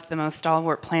have the most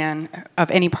stalwart plan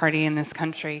of any party in this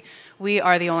country. We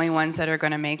are the only ones that are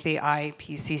going to make the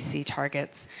IPCC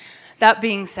targets. That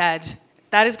being said,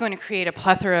 that is going to create a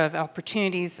plethora of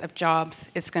opportunities, of jobs.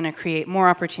 It's going to create more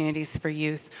opportunities for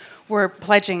youth. We're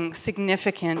pledging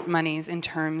significant monies in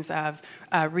terms of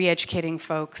re-educating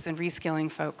folks and reskilling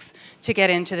folks to get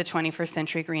into the 21st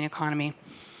century green economy.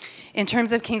 In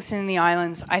terms of Kingston and the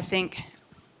Islands, I think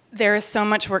there is so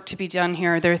much work to be done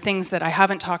here. There are things that I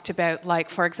haven't talked about, like,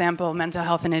 for example, mental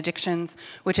health and addictions,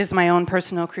 which is my own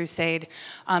personal crusade.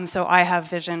 So I have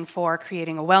vision for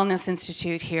creating a wellness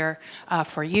institute here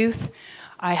for youth.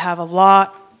 I have a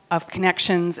lot of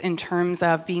connections in terms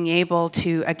of being able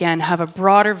to, again, have a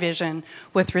broader vision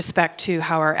with respect to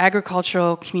how our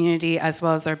agricultural community, as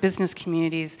well as our business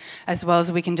communities, as well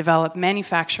as we can develop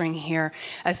manufacturing here,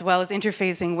 as well as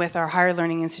interfacing with our higher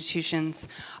learning institutions.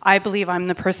 I believe I'm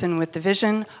the person with the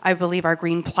vision. I believe our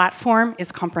green platform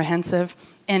is comprehensive,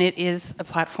 and it is a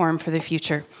platform for the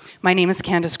future. My name is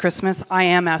Candice Christmas. I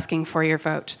am asking for your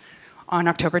vote on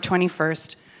October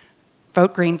 21st.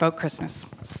 Vote green, vote Christmas.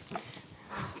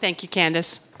 Thank you,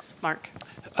 Candice. Mark.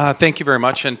 Thank you very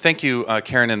much, and thank you,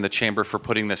 Karen and the Chamber, for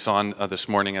putting this on this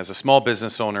morning. As a small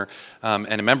business owner and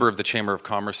a member of the Chamber of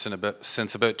Commerce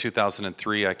since about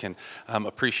 2003, I can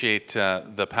appreciate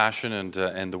the passion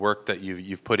and the work that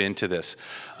you've put into this.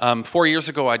 4 years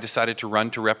ago, I decided to run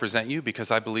to represent you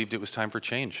because I believed it was time for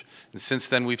change. And since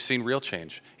then, we've seen real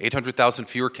change. 800,000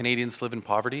 fewer Canadians live in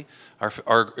poverty.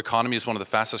 Our economy is one of the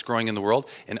fastest growing in the world,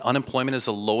 and unemployment is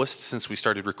the lowest since we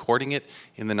started recording it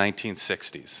in the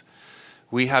 1960s.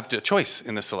 We have a choice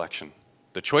in this election.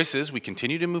 The choice is we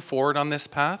continue to move forward on this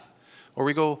path, or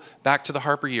we go back to the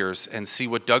Harper years and see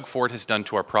what Doug Ford has done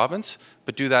to our province,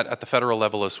 but do that at the federal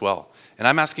level as well. And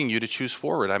I'm asking you to choose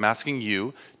forward. I'm asking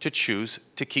you to choose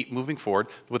to keep moving forward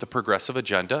with a progressive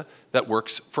agenda that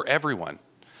works for everyone.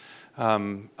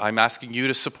 I'm asking you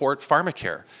to support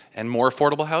pharmacare and more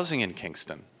affordable housing in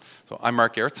Kingston. So I'm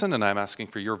Mark Gerritsen, and I'm asking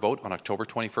for your vote on October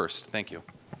 21st. Thank you.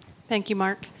 Thank you,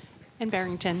 Mark. And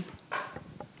Barrington.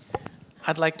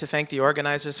 I'd like to thank the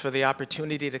organizers for the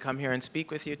opportunity to come here and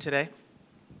speak with you today.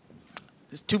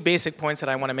 There's two basic points that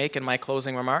I want to make in my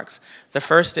closing remarks. The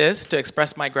first is to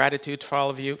express my gratitude to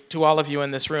all of you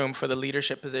in this room for the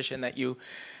leadership position that you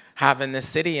have in this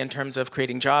city in terms of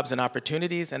creating jobs and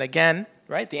opportunities. And again,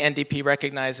 right, the NDP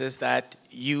recognizes that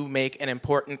you make an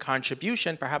important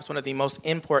contribution, perhaps one of the most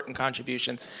important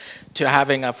contributions to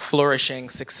having a flourishing,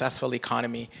 successful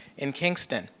economy in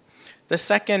Kingston. The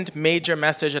second major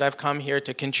message that I've come here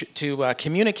to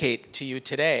communicate to you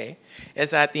today is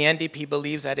that the NDP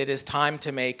believes that it is time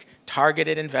to make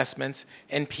targeted investments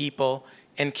in people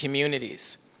and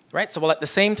communities. Right? So while at the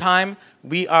same time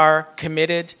we are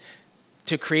committed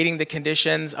to creating the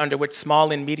conditions under which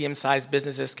small and medium-sized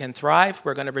businesses can thrive,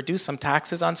 we're going to reduce some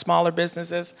taxes on smaller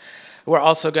businesses. We're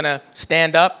also going to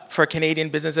stand up for Canadian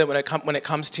businesses when it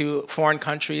comes to foreign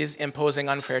countries imposing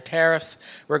unfair tariffs.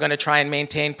 We're going to try and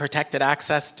maintain protected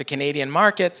access to Canadian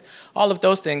markets, all of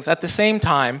those things. At the same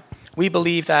time, we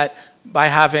believe that by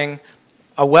having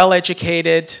a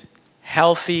well-educated,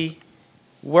 healthy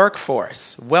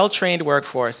workforce, well-trained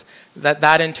workforce,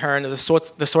 that in turn are the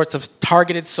sorts of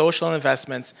targeted social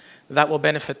investments that will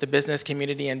benefit the business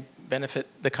community and benefit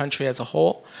the country as a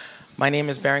whole. My name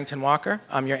is Barrington Walker.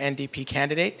 I'm your NDP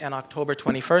candidate, and October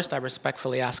 21st, I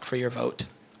respectfully ask for your vote.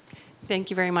 Thank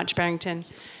you very much, Barrington.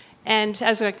 And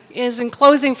as in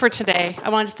closing for today, I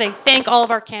want to thank all of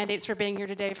our candidates for being here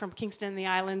today from Kingston and the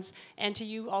Islands, and to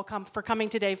you all for coming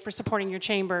today for supporting your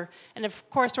chamber. And of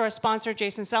course to our sponsor,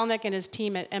 Jason Selnick and his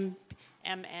team at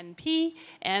MNP,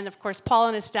 and of course Paul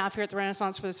and his staff here at the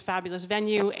Renaissance for this fabulous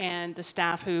venue, and the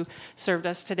staff who served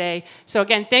us today. So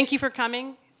again, thank you for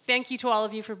coming. Thank you to all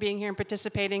of you for being here and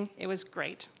participating. It was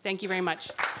great. Thank you very much.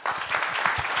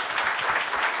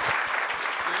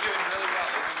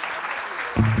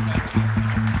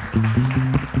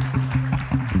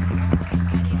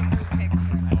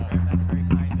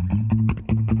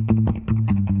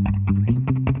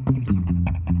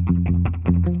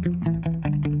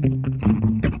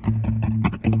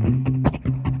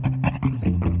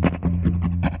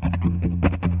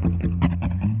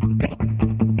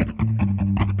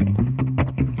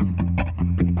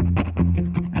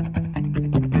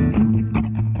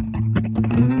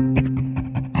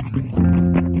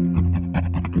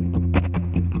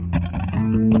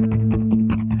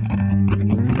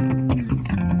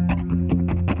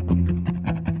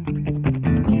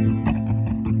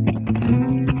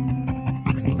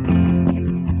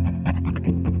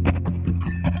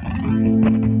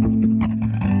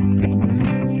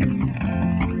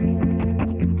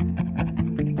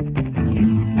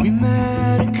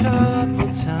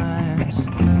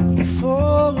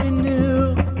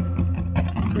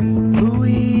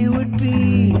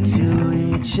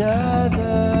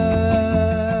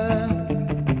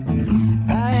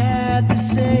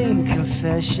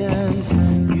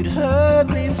 You'd heard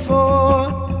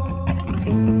before.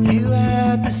 You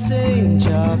had the same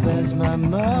job as my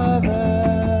mother.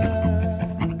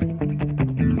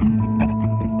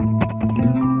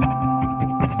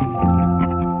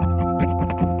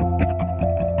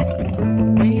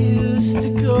 We used to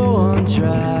go on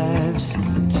drives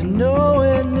to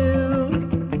nowhere new,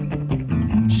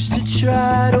 just to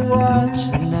try to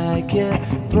watch the night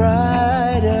get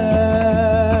brighter.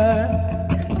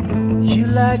 You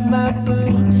liked my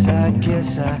boots, I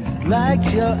guess I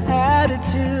liked your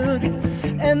attitude,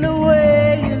 and the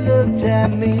way you looked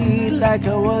at me like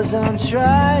I was on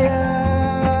trial.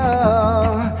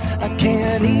 I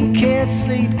can't eat, can't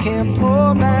sleep, can't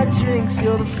pour my drinks.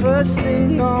 You're the first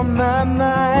thing on my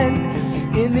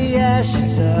mind, in the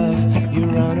ashes of your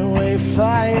runaway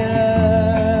fire.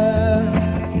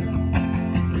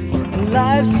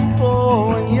 life's a bore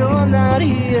when you're not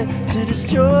here to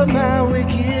destroy my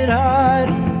wicked heart.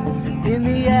 In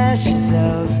the ashes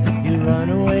of your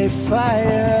runaway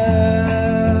fire.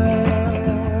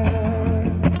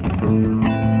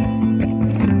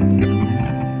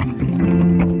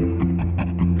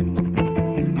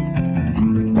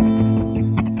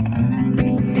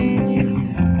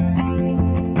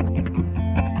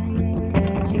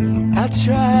 I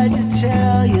tried to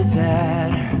tell you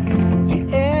that the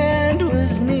end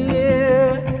was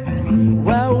near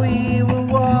while we were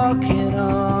walking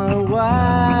on a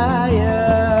wire.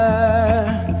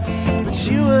 But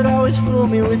you would always fool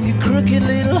me with your crooked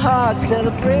little heart,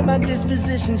 celebrate my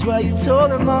dispositions while you tore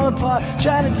them all apart,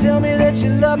 trying to tell me that you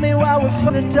love me while we're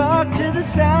from the dark to the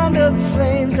sound of the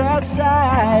flames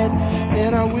outside.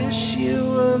 And I wish you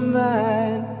were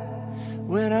mine.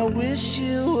 When I wish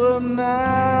you were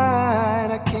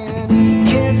mine. I can't eat,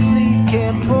 can't sleep,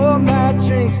 can't pour my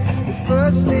drinks. The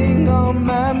first thing on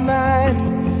my mind,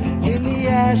 in the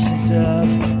ashes of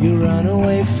your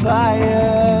runaway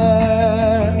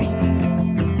fire.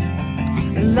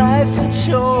 And life's a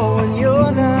chore when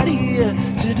you're not here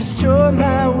to destroy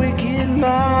my wicked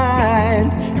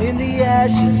mind. In the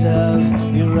ashes of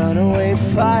your runaway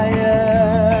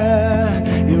fire.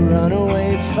 Your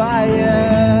runaway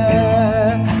fire.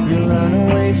 Your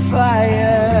runaway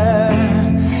fire.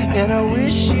 And I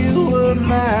wish you were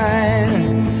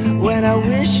mine. When I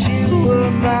wish you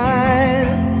were mine.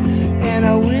 And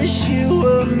I wish you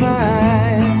were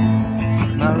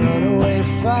mine. My runaway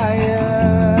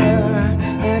fire.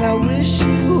 And I wish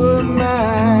you were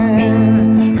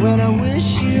mine. When I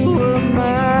wish you were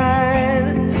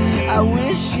mine. I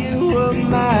wish you were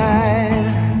mine.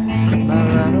 My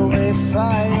runaway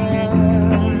fire.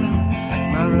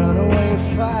 My runaway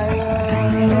fire.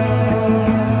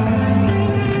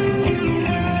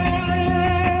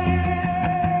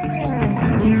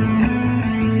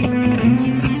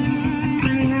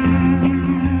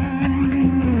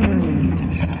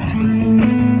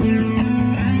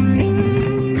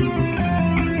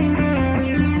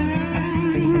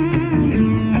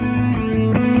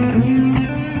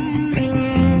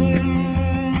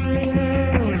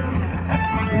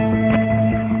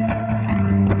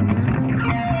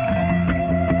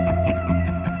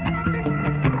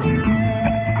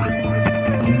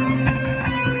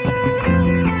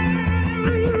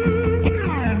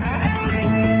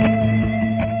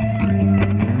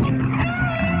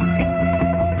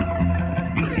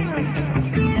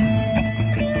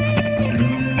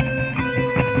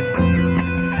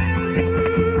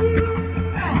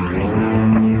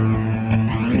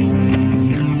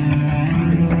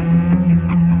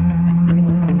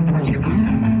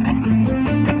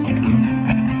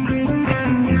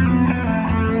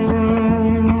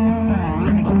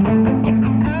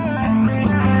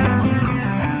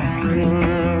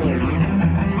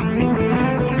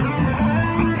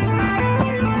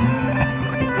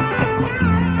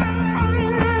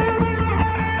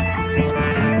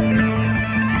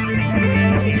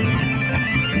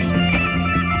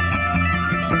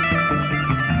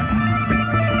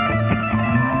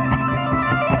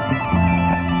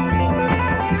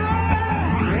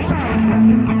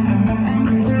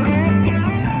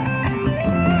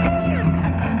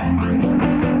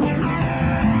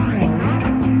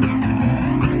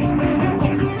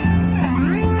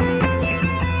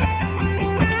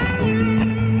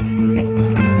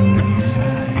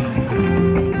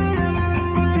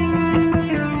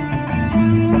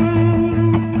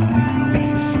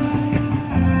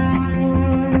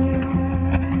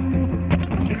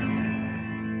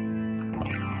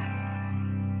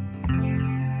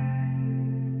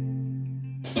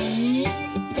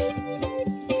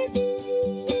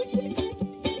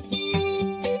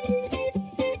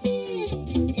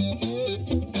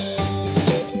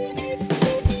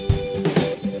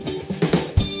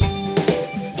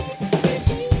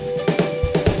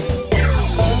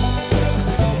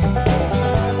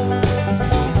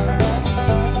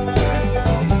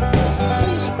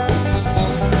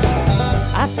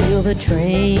 The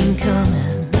train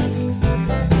coming,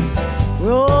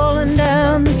 rolling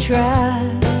down the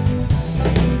track.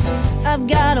 I've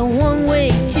got a one-way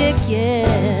ticket,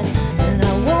 and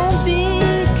I won't be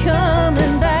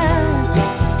coming back.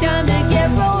 It's time to get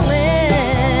rolling.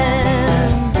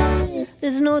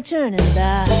 There's no turning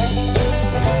back.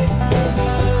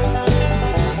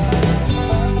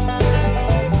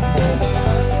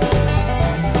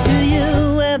 Do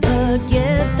you ever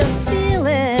get the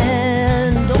feeling?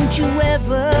 Don't you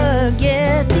ever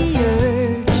get the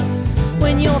urge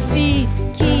when your feet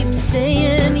keep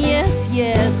saying yes,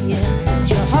 yes, yes, but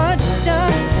your heart's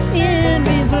stuck in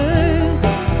reverse?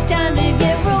 It's time to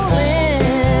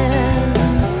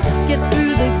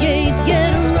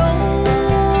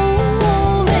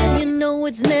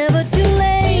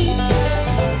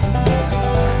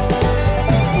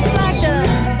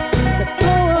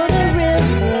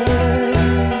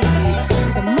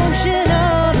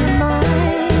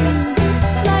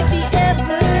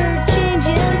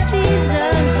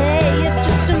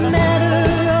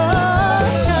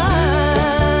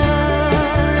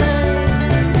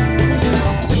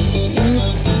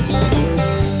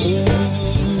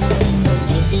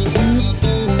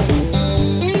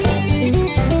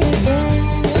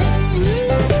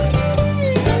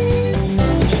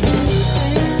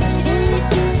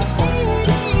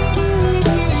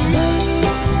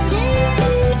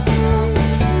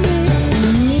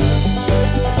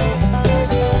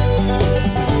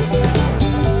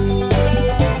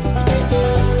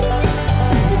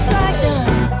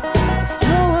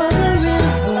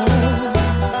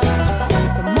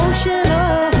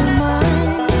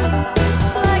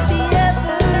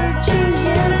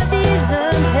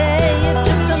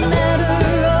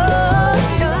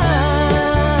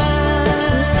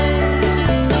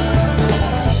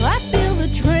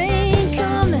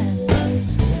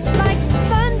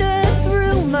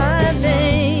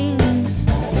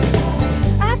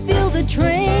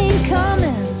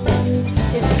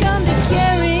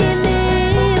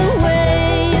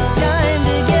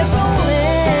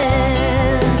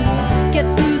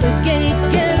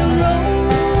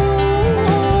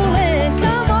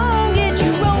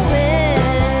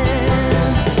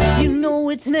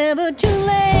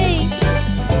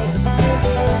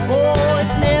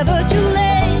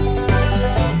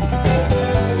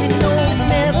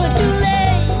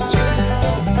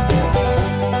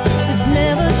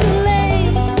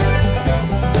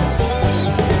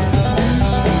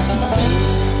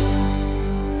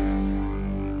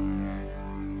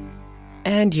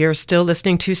You're still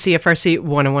listening to CFRC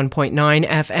 101.9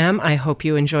 FM. I hope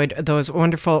you enjoyed those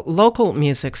wonderful local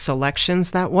music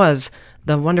selections. That was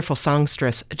the wonderful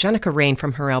songstress Jenica Rain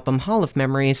from her album Hall of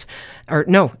Memories. Or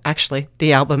no, actually,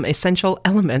 the album Essential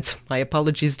Elements. My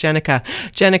apologies, Jenica.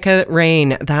 Jenica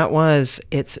Rain, that was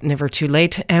It's Never Too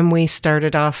Late. And we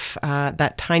started off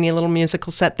that tiny little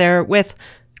musical set there with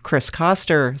Chris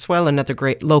Coster as well, another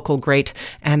great local great,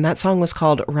 and that song was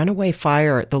called Runaway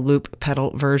Fire, the loop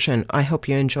pedal version. I hope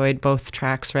you enjoyed both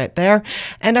tracks right there,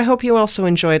 and I hope you also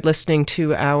enjoyed listening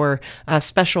to our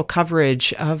special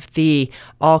coverage of the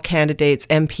All Candidates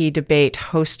MP debate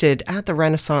hosted at the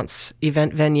Renaissance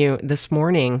event venue this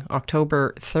morning,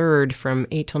 October 3rd from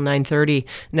 8 till 9:30,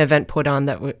 an event put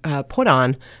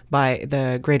on by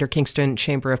the Greater Kingston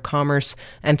Chamber of Commerce,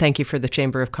 and thank you for the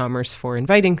Chamber of Commerce for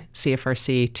inviting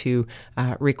CFRC to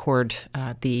record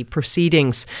the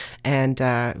proceedings, and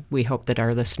we hope that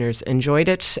our listeners enjoyed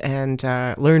it and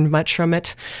learned much from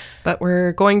it. But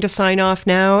we're going to sign off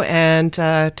now and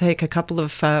take a couple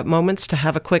of moments to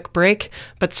have a quick break,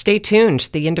 but stay tuned.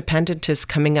 The Independent is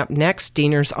coming up next.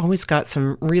 Diener's always got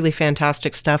some really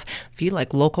fantastic stuff. If you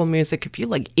like local music, if you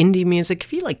like indie music,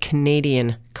 if you like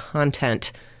Canadian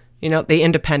content, you know, The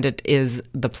Independent is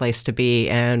the place to be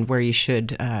and where you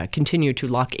should continue to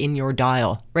lock in your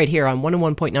dial right here on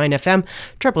 101.9 FM,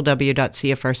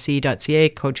 www.cfrc.ca,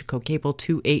 Cogeco Cable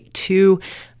 282,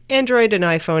 Android and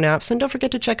iPhone apps. And don't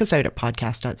forget to check us out at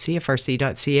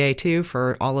podcast.cfrc.ca too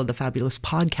for all of the fabulous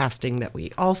podcasting that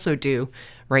we also do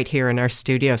right here in our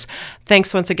studios.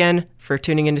 Thanks once again for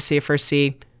tuning into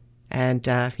CFRC. And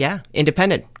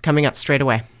Independent coming up straight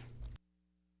away.